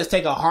Netflix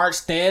take a hard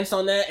stance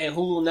on that and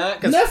Hulu not.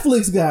 Cause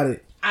Netflix got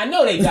it. I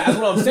know they got it. That's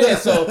what I'm saying.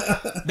 So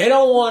they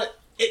don't want...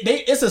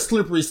 It's a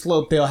slippery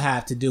slope they'll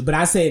have to do. But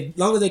I say as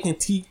long as they can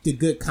keep the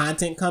good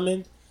content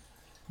coming,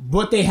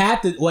 What they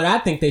have to, what I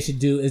think they should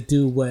do is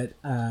do what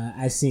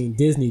I seen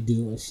Disney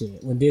do and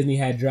shit. When Disney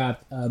had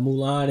dropped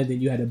Mulan, and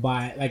then you had to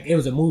buy it, like it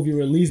was a movie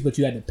release, but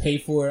you had to pay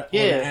for it on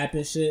the app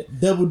and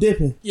shit. Double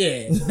dipping.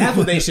 Yeah, that's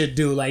what they should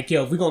do. Like,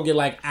 yo, if we're gonna get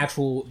like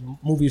actual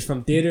movies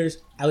from theaters,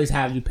 at least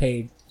have you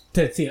paid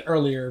to see an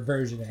earlier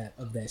version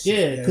of that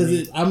shit. Yeah,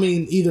 because I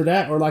mean, either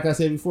that or like I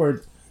said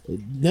before,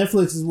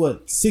 Netflix is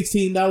what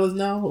 $16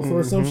 now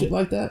for some shit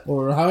like that,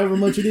 or however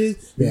much it is.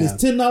 If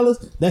it's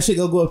 $10, that shit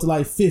gonna go up to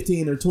like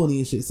 15 or 20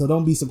 and shit. So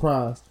don't be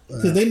surprised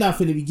because they not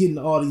finna be getting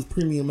all these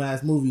premium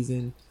ass movies,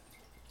 and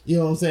you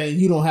know what I'm saying.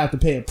 You don't have to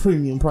pay a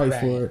premium price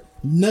for it.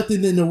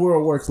 Nothing in the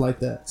world works like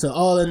that. So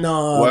all in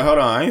all, well, hold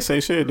on, I ain't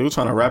say shit, dude.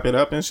 Trying to wrap it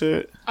up and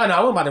shit. Oh no, I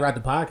wasn't about to wrap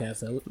the podcast.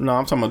 So. No,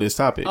 I'm talking about this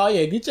topic. Oh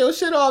yeah, get your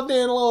shit off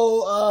there,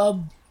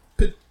 little.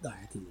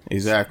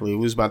 Exactly. We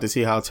was about to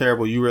see how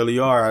terrible you really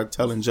are at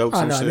telling jokes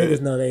and shit.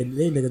 Niggas know they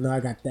niggas know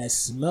I got that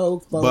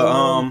smoke.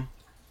 But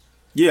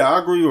yeah, I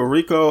agree with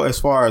Rico as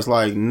far as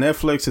like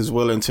Netflix is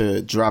willing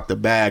to drop the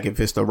bag if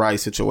it's the right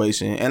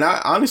situation, and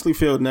I honestly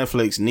feel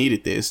Netflix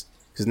needed this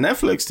because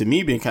Netflix to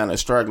me been kind of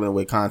struggling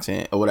with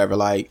content or whatever.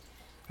 Like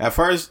at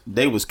first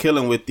they was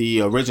killing with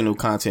the original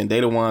content. They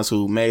the ones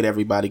who made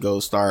everybody go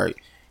start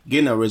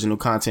getting original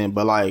content,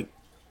 but like.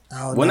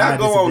 When I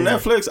go on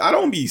Netflix, I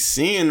don't be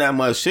seeing that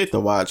much shit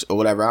to watch or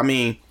whatever. I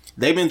mean,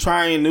 they've been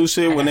trying new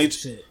shit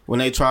when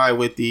they try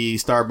with the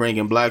start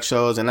bringing black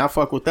shows, and I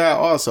fuck with that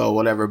also,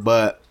 whatever.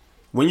 But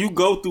when you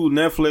go through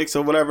Netflix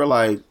or whatever,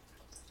 like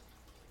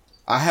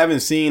I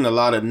haven't seen a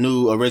lot of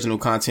new original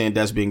content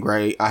that's been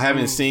great. I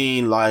haven't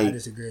seen like. I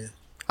disagree.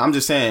 I'm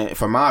just saying,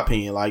 for my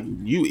opinion, like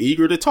you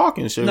eager to talk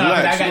and shit.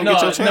 Relax,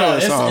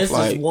 it's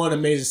just one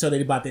amazing show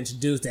they about to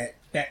introduce that.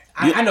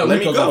 I know. Let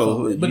me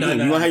go. But you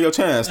gonna have your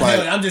chance. Like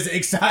I'm just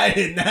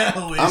excited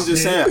now. I'm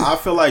just saying. I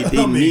feel like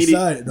they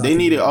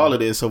needed all of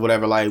this or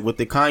whatever. Like with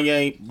the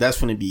Kanye, that's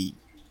gonna be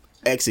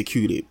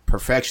executed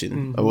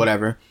perfection or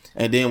whatever.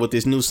 And then with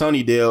this new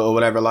Sony deal or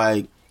whatever,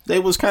 like they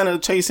was kind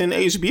of chasing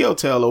HBO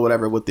tail or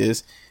whatever with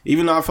this.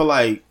 Even though I feel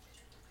like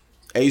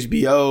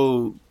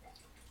HBO,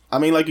 I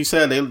mean, like you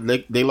said,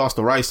 they lost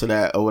the rights to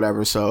that or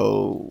whatever.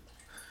 So.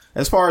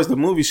 As far as the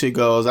movie shit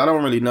goes, I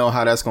don't really know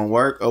how that's gonna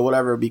work or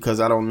whatever because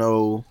I don't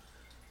know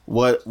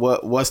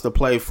what's the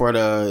play for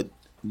the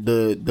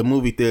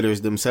movie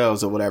theaters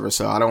themselves or whatever.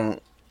 So I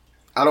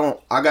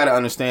gotta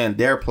understand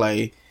their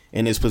play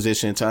in this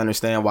position to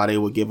understand why they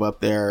would give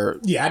up their.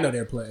 Yeah, I know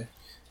their play.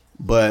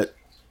 But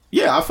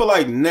yeah, I feel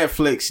like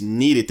Netflix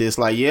needed this.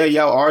 Like, yeah,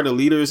 y'all are the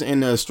leaders in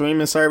the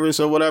streaming service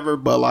or whatever,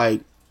 but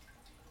like,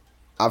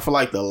 I feel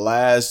like the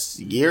last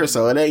year or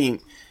so, it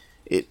ain't.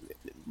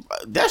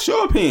 That's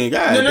your opinion,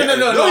 guys.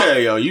 No. Yeah,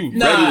 yo, you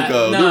ready to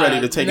go? You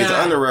ready to take his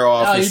underwear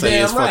off and say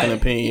his fucking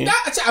opinion?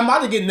 I'm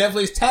about to get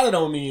Netflix tatted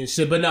on me and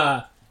shit, but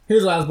nah.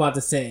 Here's what I was about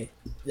to say.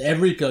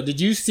 Enrico,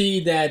 did you see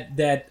that?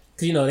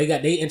 Cause you know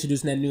they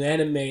introduced that new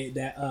anime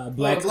that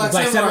Black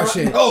Samurai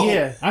shit. Oh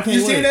yeah, I can't.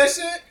 You see that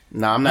shit?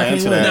 Nah, I'm not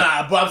into that.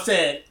 Nah, but I'm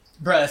saying,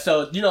 bruh.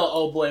 So you know,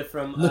 old boy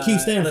from Lakeith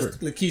Stanford.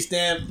 Lakeith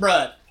Stanford,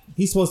 bruh.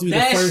 He's supposed to be the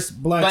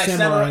first Black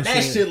Samurai.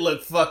 That shit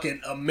looked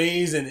fucking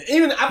amazing.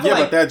 Even I feel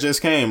like but that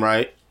just came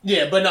right.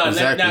 Yeah, but no,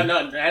 exactly.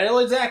 I know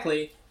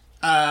exactly.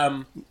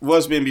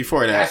 What's been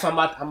before that? That's why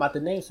I'm about to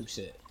name some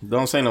shit.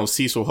 Don't say no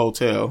Cecil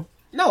Hotel.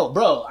 No,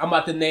 bro, I'm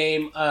about to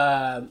name.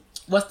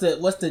 What's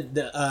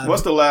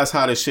the last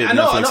hottest shit? I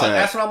know. Netflix had?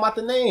 That's what I'm about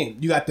to name.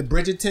 You got the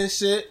Bridgerton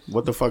shit.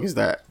 What the fuck is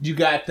that? You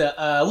got the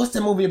what's the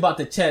movie about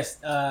the chess?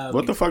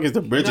 What the fuck is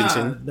the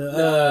Bridgerton?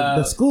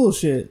 The school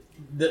shit.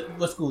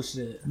 What school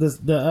shit?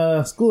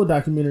 The school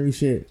documentary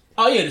shit.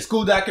 Oh yeah, the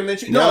school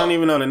documentary. No, I don't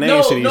even know the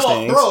names of these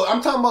things. Bro,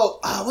 I'm talking about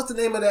what's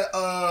the name of that?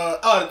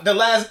 The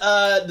last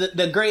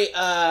the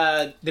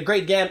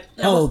great Gam.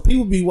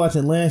 People be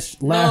watching Last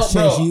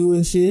Chance U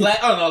and shit. No,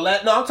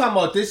 I'm talking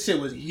about this shit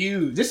was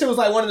huge. This shit was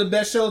like one of the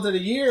best shows of the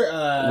year.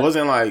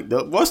 Wasn't like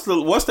what's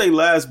their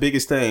last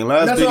biggest thing?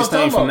 Biggest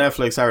thing from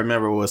Netflix I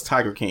remember was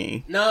Tiger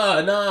King.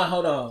 No,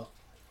 hold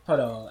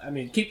on. I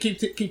mean, keep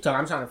talking.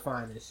 I'm trying to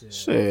find this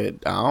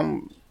shit.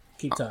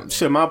 Keep talking.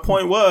 Shit, my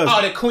point was.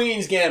 Oh, the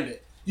Queen's Gambit.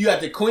 You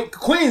got the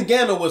Queen's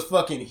Gambit was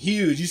fucking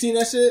huge. You seen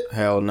that shit?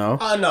 Hell no.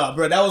 Oh no,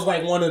 bro. That was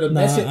like one of the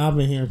best shit. I've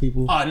been hearing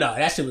people. Oh no,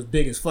 that shit was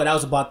big as fuck. That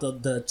was about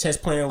the chess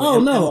playing. With I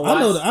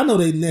know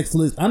they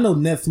Netflix. I know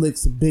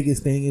Netflix's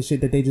biggest thing and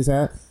shit that they just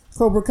had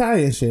Cobra Kai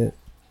and shit.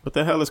 What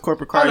the hell is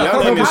Cobra Kai?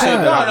 Y'all naming shit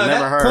that I've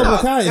never heard. Cobra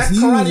Kai is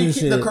huge and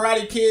shit. The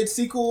Karate Kid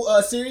sequel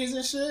series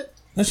and shit.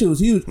 That shit was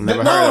huge.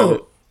 Never heard of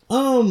it.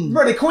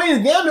 Bro, the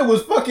Queen's Gambit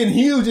was fucking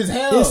huge as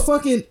hell. It's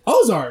fucking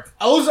Ozark.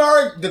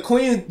 The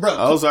Queen's, bro.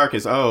 Ozark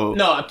is old.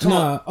 No,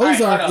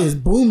 Ozark is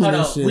booming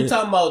and shit. We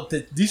talking about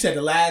you said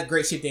the last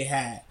great shit they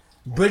had.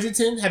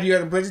 Bridgerton. Have you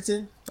heard of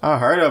Bridgerton? I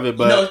heard of it,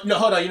 but no,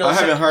 hold on. You know, I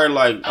haven't heard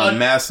like a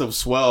massive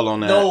swell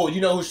on that. No,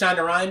 you know who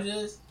Shonda Rhimes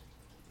is?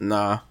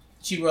 Nah.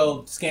 She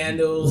wrote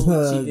Scandal.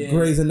 She did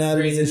Grey's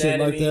Anatomy and shit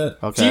like that.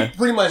 Okay. She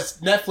pretty much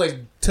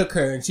Netflix took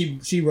her and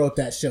she wrote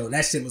that show. And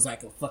that shit was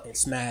like a fucking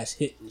smash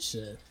hit and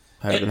shit.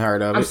 Haven't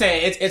heard of it. I'm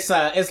saying it's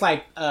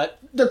like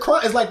the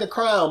Crown. It's like the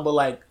Crown, but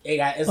like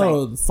it's like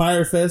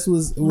Firefest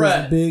was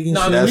big and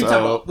no, shit.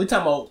 I mean, we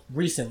talking about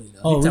recently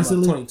though. Oh,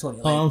 recently?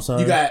 2020. Like, I'm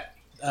sorry. You got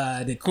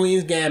the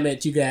Queen's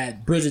Gambit. You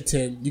got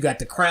Bridgerton. You got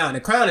the Crown. The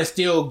Crown is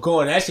still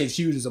going. That shit's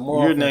huge as a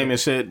moral. You're naming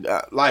shit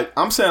like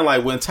I'm saying.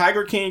 Like when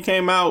Tiger King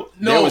came out,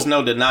 there was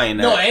no denying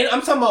that. No,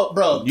 I'm talking about,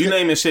 bro. You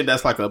naming shit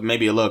that's like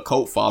maybe a little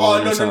cult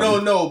following.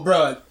 No,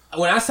 bro.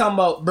 When I talking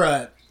about,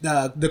 bro,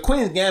 the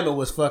Queen's Gambit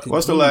was fucking.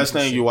 What's the last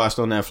thing you watched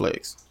on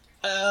Netflix?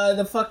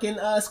 The fucking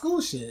school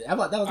shit. That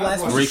was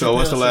last week. Rico,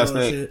 what's the last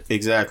thing?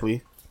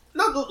 Exactly.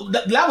 No,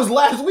 that was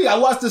last week. I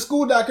watched the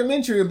school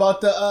documentary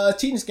about the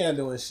cheating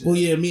scandal and shit. Well,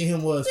 yeah, me and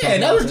him was. Yeah,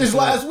 that was just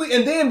last week.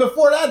 And then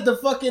before that, the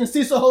fucking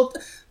Cecil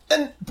Hotel.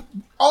 And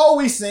all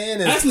we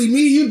saying is actually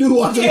me. You do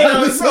watch a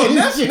lot of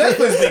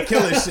Netflix been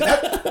killing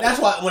shit. That's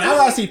why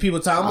whenever I see people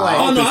talk, I'm like,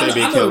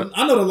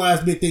 I know the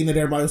last big thing that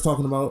everybody was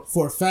talking about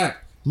for a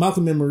fact.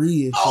 Malcolm and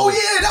Marie. And shit. Oh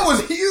yeah, that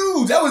was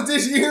huge. That was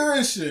this year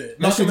and shit.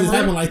 That shit just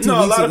happened like 2 weeks ago.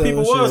 No, a lot of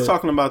people was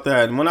talking about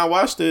that. And when I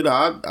watched it,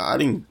 I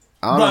didn't.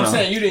 I don't know. I'm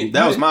saying you didn't.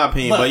 That was my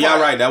opinion, but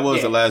y'all right. That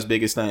was the last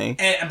biggest thing.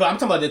 But I'm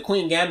talking about the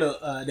Queen Gambit.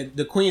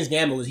 The Queen's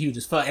Gambit was huge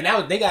as fuck, and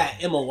they got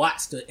Emma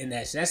Watts in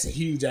that shit. That's a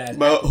huge ass.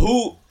 But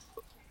who?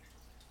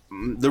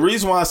 The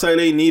reason why I say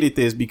they needed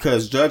this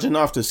because judging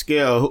off the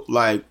scale,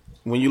 like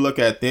when you look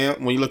at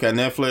them, when you look at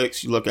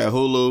Netflix, you look at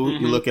Hulu,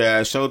 you look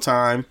at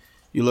Showtime,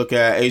 you look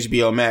at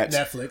HBO Max,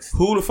 Netflix.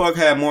 Who the fuck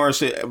had more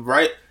shit?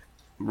 Right.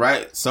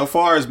 So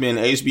far, it's been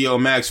HBO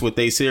Max with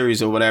their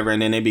series or whatever,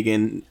 and then they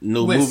begin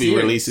new movie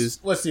releases.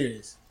 What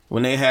series?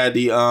 When they had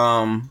the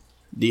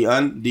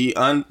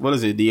what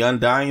is it? The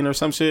Undying or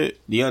some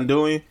shit? The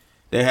Undoing.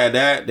 They had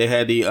that. They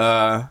had the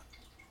I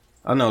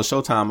know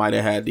Showtime might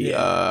have had the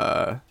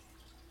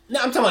No,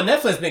 I'm talking about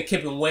Netflix been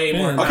keeping way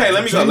more. Okay,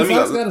 let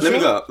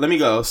me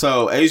go.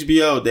 So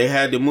HBO, they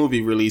had the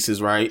movie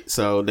releases, right?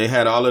 So they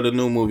had all of the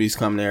new movies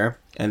come there,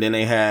 and then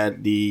they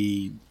had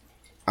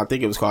I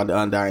think it was called The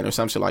Undying or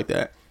some shit like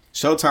that.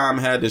 Showtime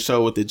had the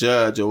show with the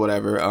judge or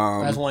whatever.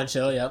 That's one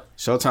show, yep.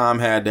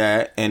 Showtime had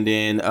that, and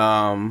then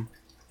I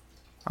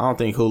don't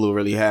think Hulu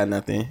really had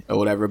nothing or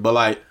whatever. But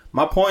like,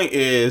 my point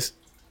is,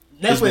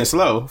 Netflix, it's been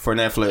slow for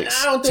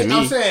Netflix. I don't think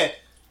I'm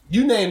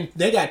saying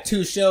they got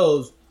 2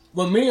 shows.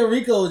 When me and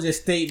Rico was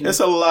just stating, it's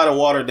a lot of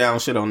watered down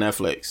shit on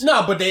Netflix.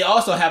 No, but they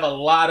also have a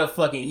lot of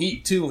fucking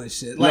heat too and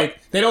shit. Like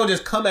they don't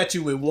just come at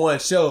you with one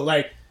show.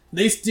 Like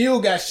they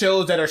still got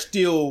shows that are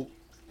still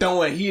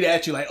throwing heat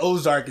at you. Like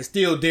Ozark is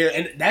still there,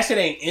 and that shit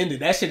ain't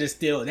ended. That shit is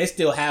still. They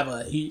still have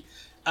a heat.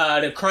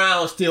 The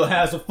Crown still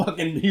has a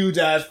fucking huge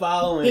ass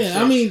following. Yeah, shit.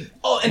 I mean,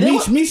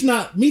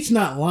 Meech's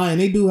not lying.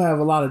 They do have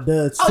a lot of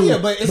duds too. Oh yeah,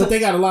 but they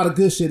got a lot of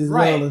good shit as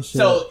well and shit.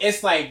 So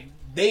it's like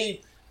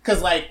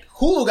because like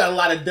Hulu got a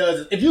lot of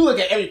duds. If you look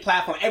at every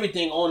platform,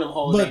 everything on them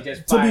hoes, they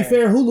just fire. To be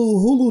fair,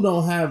 Hulu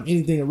don't have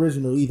anything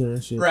original either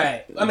and shit.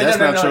 Right. I mean, that's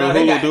not true.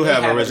 Hulu do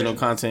have original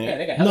content. Yeah,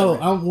 they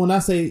got when I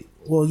say,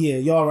 well, yeah,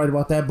 y'all right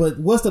about that. But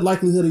what's the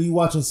likelihood of you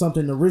watching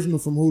something original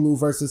from Hulu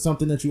versus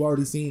something that you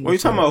already seen? What are you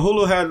talking about?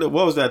 Hulu had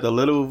what was that? The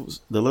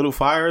little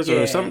fires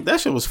or something?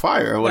 That shit was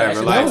fire or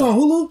whatever. That was on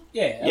Hulu.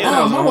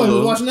 Yeah. My boy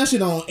was watching that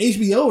shit on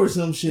HBO or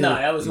some shit. No,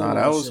 that was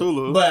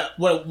Hulu. But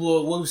what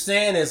we're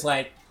saying is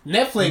like.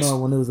 Netflix,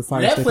 when it was a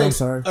fire stick, I'm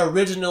sorry.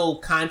 Original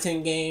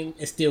content game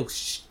is still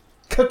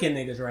cooking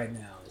niggas right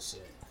now and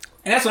shit.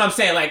 And that's what I'm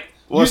saying. Like,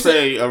 what's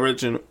the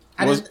original?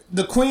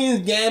 The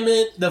Queen's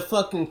Gambit, the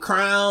fucking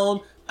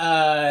Crown,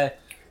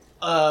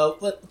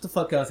 what the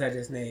fuck else I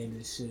just named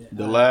this shit?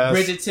 The last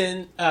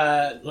Bridgerton,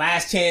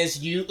 Last Chance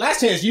U.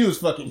 Last Chance U is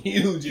fucking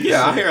huge.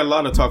 Yeah, I hear a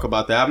lot of talk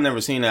about that. I've never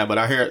seen that, but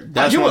I hear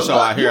that's one show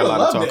I hear a lot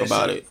of talk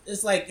about it.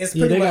 It's like it's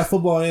pretty much, got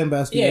football and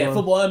basketball. Yeah,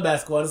 football and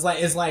basketball.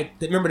 It's like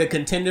remember the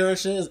Contender and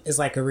shit. It's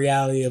like a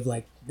reality of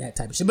like that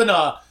type of shit. But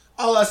no.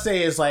 All I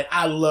say is like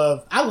I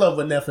love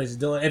what Netflix is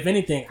doing. If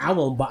anything, I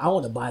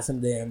want to buy some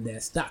damn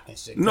stock and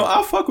shit. No,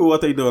 I fuck with what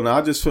they doing.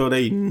 I just feel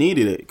they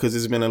needed it because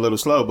it's been a little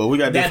slow. But we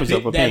got different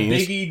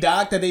opinions. That Biggie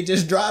doc that they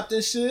just dropped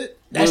and shit.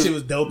 Shit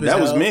was dope.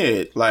 That was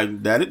mid.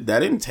 Like that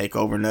didn't take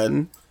over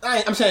nothing.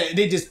 I'm saying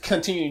they just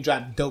continue to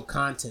drop dope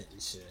content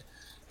and shit.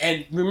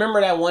 And remember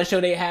that one show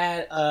they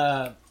had?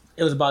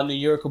 It was about New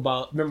York.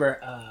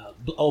 Remember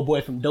old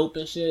boy from Dope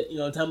and shit. You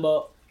know what I'm talking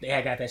about? They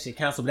had got that shit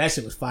canceled, but that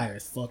shit was fire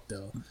as fuck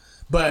though.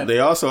 But they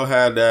also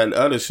had that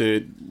other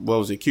shit. What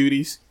was it?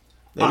 Cuties.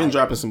 They've been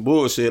dropping some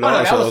bullshit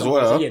also as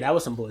well. Yeah, that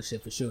was some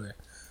bullshit for sure.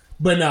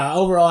 But no,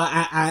 overall,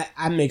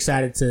 I'm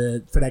excited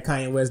for that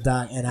Kanye West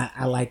doc, and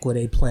I like what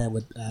they plan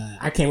with.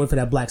 I can't wait for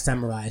that Black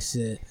Samurai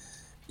shit.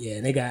 Yeah,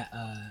 and they got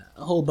a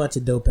whole bunch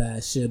of dope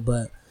ass shit.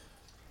 But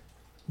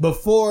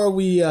before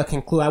we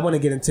conclude, I want to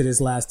get into this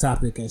last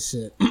topic and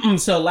shit.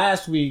 So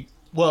last week.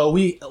 Well,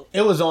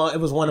 it was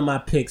one of my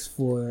picks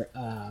for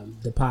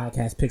the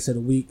podcast picks of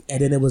the week, and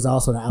then it was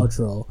also the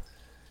outro.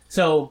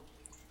 So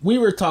we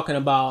were talking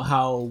about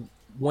how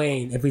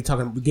Wayne, if we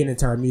get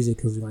into our music,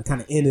 because we want to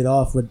kind of end it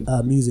off with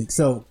music.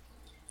 So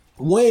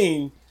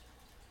Wayne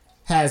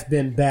has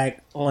been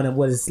back on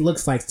what it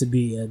looks like to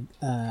be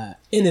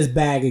in his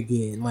bag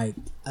again. Like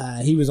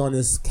he was on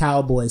this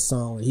cowboy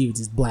song and he was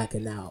just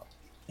blacking out,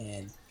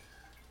 and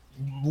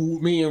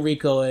me and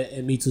Rico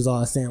and Mitsu's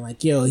all saying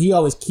like, yo, he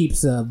always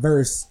keeps a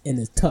verse in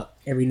his tuck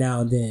every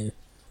now and then,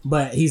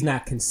 but he's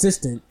not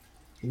consistent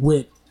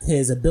with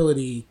his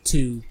ability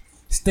to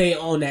stay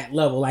on that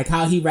level. Like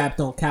how he rapped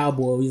on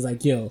Cowboy, he's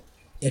like, yo,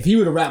 if he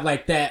would have rapped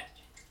like that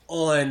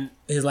on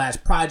his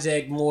last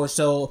project, more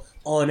so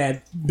on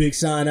that Big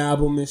Sean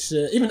album and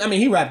shit. Even, I mean,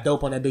 he rapped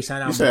dope on that Big Sean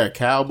album. You said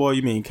Cowboy?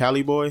 You mean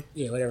Cali Boy?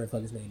 Yeah, whatever the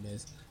fuck his name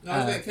is. No,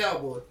 it's that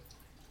Cowboy.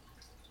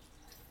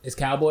 It's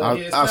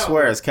Cowboy? I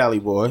swear it's Cali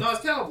Boy. No,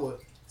 it's Cowboy.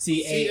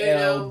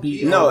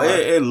 CALB. No,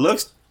 it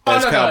looks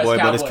as Cowboy,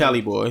 but it's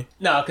Cali Boy.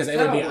 No, because it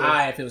would be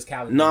I if it was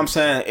Cali Boy. No, I'm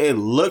saying it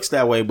looks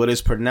that way, but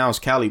it's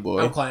pronounced Cali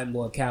Boy. I'm calling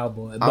boy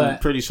Cowboy. But I'm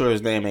pretty sure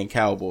his name ain't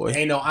Cowboy.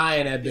 Ain't no I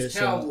in that bitch. It's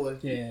Cowboy.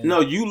 Yeah.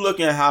 No, you look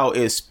at how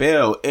it's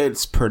spelled.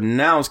 It's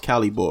pronounced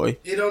Cali Boy.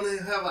 It don't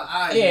even have an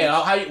I.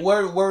 Yeah,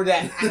 where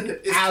that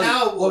It's alley,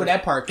 Cowboy. where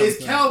that part comes It's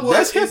from. Cowboy.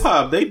 That's hip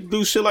hop. They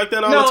do shit like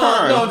that all the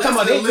time. No, I'm That's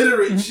talking about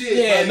illiterate shit.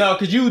 Yeah, like, no,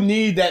 because you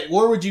need that.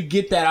 Where would you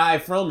get that I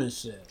from and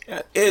shit?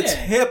 It's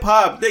hip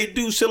hop. They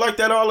do shit like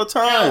that all the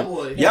time.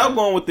 Cowboy. Y'all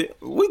going with the?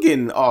 We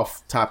getting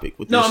off topic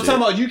with this. No, I'm shit.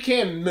 talking about you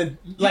can't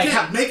like you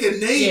can't make a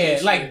name. yeah,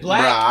 and like shit.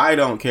 Black. Bruh, I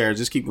don't care.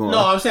 Just keep going.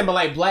 No, I'm saying, but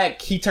like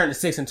Black, he turned a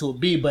 6 into a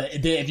B. But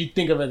then if you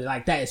think of it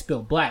like that, it's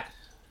still Black.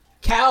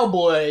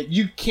 Cowboy,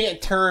 you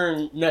can't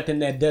turn nothing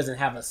that doesn't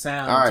have a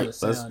sound all into a right,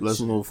 sound. let's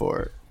move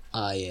forward.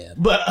 Oh yeah,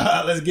 but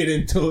let's get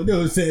into it. They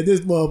was saying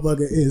this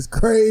motherfucker is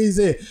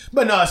crazy.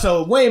 But no,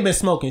 so Wayne been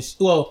smoking.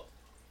 Well,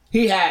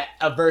 he had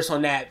a verse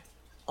on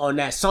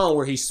that song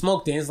where he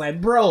smoked it. It's like,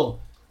 bro,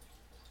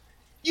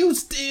 you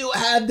still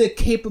have the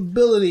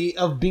capability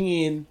of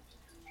being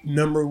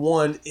number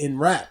one in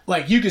rap.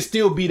 Like you can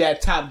still be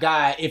that top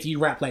guy if you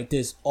rap like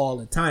this all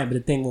the time. But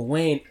the thing with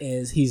Wayne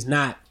is he's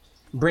not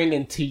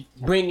bringing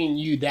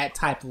you that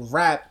type of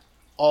rap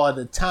all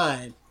the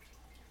time.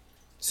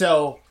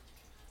 So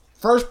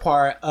first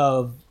part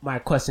of my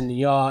question to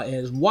y'all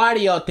is, why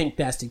do y'all think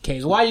that's the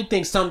case? Why do you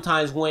think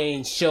sometimes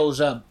Wayne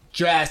shows up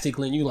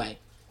drastically and you like,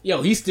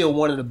 yo, he's still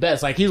one of the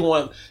best. Like here's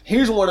one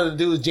of the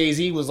dudes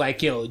Jay-Z was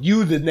like, yo,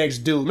 you the next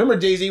dude. Remember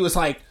Jay-Z was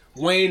like,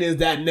 Wayne is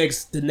the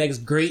next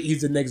great,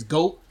 he's the next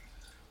GOAT.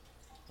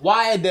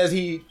 Why does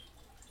he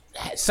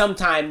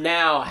sometime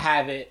now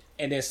have it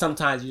and then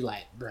sometimes you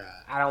like, bruh,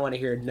 I don't want to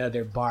hear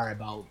another bar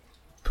about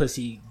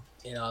pussy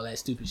and all that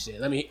stupid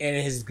shit. And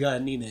his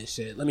gun Nina and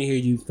shit. Let me hear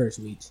you first,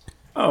 Meech.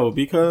 Oh,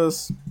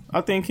 because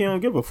I think he don't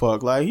give a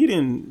fuck. Like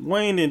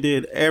Wayne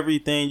did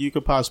everything you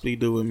could possibly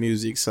do in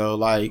music. So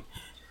like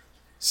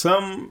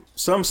some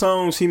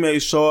songs he may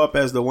show up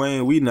as the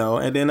Wayne we know,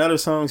 and then other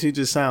songs he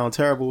just sound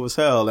terrible as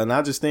hell. And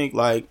I just think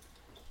like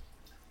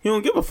he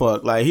don't give a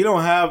fuck. Like he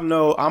don't have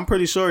I'm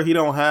pretty sure he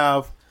don't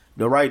have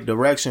the right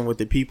direction with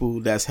the people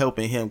that's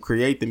helping him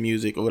create the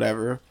music or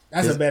whatever.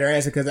 That's a better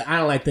answer because I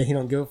don't like that he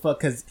don't give a fuck,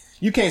 because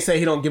you can't say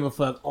he don't give a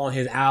fuck on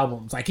his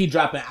albums. Like he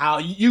dropping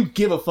out, you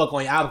give a fuck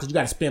on your album because you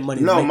got to spend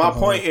money. No, my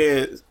point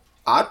is,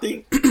 I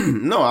think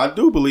no, I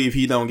do believe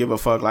he don't give a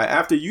fuck. Like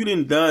after you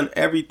done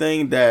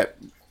everything that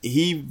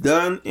he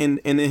done in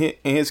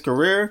his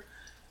career,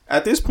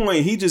 at this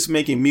point he just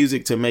making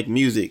music to make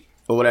music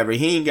or whatever.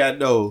 He ain't got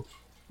no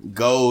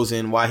goals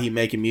in why he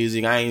making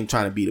music. I ain't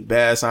trying to be the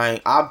best.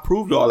 I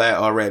proved all that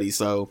already.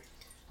 So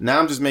now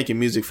I'm just making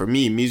music for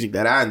me, music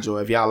that I enjoy.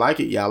 If y'all like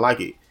it, y'all like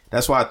it.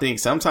 That's why I think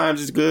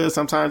sometimes it's good,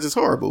 sometimes it's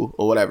horrible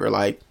or whatever.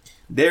 Like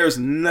there's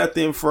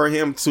nothing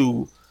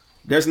to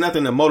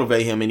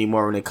motivate him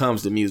anymore when it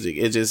comes to music.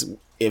 It's just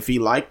if he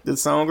liked the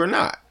song or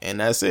not, and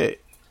that's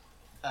it.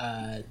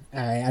 All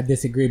right, I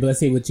disagree, but let's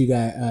see what you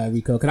got,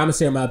 Rico. Because I'm gonna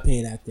share my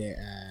opinion out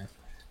there.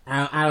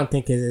 I don't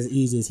think it's as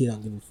easy as he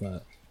don't give a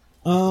fuck.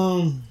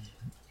 I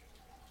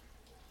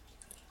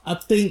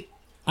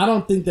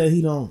don't think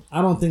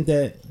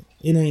that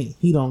it ain't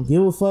he don't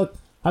give a fuck.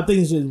 I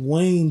think it's just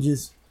Wayne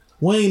is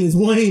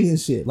Wayne and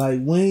shit. Like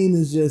Wayne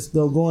is just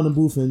go in the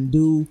booth and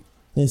do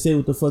and say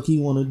what the fuck he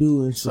want to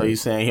do and shit. So you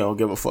saying he don't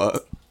give a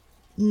fuck?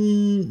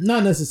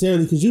 Not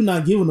necessarily, because you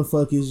not giving a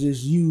fuck is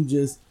just you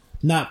just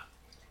not.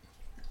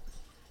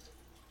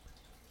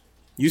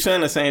 You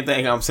saying the same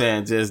thing I'm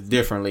saying, just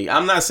differently.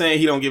 I'm not saying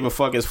he don't give a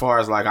fuck as far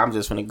as like I'm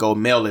just finna go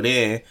mail it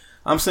in.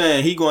 I'm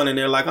saying he going in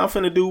there like I'm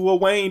finna do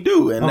what Wayne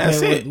do, and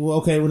that's it.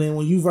 Well, then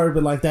when you verb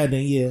it like that,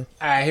 then yeah.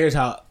 All right, here's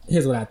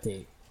what I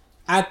think.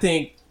 I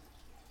think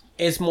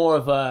it's more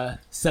of a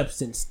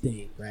substance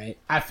thing, right?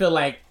 I feel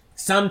like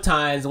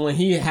sometimes when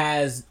he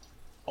has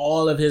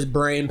all of his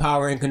brain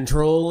power and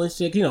control and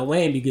shit,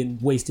 Wayne be getting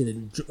wasted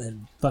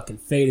and fucking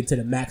faded to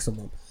the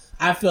maximum.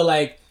 I feel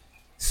like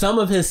some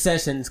of his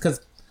sessions,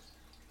 because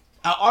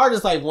an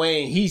artist like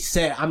Wayne, he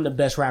said, I'm the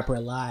best rapper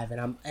alive.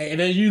 And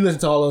then you listen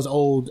to all those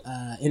old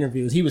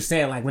interviews. He was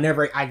saying, like,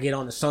 whenever I get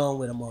on the song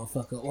with a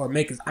motherfucker or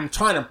I'm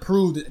trying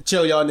to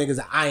tell y'all niggas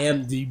that I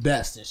am the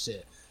best and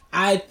shit.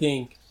 I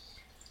think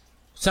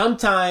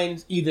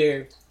sometimes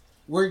either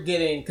we're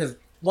getting, because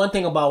one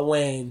thing about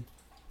Wayne,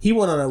 he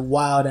went on a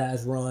wild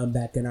ass run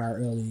back in our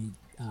early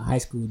high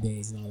school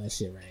days and all that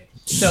shit, right?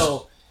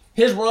 So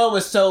his run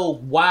was so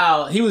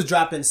wild. He was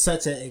dropping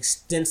such an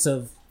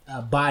extensive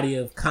body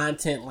of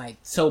content, like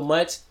so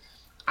much.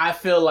 I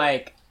feel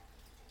like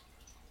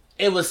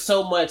it was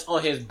so much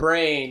on his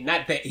brain.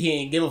 Not that he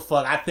ain't give a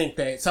fuck. I think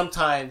that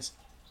sometimes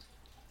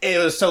it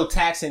was so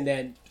taxing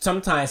that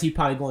sometimes he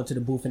probably go into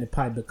the booth and it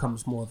probably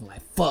becomes more of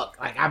like, fuck,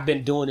 like I've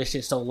been doing this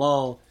shit so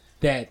long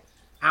that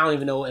I don't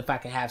even know if I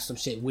can have some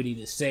shit witty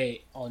to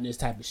say on this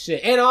type of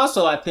shit. And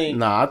also, I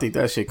think I think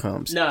that shit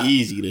comes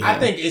easy to him.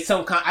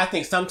 I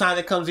think sometimes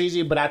it comes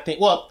easy, but I think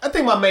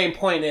my main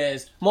point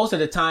is most of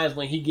the times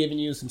when he giving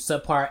you some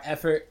subpar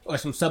effort or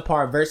some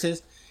subpar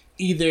verses,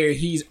 either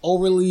he's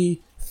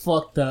overly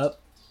fucked up,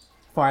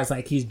 as far as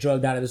like he's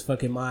drugged out of his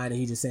fucking mind and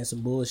he's just saying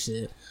some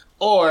bullshit,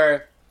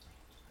 or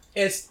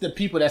it's the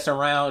people that's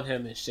around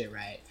him and shit,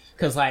 right?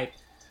 Because like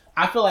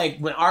I feel like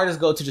when artists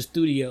go to the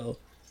studio,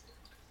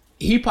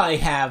 he probably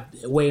have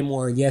way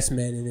more yes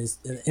men in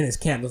his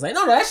camp. It's like,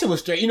 no, that shit was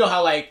straight. You know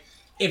how like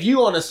if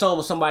you on a song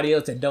with somebody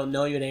else that don't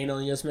know you, they ain't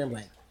on yes men,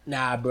 like,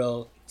 nah,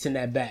 bro, send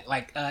that back.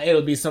 Like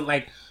it'll be something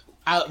like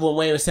when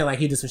Wayne was saying like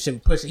he did some shit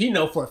with Pusha, he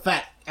know for a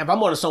fact if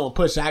I'm on a song with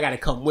Pusha, I gotta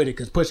come with it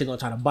because Pusha gonna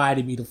try to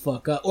body me the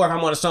fuck up. Or if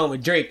I'm on a song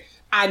with Drake,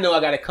 I know I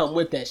gotta come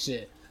with that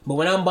shit. But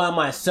when I'm by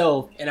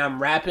myself and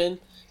I'm rapping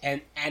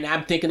and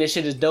I'm thinking this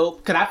shit is dope,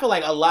 because I feel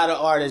like a lot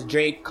of artists,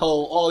 Drake,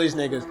 Cole, all these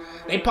niggas,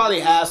 they probably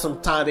have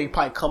some time they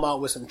probably come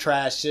out with some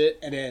trash shit,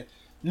 and then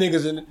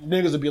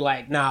niggas will be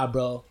like, nah,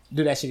 bro,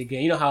 do that shit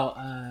again. You know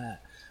how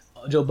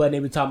Joe Budden, they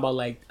be talking about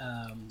like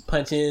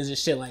punch-ins and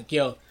shit, like,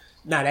 yo,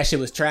 nah, that shit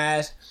was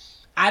trash.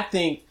 I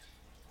think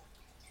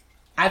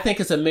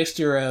it's a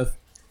mixture of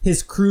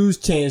his crews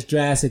changed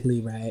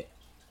drastically, right?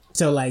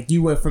 So like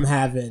you went from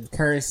having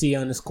Currency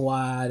on the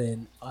squad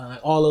and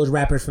all those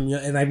rappers from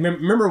Young, and I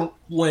remember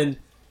when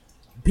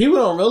people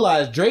don't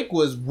realize Drake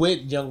was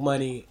with Young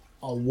Money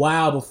a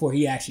while before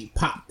he actually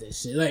popped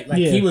this shit. Like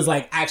he was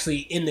like actually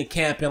in the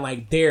camp and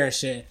like there and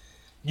shit.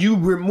 You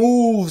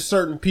remove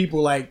certain people,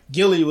 like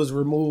Gilly was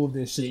removed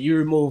and shit. You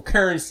remove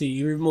Currency.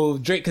 You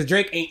remove Drake because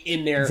Drake ain't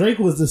in there. Drake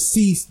was the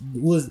C.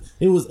 It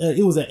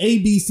was an A,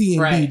 B, C,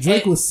 and right. B.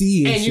 Drake was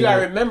C. And you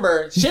gotta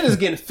remember, shit is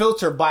getting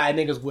filtered by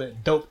niggas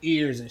with dope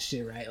ears and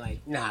shit, right?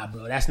 Like, nah,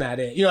 bro, that's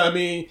not it. You know what I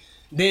mean?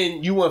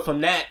 Then you went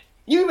from that.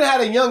 You even had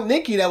a young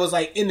Nicki that was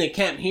like in the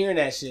camp hearing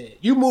that shit.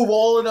 You move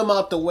all of them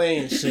out the way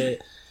and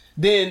shit.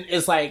 Then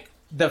it's like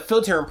the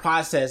filtering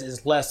process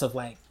is less of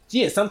like,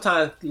 yeah,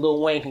 sometimes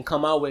Lil Wayne can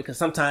come out with, because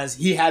sometimes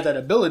he has that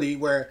ability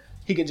where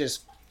he can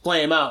just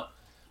flame out.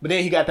 But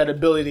then he got that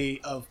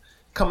ability of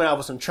coming out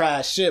with some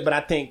trash shit. But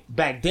I think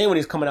back then when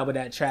he's coming out with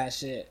that trash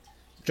shit,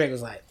 Drake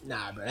was like,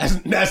 nah, bro,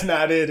 that's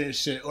not it and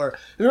shit. Or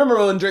remember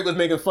when Drake was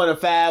making fun of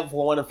Fab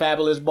for one of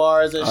Fabulous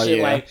bars and shit?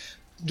 Yeah. Like,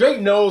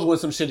 Drake knows when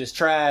some shit is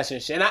trash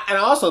and shit. And I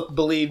also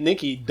believe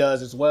Nicki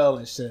does as well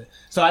and shit.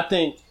 So I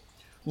think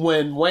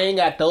when Wayne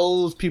got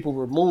those people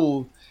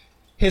removed,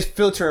 his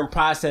filtering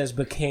process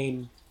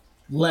became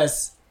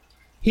less.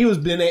 He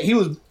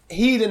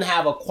didn't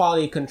have a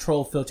quality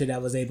control filter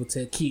that was able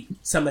to keep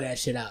some of that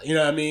shit out. You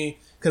know what I mean?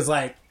 Because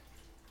like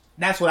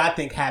that's what I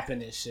think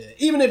happened and shit.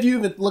 Even if you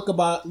even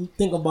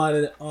think about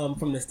it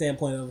from the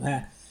standpoint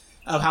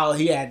of how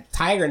he had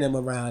Tiger and them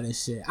around and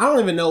shit. I don't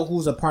even know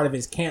who's a part of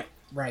his camp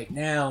right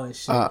now and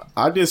shit.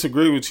 I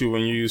disagree with you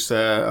when you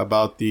said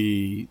about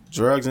the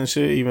drugs and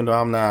shit. Even though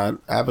I'm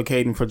not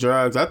advocating for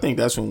drugs, I think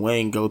that's when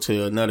Wayne go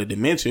to another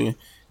dimension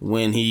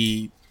when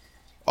he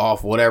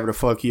off whatever the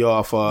fuck he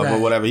off of or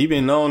whatever. He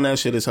been knowing that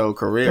shit his whole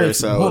career. Wait,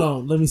 so hold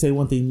on, let me say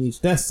one thing, Meech.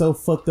 That's so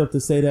fucked up to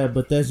say that,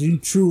 but that's you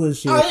true as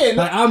shit. Oh, yeah,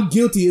 like I'm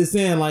guilty of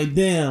saying like,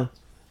 damn,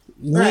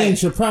 Wayne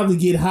should probably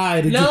get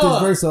high to get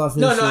this verse off.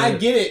 No, I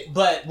get it,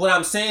 but what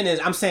I'm saying is,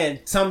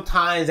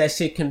 sometimes that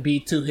shit can be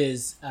to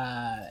his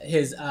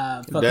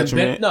fucking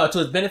detriment. To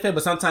his benefit,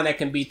 but sometimes that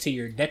can be to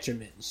your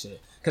detriment and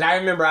shit. Because I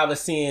remember I was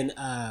seeing,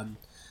 I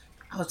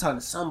was talking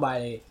to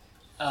somebody.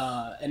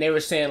 And they were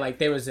saying like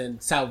they was in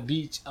South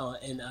Beach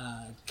in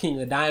King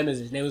of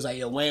Diamonds, and they was like,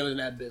 yo, Wayne was in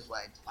that bitch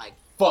like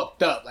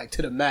fucked up, like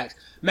to the max.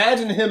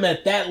 Imagine him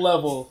at that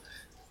level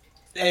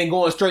and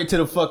going straight to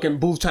the fucking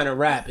booth trying to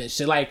rap and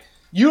shit. Like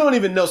you don't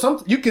even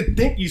know you could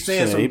think you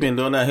saying something. He been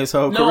doing that his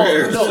whole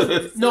career.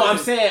 No, I'm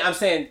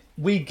saying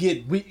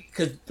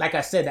because like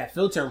I said, that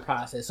filtering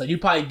process. So you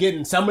probably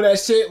getting some of that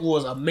shit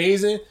was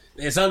amazing,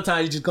 and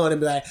sometimes you just going to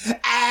be like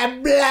blah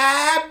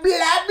blah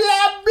blah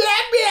blah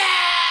blah.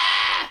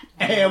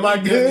 Hey, am I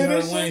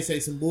good? Wayne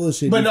say some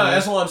bullshit. But no,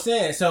 that's what I'm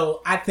saying.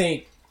 So I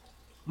think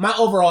my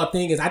overall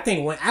thing is I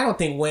don't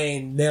think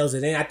Wayne nails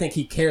it in. I think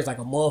he cares like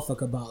a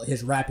motherfucker about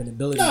his rapping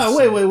ability. No,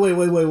 wait.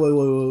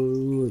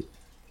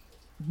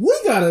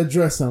 We gotta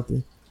address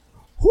something.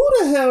 Who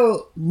the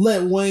hell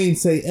let Wayne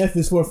say F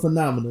is for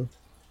phenomenal?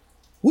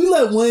 We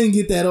let Wayne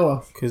get that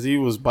off. Because he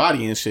was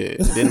bodying shit.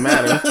 It didn't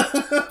matter.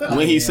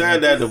 when he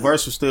said that, the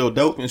verse was still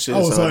dope and shit, I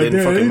was so like, it didn't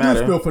damn, fucking he matter.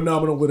 do spell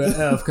phenomenal with an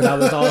F because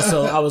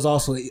I was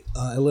also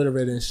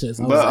illiterate and shit.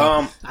 So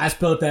I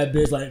spelled that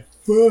bitch like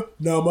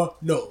phenomenal.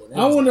 No,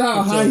 I wonder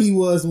how high he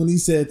was when he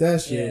said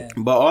that shit. Yeah.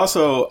 But I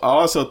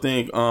also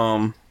think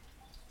I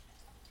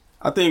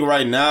think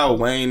right now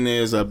Wayne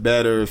is a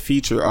better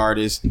feature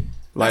artist.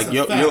 Like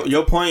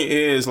your point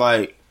is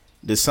like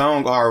the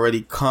song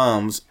already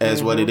comes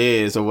as what it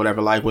is or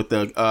whatever. Like with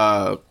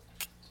the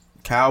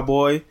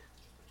Cowboy,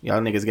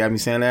 y'all niggas got me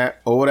saying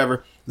that or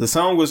whatever. The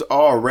song was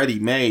already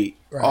made.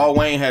 Right. All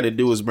Wayne had to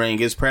do was bring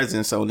his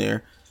presence on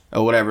there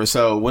or whatever.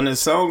 So when the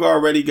song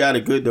already got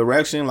a good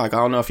direction, like I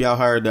don't know if y'all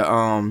heard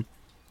the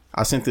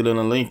I sent it in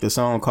a link, the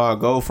song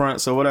called Gold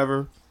Fronts or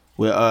whatever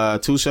with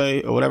Touche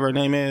or whatever her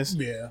name is.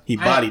 Yeah, he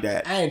bodied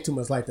that. I ain't too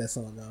much like that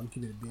song though.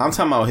 I'm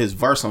talking about his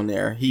verse on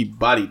there. He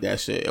bodied that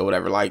shit or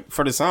whatever. Like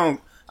for the song,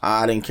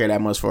 I didn't care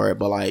that much for it,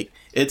 but like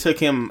it took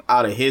him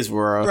out of his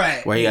world,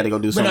 right? Where he had to go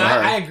do something.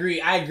 But no, I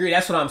agree.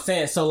 That's what I'm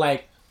saying. So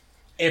like,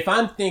 if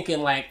I'm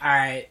thinking like, all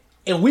right,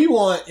 if we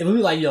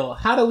like, yo,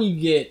 how do we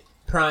get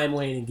Prime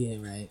Wayne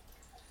again, right?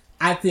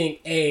 I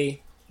think you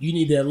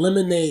need to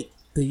eliminate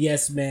the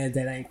yes man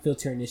that ain't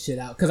filtering this shit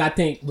out, because I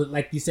think,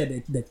 like you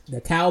said,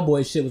 the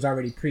Cowboy shit was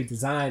already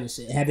pre-designed and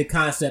shit. It had the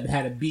concept, it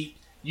had a beat.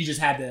 You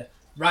just had to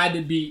ride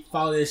the beat,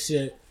 follow this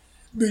shit,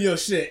 do your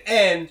shit,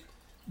 and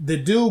the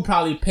dude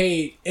probably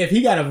paid, if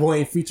he got a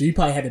Wayne feature, he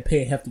probably had to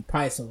pay a hefty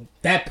price. So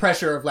that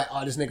pressure of like,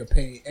 oh, this nigga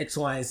paid X,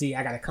 Y, and Z,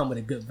 I gotta come with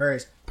a good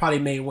verse, probably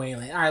made Wayne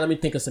like, all right, let me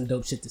think of some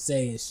dope shit to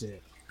say and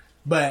shit.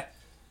 But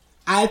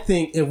I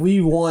think if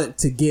we want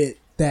to get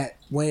that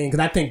Wayne,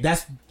 because I think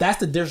that's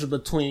the difference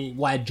between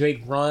why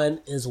Drake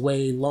run is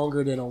way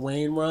longer than a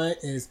Wayne run,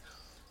 is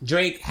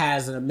Drake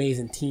has an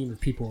amazing team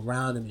of people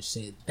around him and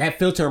shit. That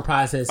filtering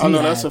process,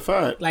 that's a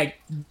fact. Like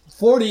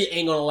 40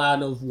 ain't gonna allow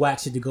no whack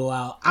shit to go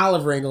out.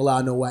 Oliver ain't gonna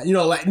allow no whack. You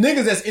know, like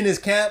niggas that's in his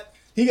camp,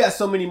 he got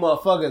so many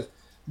motherfuckers.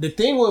 The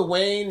thing with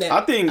Wayne that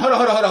I think, hold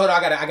on.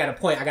 I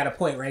got a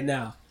point right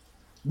now.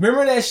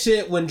 Remember that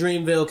shit when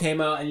Dreamville came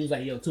out and he was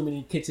like, yo, too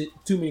many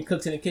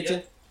cooks in the kitchen?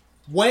 Yep.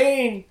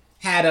 Wayne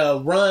had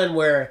a run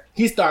where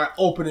he started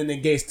opening the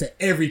gates to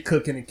every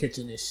cook in the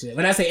kitchen and shit.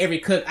 When I say every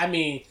cook, I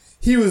mean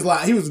he was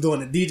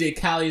doing the DJ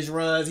Khaled's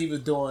runs, he was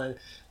doing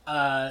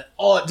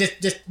all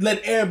just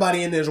letting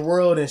everybody in this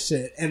world and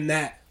shit. And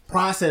that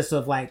process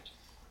of like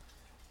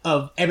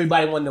of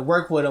everybody wanting to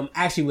work with him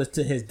actually was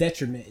to his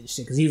detriment and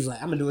shit. Cause he was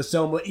like, I'm gonna do a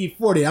song with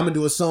E40, I'm gonna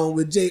do a song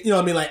with Jay, you know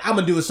what I mean? Like I'm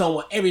gonna do a song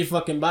with every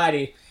fucking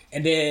body.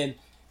 And then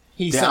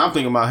I'm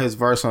thinking about his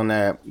verse on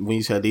that when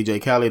you said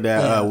DJ Khaled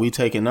that we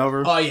taking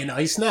over. Oh yeah, no,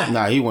 he snapped.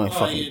 Nah, he went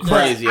fucking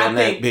crazy on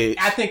that bitch.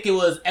 I think it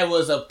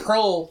was a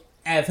pro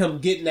of him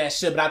getting that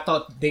shit, but I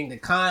thought the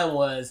con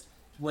was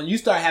when you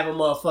start having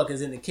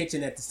motherfuckers in the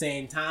kitchen at the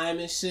same time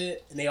and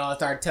shit, and they all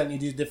start telling you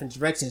these different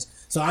directions.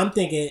 So I'm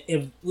thinking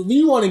if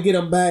you want to get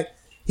him back,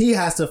 he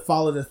has to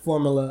follow the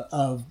formula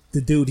of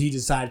the dude he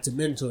decided to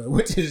mentor,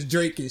 which is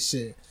Drake and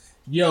shit.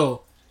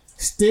 Yo,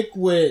 stick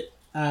with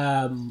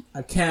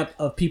a camp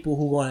of people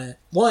who want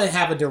to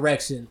have a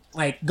direction.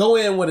 Like, go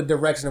in with a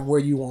direction of where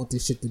you want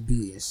this shit to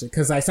be and shit.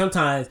 Because like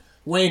sometimes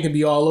Wayne can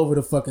be all over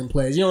the fucking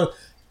place. You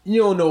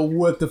don't know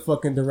what the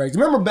fucking direction.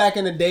 Remember back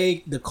in the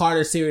day, the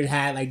Carter series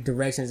had like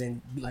directions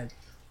and like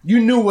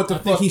you knew what the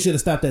fuck. I think he should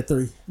have stopped at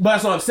 3. But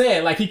that's what I'm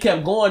saying. Like he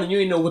kept going and you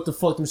didn't know what the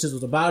fuck them shit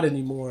was about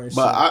anymore. And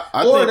but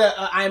shit. Or the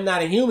I'm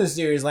Not a Human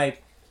series,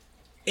 like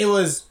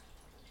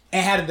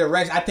it had a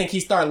direction. I think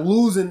he started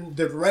losing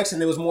the direction.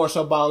 It was more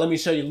so about, let me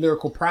show you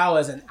lyrical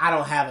prowess, and I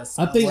don't have a.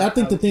 I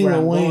think the thing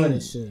with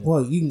Wayne.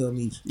 Well, you can go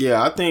meet.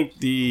 Yeah, I think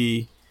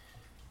the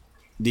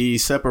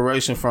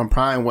separation from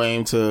Prime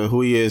Wayne to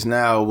who he is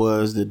now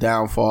was the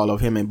downfall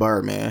of him and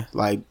Birdman.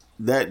 Like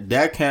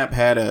that camp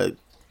had a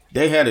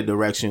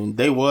direction.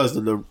 They was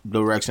the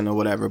direction or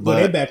whatever. But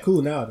they back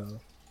cool now though.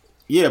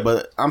 Yeah,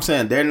 but I'm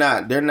saying they're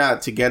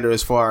not together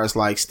as far as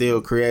like still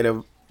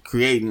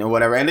creating or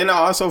whatever. And then I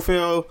also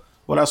feel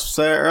what I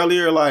said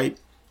earlier, like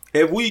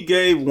if we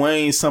gave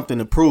Wayne something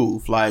to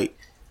prove, like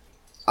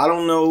I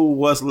don't know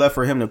what's left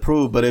for him to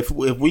prove, but if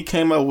we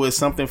came up with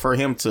something for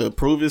him to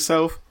prove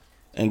himself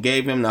and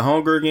gave him the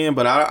hunger again,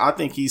 but I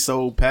think he's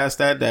so past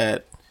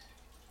that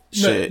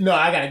shit. No,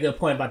 I got a good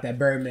point about that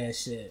Birdman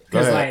shit.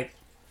 Because like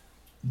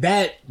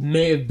that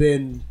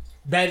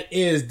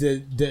is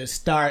the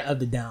start of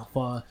the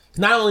downfall.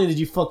 Not only did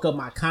you fuck up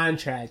my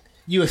contract,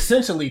 you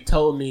essentially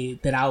told me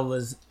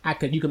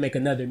that you could make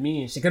another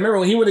me and shit. 'Cause remember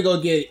when he went to go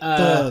get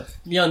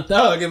Young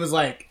Thug, it was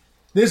like,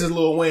 this is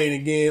Lil Wayne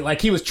again.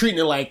 Like he was treating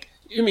it like,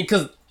 I mean,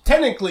 because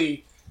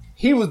technically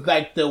he was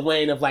like the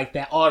Wayne of like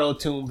that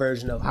auto-tune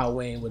version of how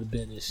Wayne would have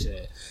been and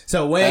shit.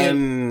 So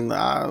Wayne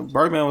and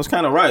Birdman was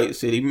kind of right.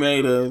 See, he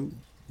made a.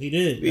 He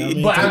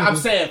did. But I'm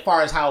saying, as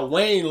far as how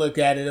Wayne looked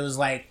at it, it was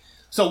like,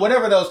 so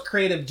whatever those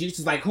creative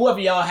juices, like whoever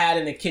y'all had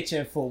in the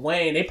kitchen for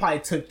Wayne, they probably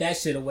took that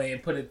shit away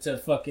and put it to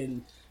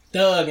fucking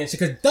Thug and shit.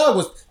 Because Thug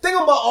was, think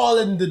about all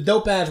of the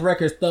dope ass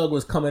records Thug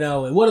was coming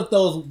out with. What if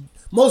those,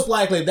 most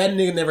likely that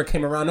nigga never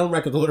came around, those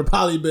records would have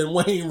probably been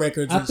Wayne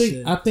records and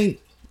shit. I think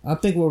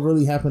what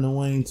really happened to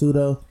Wayne too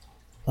though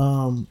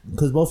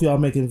because both of y'all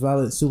making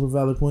super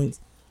valid points.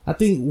 I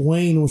think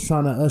Wayne was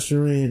trying to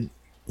usher in.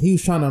 He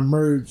was trying to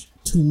merge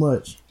too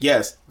much.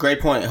 Yes,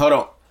 great point. Hold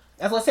on.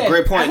 That's what I said.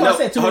 Great point. That's what I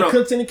said. Too Hold many on.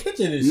 cooks in the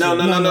kitchen. And No.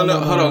 shit.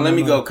 Hold on. Let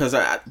me go because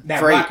That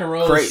rock and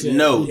roll shit.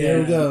 No, There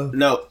we go.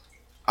 no.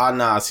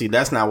 Nah. See,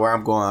 that's not where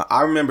I'm going.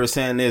 I remember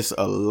saying this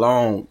a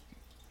long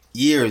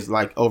years,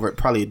 like over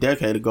probably a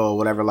decade ago or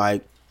whatever.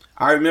 Like,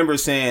 I remember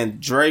saying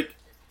Drake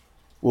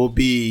will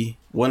be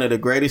one of the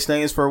greatest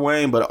things for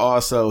Wayne, but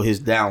also his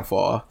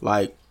downfall.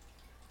 Like,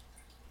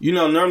 you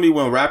know, normally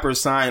when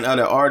rappers sign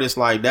other artists,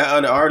 like that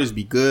other artist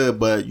be good,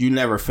 but you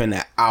never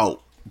finna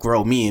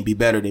outgrow me and be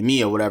better than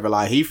me or whatever.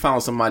 Like, he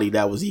found somebody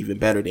that was even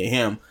better than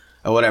him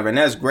or whatever, and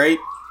that's great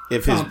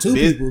if his Found two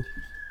people.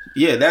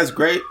 yeah, that's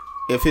great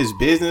if his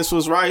business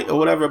was right or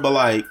whatever. But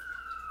like,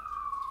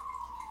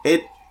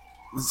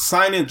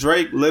 signing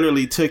Drake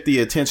literally took the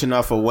attention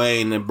off of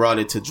Wayne and brought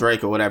it to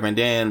Drake or whatever, and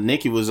then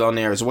Nicki was on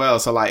there as well.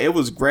 So like, it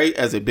was great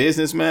as a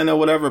businessman or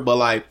whatever, but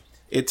like,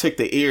 it took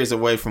the ears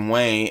away from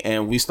Wayne,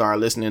 and we started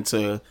listening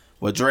to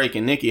what Drake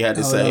and Nicki had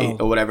to say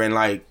or whatever, and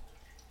like,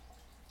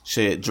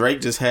 shit, Drake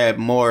just had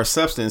more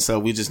substance, so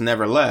we just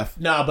never left.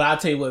 No, but I'll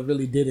tell you what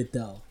really did it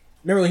though.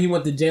 Remember when he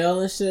went to jail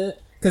and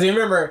shit? Because you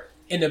remember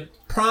in the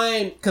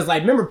prime, because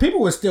like remember people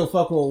were still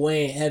fucking with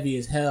Wayne heavy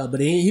as hell, but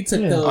he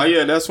took those. Oh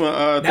yeah, that's when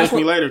Thank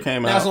Me Later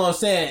came That's out. what I'm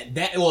saying.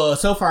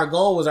 So Far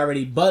Gone was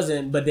already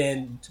buzzing, but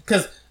then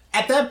because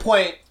at that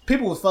point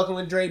people was fucking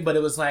with Drake, but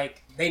it was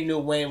like they knew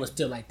Wayne was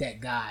still like that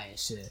guy and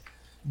shit.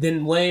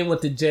 Then Wayne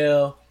went to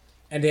jail,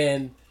 and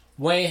then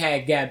when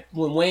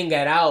Wayne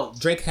got out,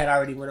 Drake had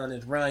already went on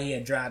his run. He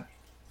had dropped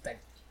like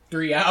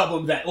 3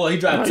 albums. He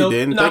dropped. No, he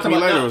didn't. Thank Me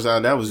Later was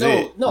out. That was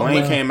it.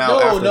 Wayne came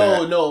out after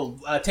that. No.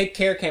 Take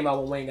Care came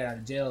out when Wayne got out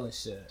of jail and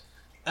shit.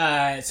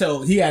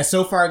 So he had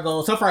So Far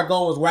Gone. So Far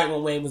Gone was right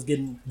when Wayne was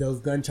getting those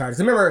gun charges.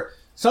 Remember,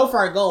 So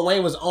Far Gone,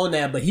 Wayne was on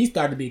that, but he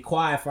started to be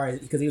quiet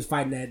because he was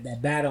fighting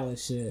that battle and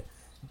shit.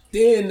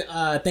 Then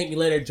Thank Me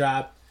Later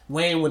dropped.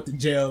 Wayne went to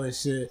jail and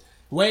shit.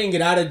 Wayne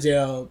get out of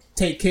jail.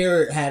 Take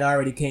Care had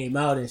already came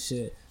out and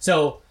shit.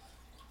 So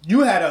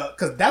you had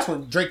because that's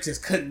when Drake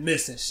just couldn't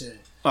miss and shit.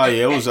 Oh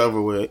yeah, it was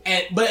over with.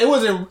 But it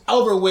wasn't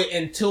over with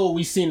until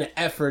we seen the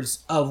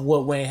efforts of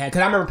what Wayne had.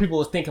 Because I remember people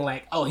was thinking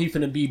like, "Oh, he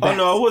finna be back." Oh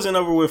no, it wasn't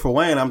over with for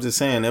Wayne. I'm just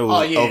saying it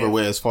was over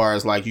with as far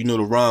as like you knew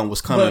the run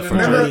was coming But for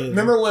Drake.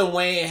 remember when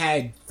Wayne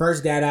had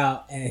first got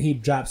out and he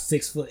dropped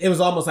 6 foot? It was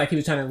almost like he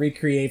was trying to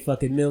recreate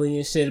fucking Millie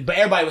and shit. But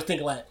everybody was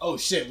thinking like, "Oh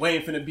shit,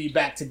 Wayne finna be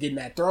back to getting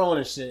that throne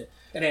and shit."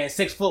 And then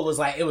 6 foot was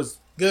like, it was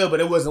good,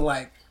 but it wasn't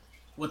like,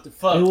 what the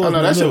fuck? Oh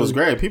no, that shit was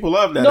great. People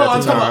loved that.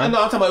 I'm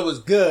talking about it was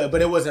good,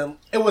 but it wasn't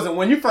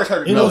when you first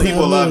heard it. No,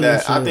 people loved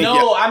that. I think.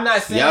 I'm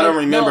not saying. Y'all don't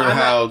remember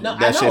how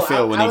that shit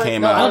felt when he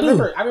came out.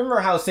 I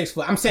remember how 6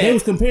 foot. I'm saying they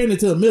was comparing it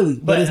to a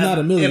Millie, but it's not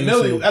a Millie.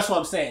 Millie, that's what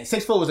I'm saying.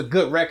 6 foot was a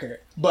good record,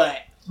 but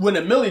when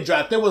the Millie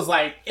dropped, it was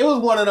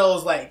one of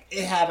those like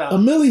it had a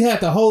Millie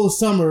had the whole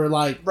summer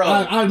like. Bro,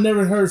 I've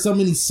never heard so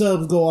many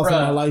subs go off in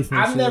my life.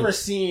 I've never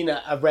seen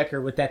a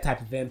record with that type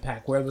of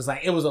impact where it was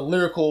like it was a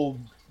lyrical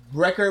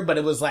record, but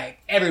it was like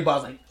everybody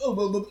was like,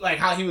 oh, like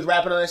how he was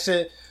rapping on that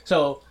shit.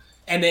 So,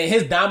 and then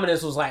his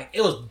dominance was like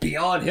it was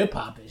beyond hip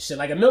hop and shit.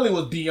 Like a Millie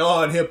was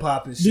beyond hip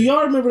hop and shit. Do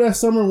y'all remember that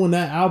summer when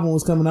that album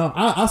was coming out?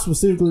 I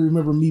specifically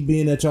remember me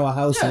being at y'all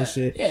house and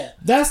shit. Yeah,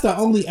 that's the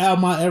only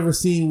album I ever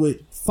seen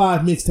with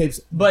 5 mixtapes.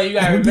 But you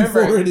gotta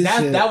remember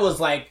that was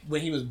like when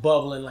he was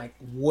bubbling, like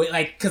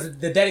because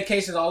the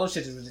dedications, all those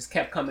shit just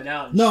kept coming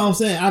out. No, I'm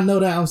saying I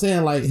know that. I'm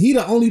saying like he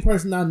the only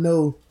person I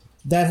know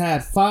that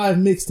had 5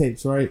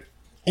 mixtapes, right?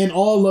 And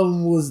all of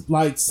them was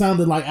like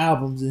sounded like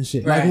albums and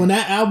shit. Right. Like when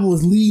that album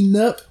was leading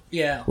up,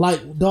 yeah.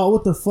 Like dog,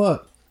 what the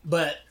fuck?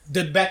 But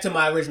back to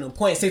my original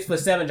point, 6 foot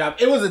 7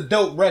 drop. It was a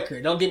dope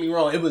record. Don't get me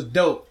wrong, it was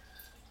dope,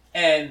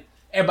 and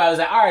everybody was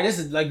like, "All right, this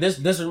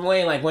is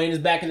Wayne. Like Wayne is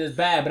back in his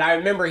bag." But I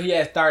remember he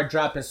had started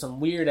dropping some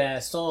weird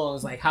ass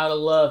songs, like "How to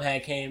Love"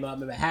 had came out.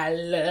 Remember "How to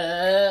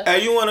Love"?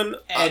 Hey, you want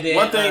to?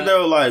 One thing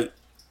though, like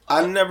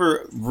I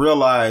never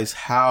realized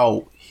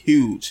how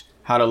huge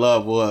How to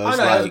Love was. Oh no,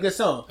 that was a good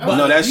song. But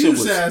no, that shit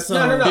was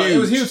no. It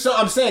was huge. So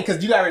I'm saying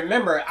because you gotta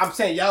remember, I'm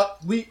saying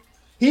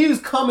he was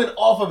coming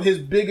off of his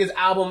biggest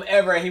album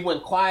ever, and he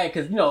went quiet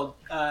because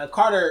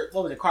Carter.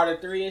 What was it? Carter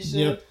 3 and shit.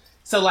 Yeah.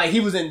 So like he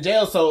was in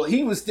jail, so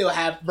he was still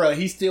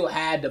he still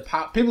had the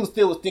pop. People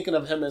still was thinking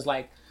of him as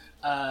like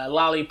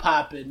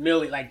Lollipop and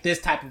Millie, like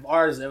this type of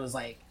artist that was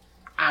like,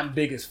 I'm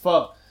big as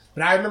fuck.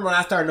 But I remember when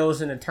I started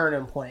noticing the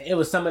turning point, it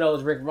was some of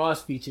those Rick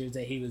Ross features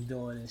that he was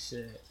doing and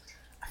shit.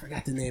 I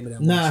forgot the name of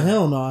that. Nah,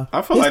 hell no.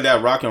 I feel like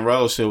that rock and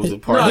roll shit was a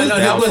part of his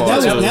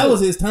downfall. That was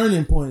his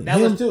turning point.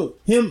 Was too.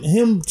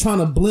 Him trying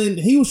to blend.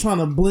 He was trying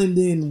to blend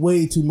in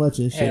way too much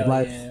and shit. Hell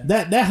like yeah.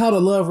 that How to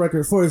Love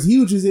record, for as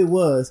huge as it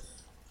was,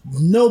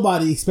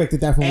 nobody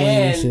expected that from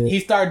Wayne and shit. He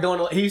started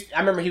doing. I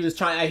remember he was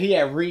trying. He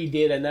had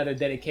redid another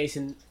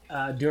dedication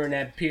during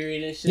that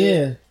period and shit.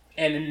 Yeah.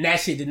 And that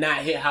shit did not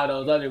hit how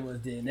those other ones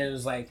did. And it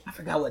was like I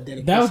forgot what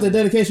dedication. That was the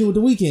dedication with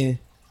The Weeknd.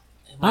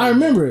 I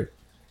remember it.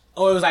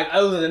 Or it was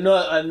a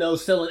no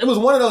cylinder. It was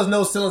one of those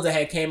no cylinders that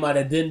had came out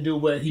that didn't do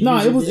what he. No,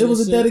 it usually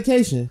was did a and shit.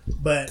 dedication.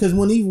 But Because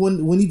when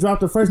he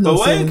dropped the first no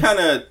But Wayne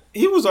cylinder,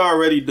 he was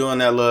already doing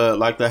that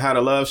like the How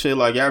to Love shit.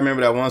 Like y'all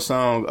remember that one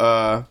song,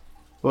 what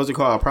was it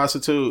called?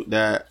 Prostitute,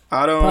 that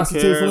I don't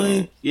Prostitute care.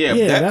 Flame? Yeah,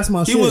 Yeah, that's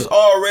my he shit. was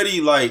already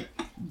like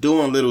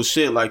doing little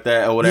shit like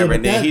that or whatever, Yeah,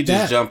 and then but he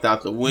just that- jumped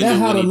out the window that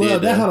How when to he Love,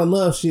 did that How that. to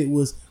Love shit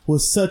was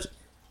such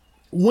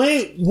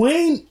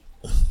Wayne.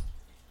 but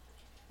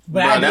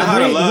Bro, that How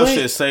to Wayne- Love Wayne-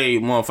 shit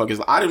saved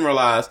motherfuckers. I didn't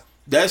realize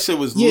that shit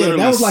was Yeah, literally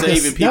that was like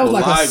saving that people's was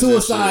like a lives. and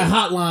suicide shit.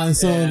 hotline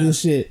song Yeah. and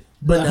shit.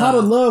 But But How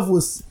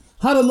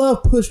to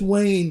Love pushed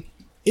Wayne.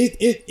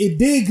 It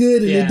did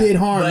good and it did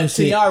harm But and to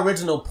shit. your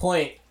original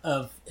point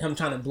of him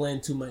trying to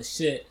blend too much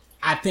shit,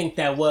 I think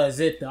that was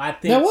it though. I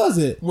think That was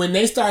it. when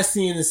they start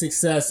seeing the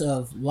success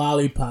of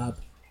Lollipop,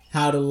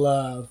 How to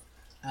Love,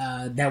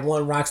 that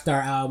one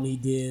Rockstar album he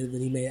did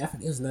when he made. I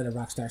think it was another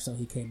Rockstar song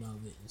he came out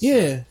with. and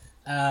shit.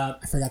 Yeah,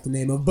 I forgot the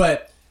name of, it,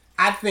 but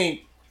I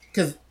think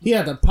because he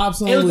had the pop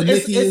song with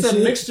Nicki it's and a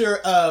shit. mixture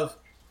of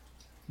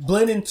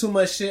blending too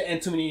much shit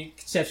and too many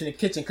chefs in the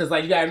kitchen. Because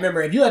like you gotta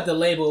remember, if you had the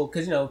label,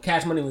 because you know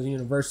Cash Money was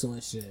Universal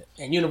and shit,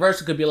 and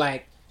Universal could be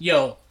like,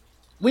 "Yo,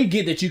 we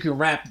get that you can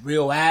rap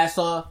real ass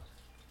off.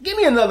 Give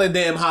me another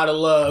damn How to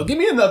Love. Give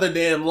me another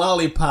damn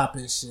Lollipop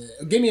and shit.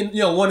 Give me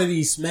one of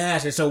these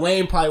smashers." So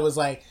Wayne probably was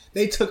like,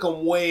 they took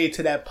him way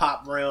to that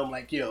pop realm.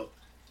 Like, yo,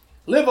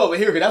 live over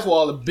here because that's where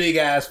all the big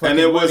ass fucking And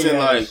it money wasn't at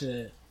like- and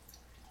shit.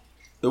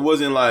 It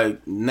wasn't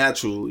like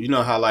natural. You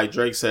know how like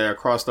Drake said, I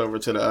crossed over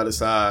to the other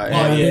side. Oh,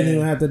 I And yeah. didn't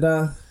even have to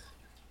die.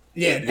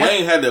 Yeah, that-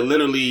 Wayne had to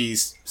literally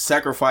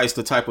sacrifice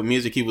the type of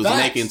music he was Facts.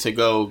 making to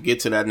go get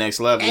to that next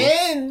level.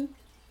 and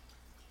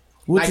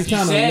Which like is you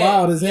kind of said,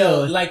 wild as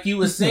hell. like you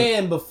were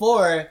saying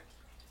before,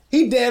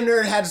 he damn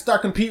near had to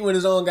start competing with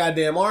his own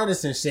goddamn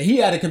artists and shit. He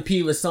had to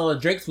compete with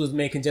songs Drake was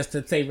making just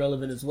to stay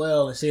relevant as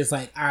well. And shit, it's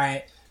like, all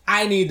right,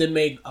 I need to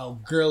make a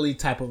girly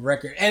type of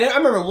record. And I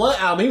remember one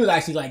album, he was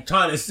actually like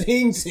trying to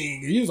sing. And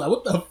he was like,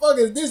 what the fuck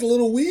is this,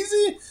 Little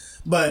Weezy?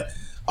 But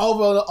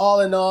overall, all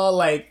in all,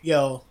 like,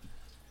 yo,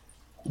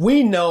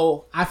 we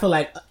know, I feel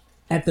like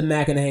at the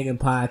Mac and the Hanging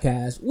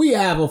podcast, we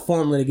have a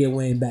formula to get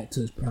Wayne back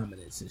to his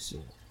prominence and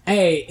shit.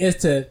 A is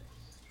to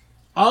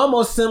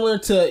almost similar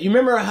to, you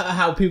remember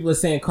how people were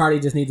saying Cardi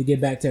just need to get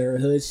back to her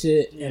hood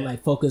shit and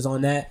like focus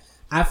on that.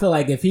 I feel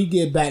like if he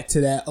get back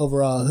to that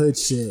overall hood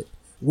shit,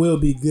 we'll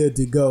be good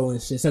to go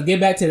and shit. So get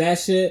back to that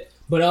shit,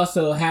 but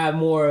also have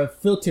more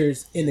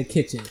filters in the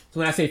kitchen. So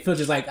when I say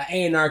filters, like an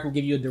A&R can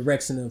give you a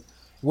direction of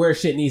where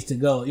shit needs to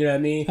go. You know what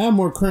I mean? Have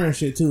more current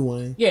shit too,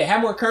 Wayne. Yeah,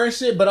 have more current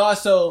shit, but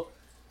also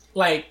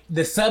like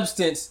the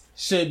substance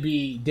should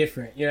be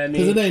different. You know what I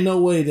Because mean? it ain't no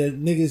way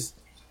that niggas.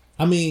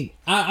 I mean,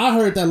 I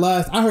heard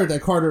that I heard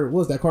that Carter, what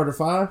was that, Carter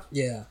 5?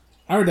 Yeah,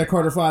 I heard that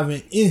Carter 5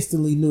 and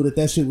instantly knew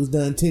that shit was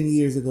done 10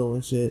 years ago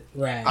and shit.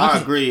 right. I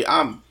agree.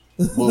 I'm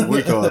with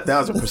Rico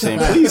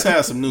 1,000%. Please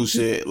have some new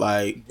shit.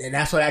 Like, And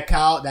that's why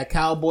that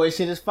cowboy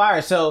shit is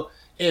fire. So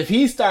if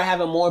he start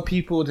having more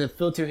people to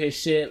filter his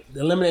shit,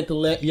 eliminate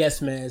the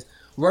yes mans,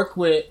 work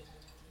with,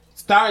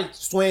 start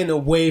swaying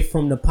away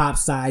from the pop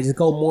side, just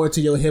go more to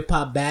your hip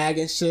hop bag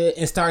and shit,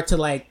 and start to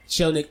like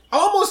show Nick,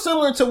 almost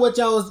similar to what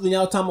y'all was when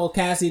y'all talking about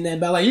Cassie and that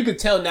battle. Like you could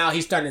tell now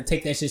he's starting to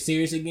take that shit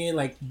serious again,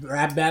 like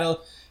rap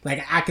battle.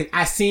 Like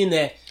I seen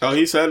that. oh,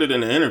 he said it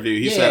in the interview.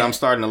 He said, Yeah. I'm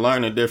starting to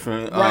learn a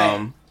different.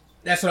 Right.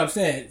 That's what I'm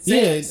saying.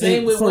 Same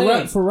and with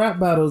Wayne. for rap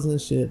battles and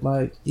shit.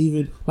 Like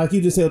even like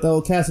you just said with the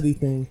old Cassidy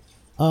thing.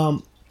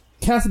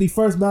 Cassidy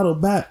first battle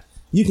back,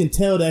 you can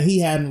tell that he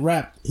hadn't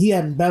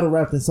battle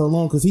rapped in so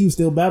long because he was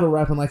still battle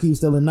rapping like he was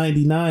still in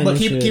 '99. But and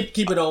keep shit.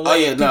 keep it on. Oh,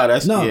 yeah, no,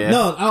 that's, No, yeah.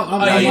 no,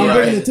 I'm you're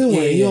bringing right. it to Wayne.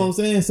 Yeah, You yeah. know what I'm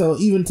saying? So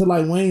even to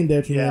like Wayne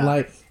detriment, Yeah.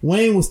 like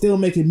Wayne was still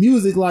making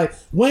music. Like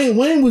Wayne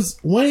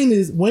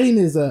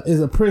is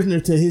a prisoner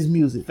to his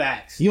music.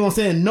 Facts. You know what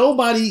I'm saying?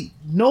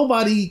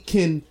 Nobody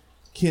can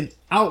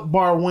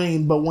outbar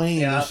Wayne but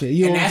Wayne and shit.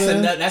 You know what I'm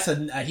saying? That's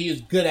a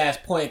huge good ass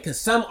point because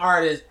some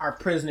artists are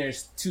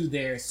prisoners to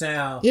their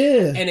sound,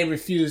 Yeah. and they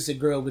refuse to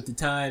grow with the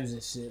times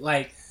and shit.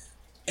 Like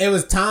it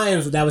was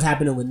times that was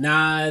happening with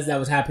Nas,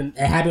 it happened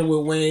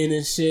with Wayne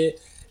and shit.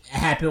 It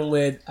happened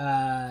with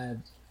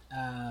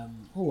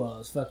who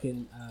else?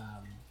 Fucking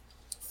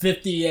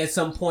 50 at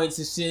some points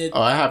and shit.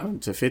 Oh, it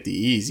happened to 50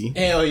 easy.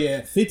 Hell yeah.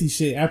 50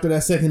 shit after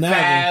that second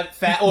album.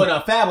 Fab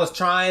was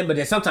trying, but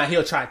then sometimes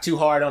he'll try too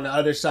hard on the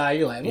other side.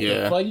 You're like, what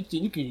Yeah. the fuck?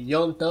 You can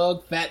young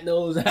thug, fat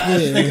nose ass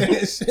Yeah. nigga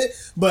and shit.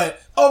 But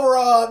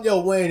overall,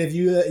 yo, Wayne, if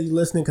you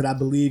listening, because I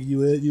believe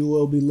you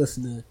will be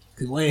listening.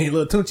 Because Wayne,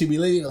 Lil Tucci be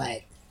leaving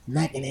like,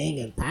 Mac and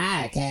Hanging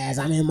podcast.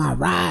 I'm in my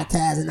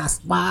rodcast and I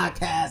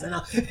spycast.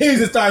 And he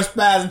just start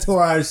spazzing to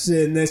our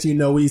shit. And next you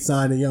know, we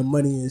signing Young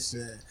Money and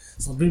shit.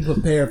 So be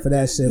prepared for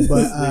that shit.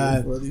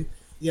 But,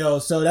 yo,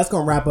 so that's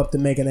going to wrap up the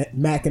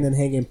Mackin' and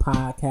Hanging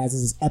podcast. This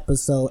is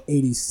episode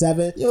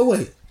 87. Yo,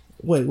 wait.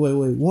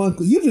 One,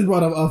 you just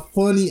brought up a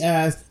funny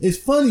ass. It's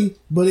funny,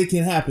 but it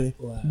can happen.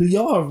 What? Do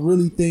y'all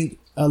really think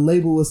a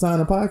label will sign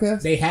a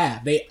podcast?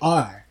 They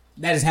are.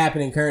 That is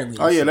happening currently.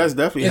 Oh yeah, that's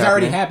definitely it's happening.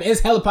 already happened. It's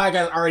hella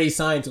podcasts already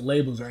signed to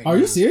labels right now. Are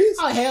you serious?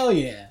 Oh hell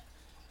yeah.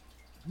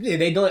 Yeah,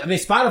 they don't. I mean,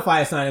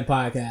 Spotify is signing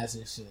podcasts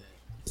and shit.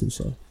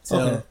 Touche. So,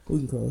 Okay, we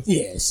can close.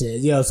 Yeah,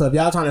 shit. Yo, so if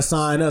y'all trying to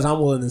sign us, I'm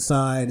willing to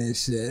sign and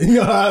shit. You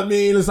know what I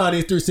mean? Let's sign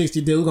these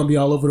 360 deals. We're gonna be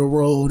all over the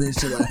road and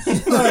shit. Like,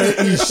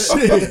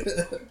 shit.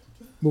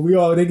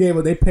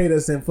 But they paid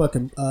us in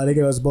fucking, they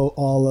gave us both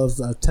all those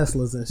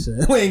Teslas and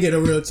shit. We ain't get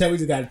a real check. We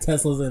just got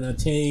Teslas and a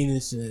chain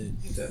and shit.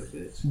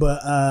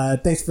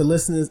 But thanks for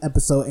listening.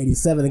 Episode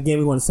 87. Again,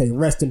 we want to say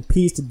rest in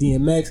peace to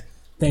DMX.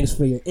 Thanks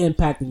for your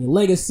impact and your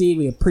legacy.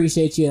 We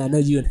appreciate you. I know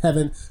you in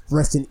heaven.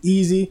 Resting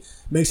easy.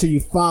 Make sure you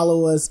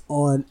follow us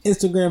on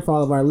Instagram. For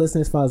all of our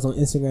listeners, follow us on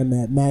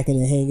Instagram at Mackin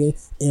and Hangin.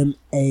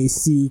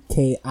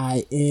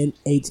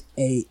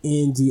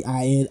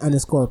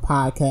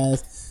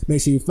 MACKINHANGIN_podcast.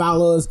 Make sure you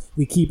follow us.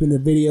 We keeping the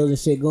videos and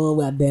shit going.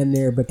 We damn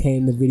near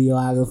became the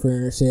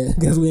videographer and shit.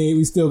 Because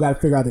we still got to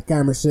figure out the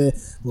camera shit.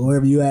 But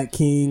wherever you at,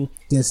 King,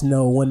 just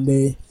know one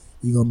day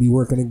you're going to be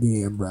working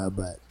again, bro.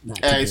 But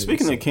hey,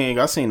 speaking of King,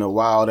 I seen a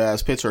wild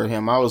ass picture of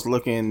him. I was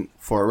looking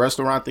for a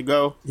restaurant to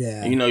go.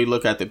 Yeah. And, you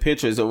look at the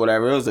pictures or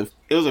whatever. It was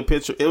a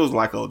picture. It was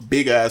like a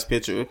big ass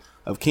picture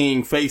of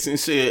King facing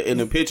shit, and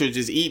the picture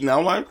just eating.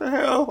 I'm like, the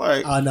hell?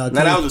 Like, no, now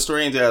that was a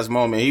strange ass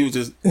moment. He was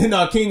just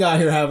no, King out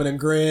here having a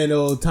grand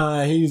old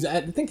time. I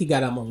think he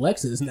got him on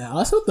Lexus now.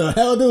 That's what the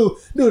hell, dude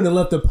that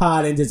left the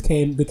pod and just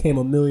became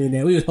a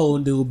millionaire. We was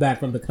holding dude back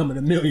from becoming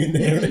a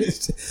millionaire.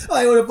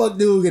 Like, what the fuck,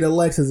 dude get a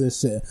Lexus and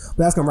shit?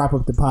 But that's gonna wrap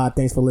up the pod.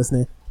 Thanks for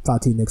listening. Talk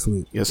to you next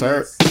week. Yes,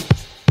 sir.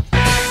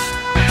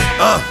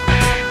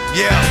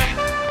 Yeah.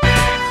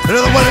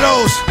 Another one of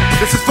those.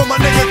 This is for my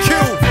nigga Q.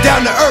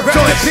 Down to earth,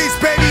 joy and peace,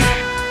 baby.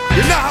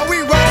 You know how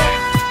we roll.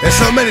 There's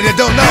so many that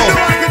don't know. You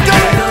know I can do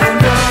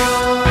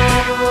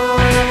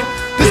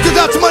it. This goes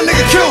out to my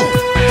nigga Q.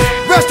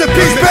 Rest in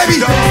peace,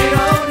 baby.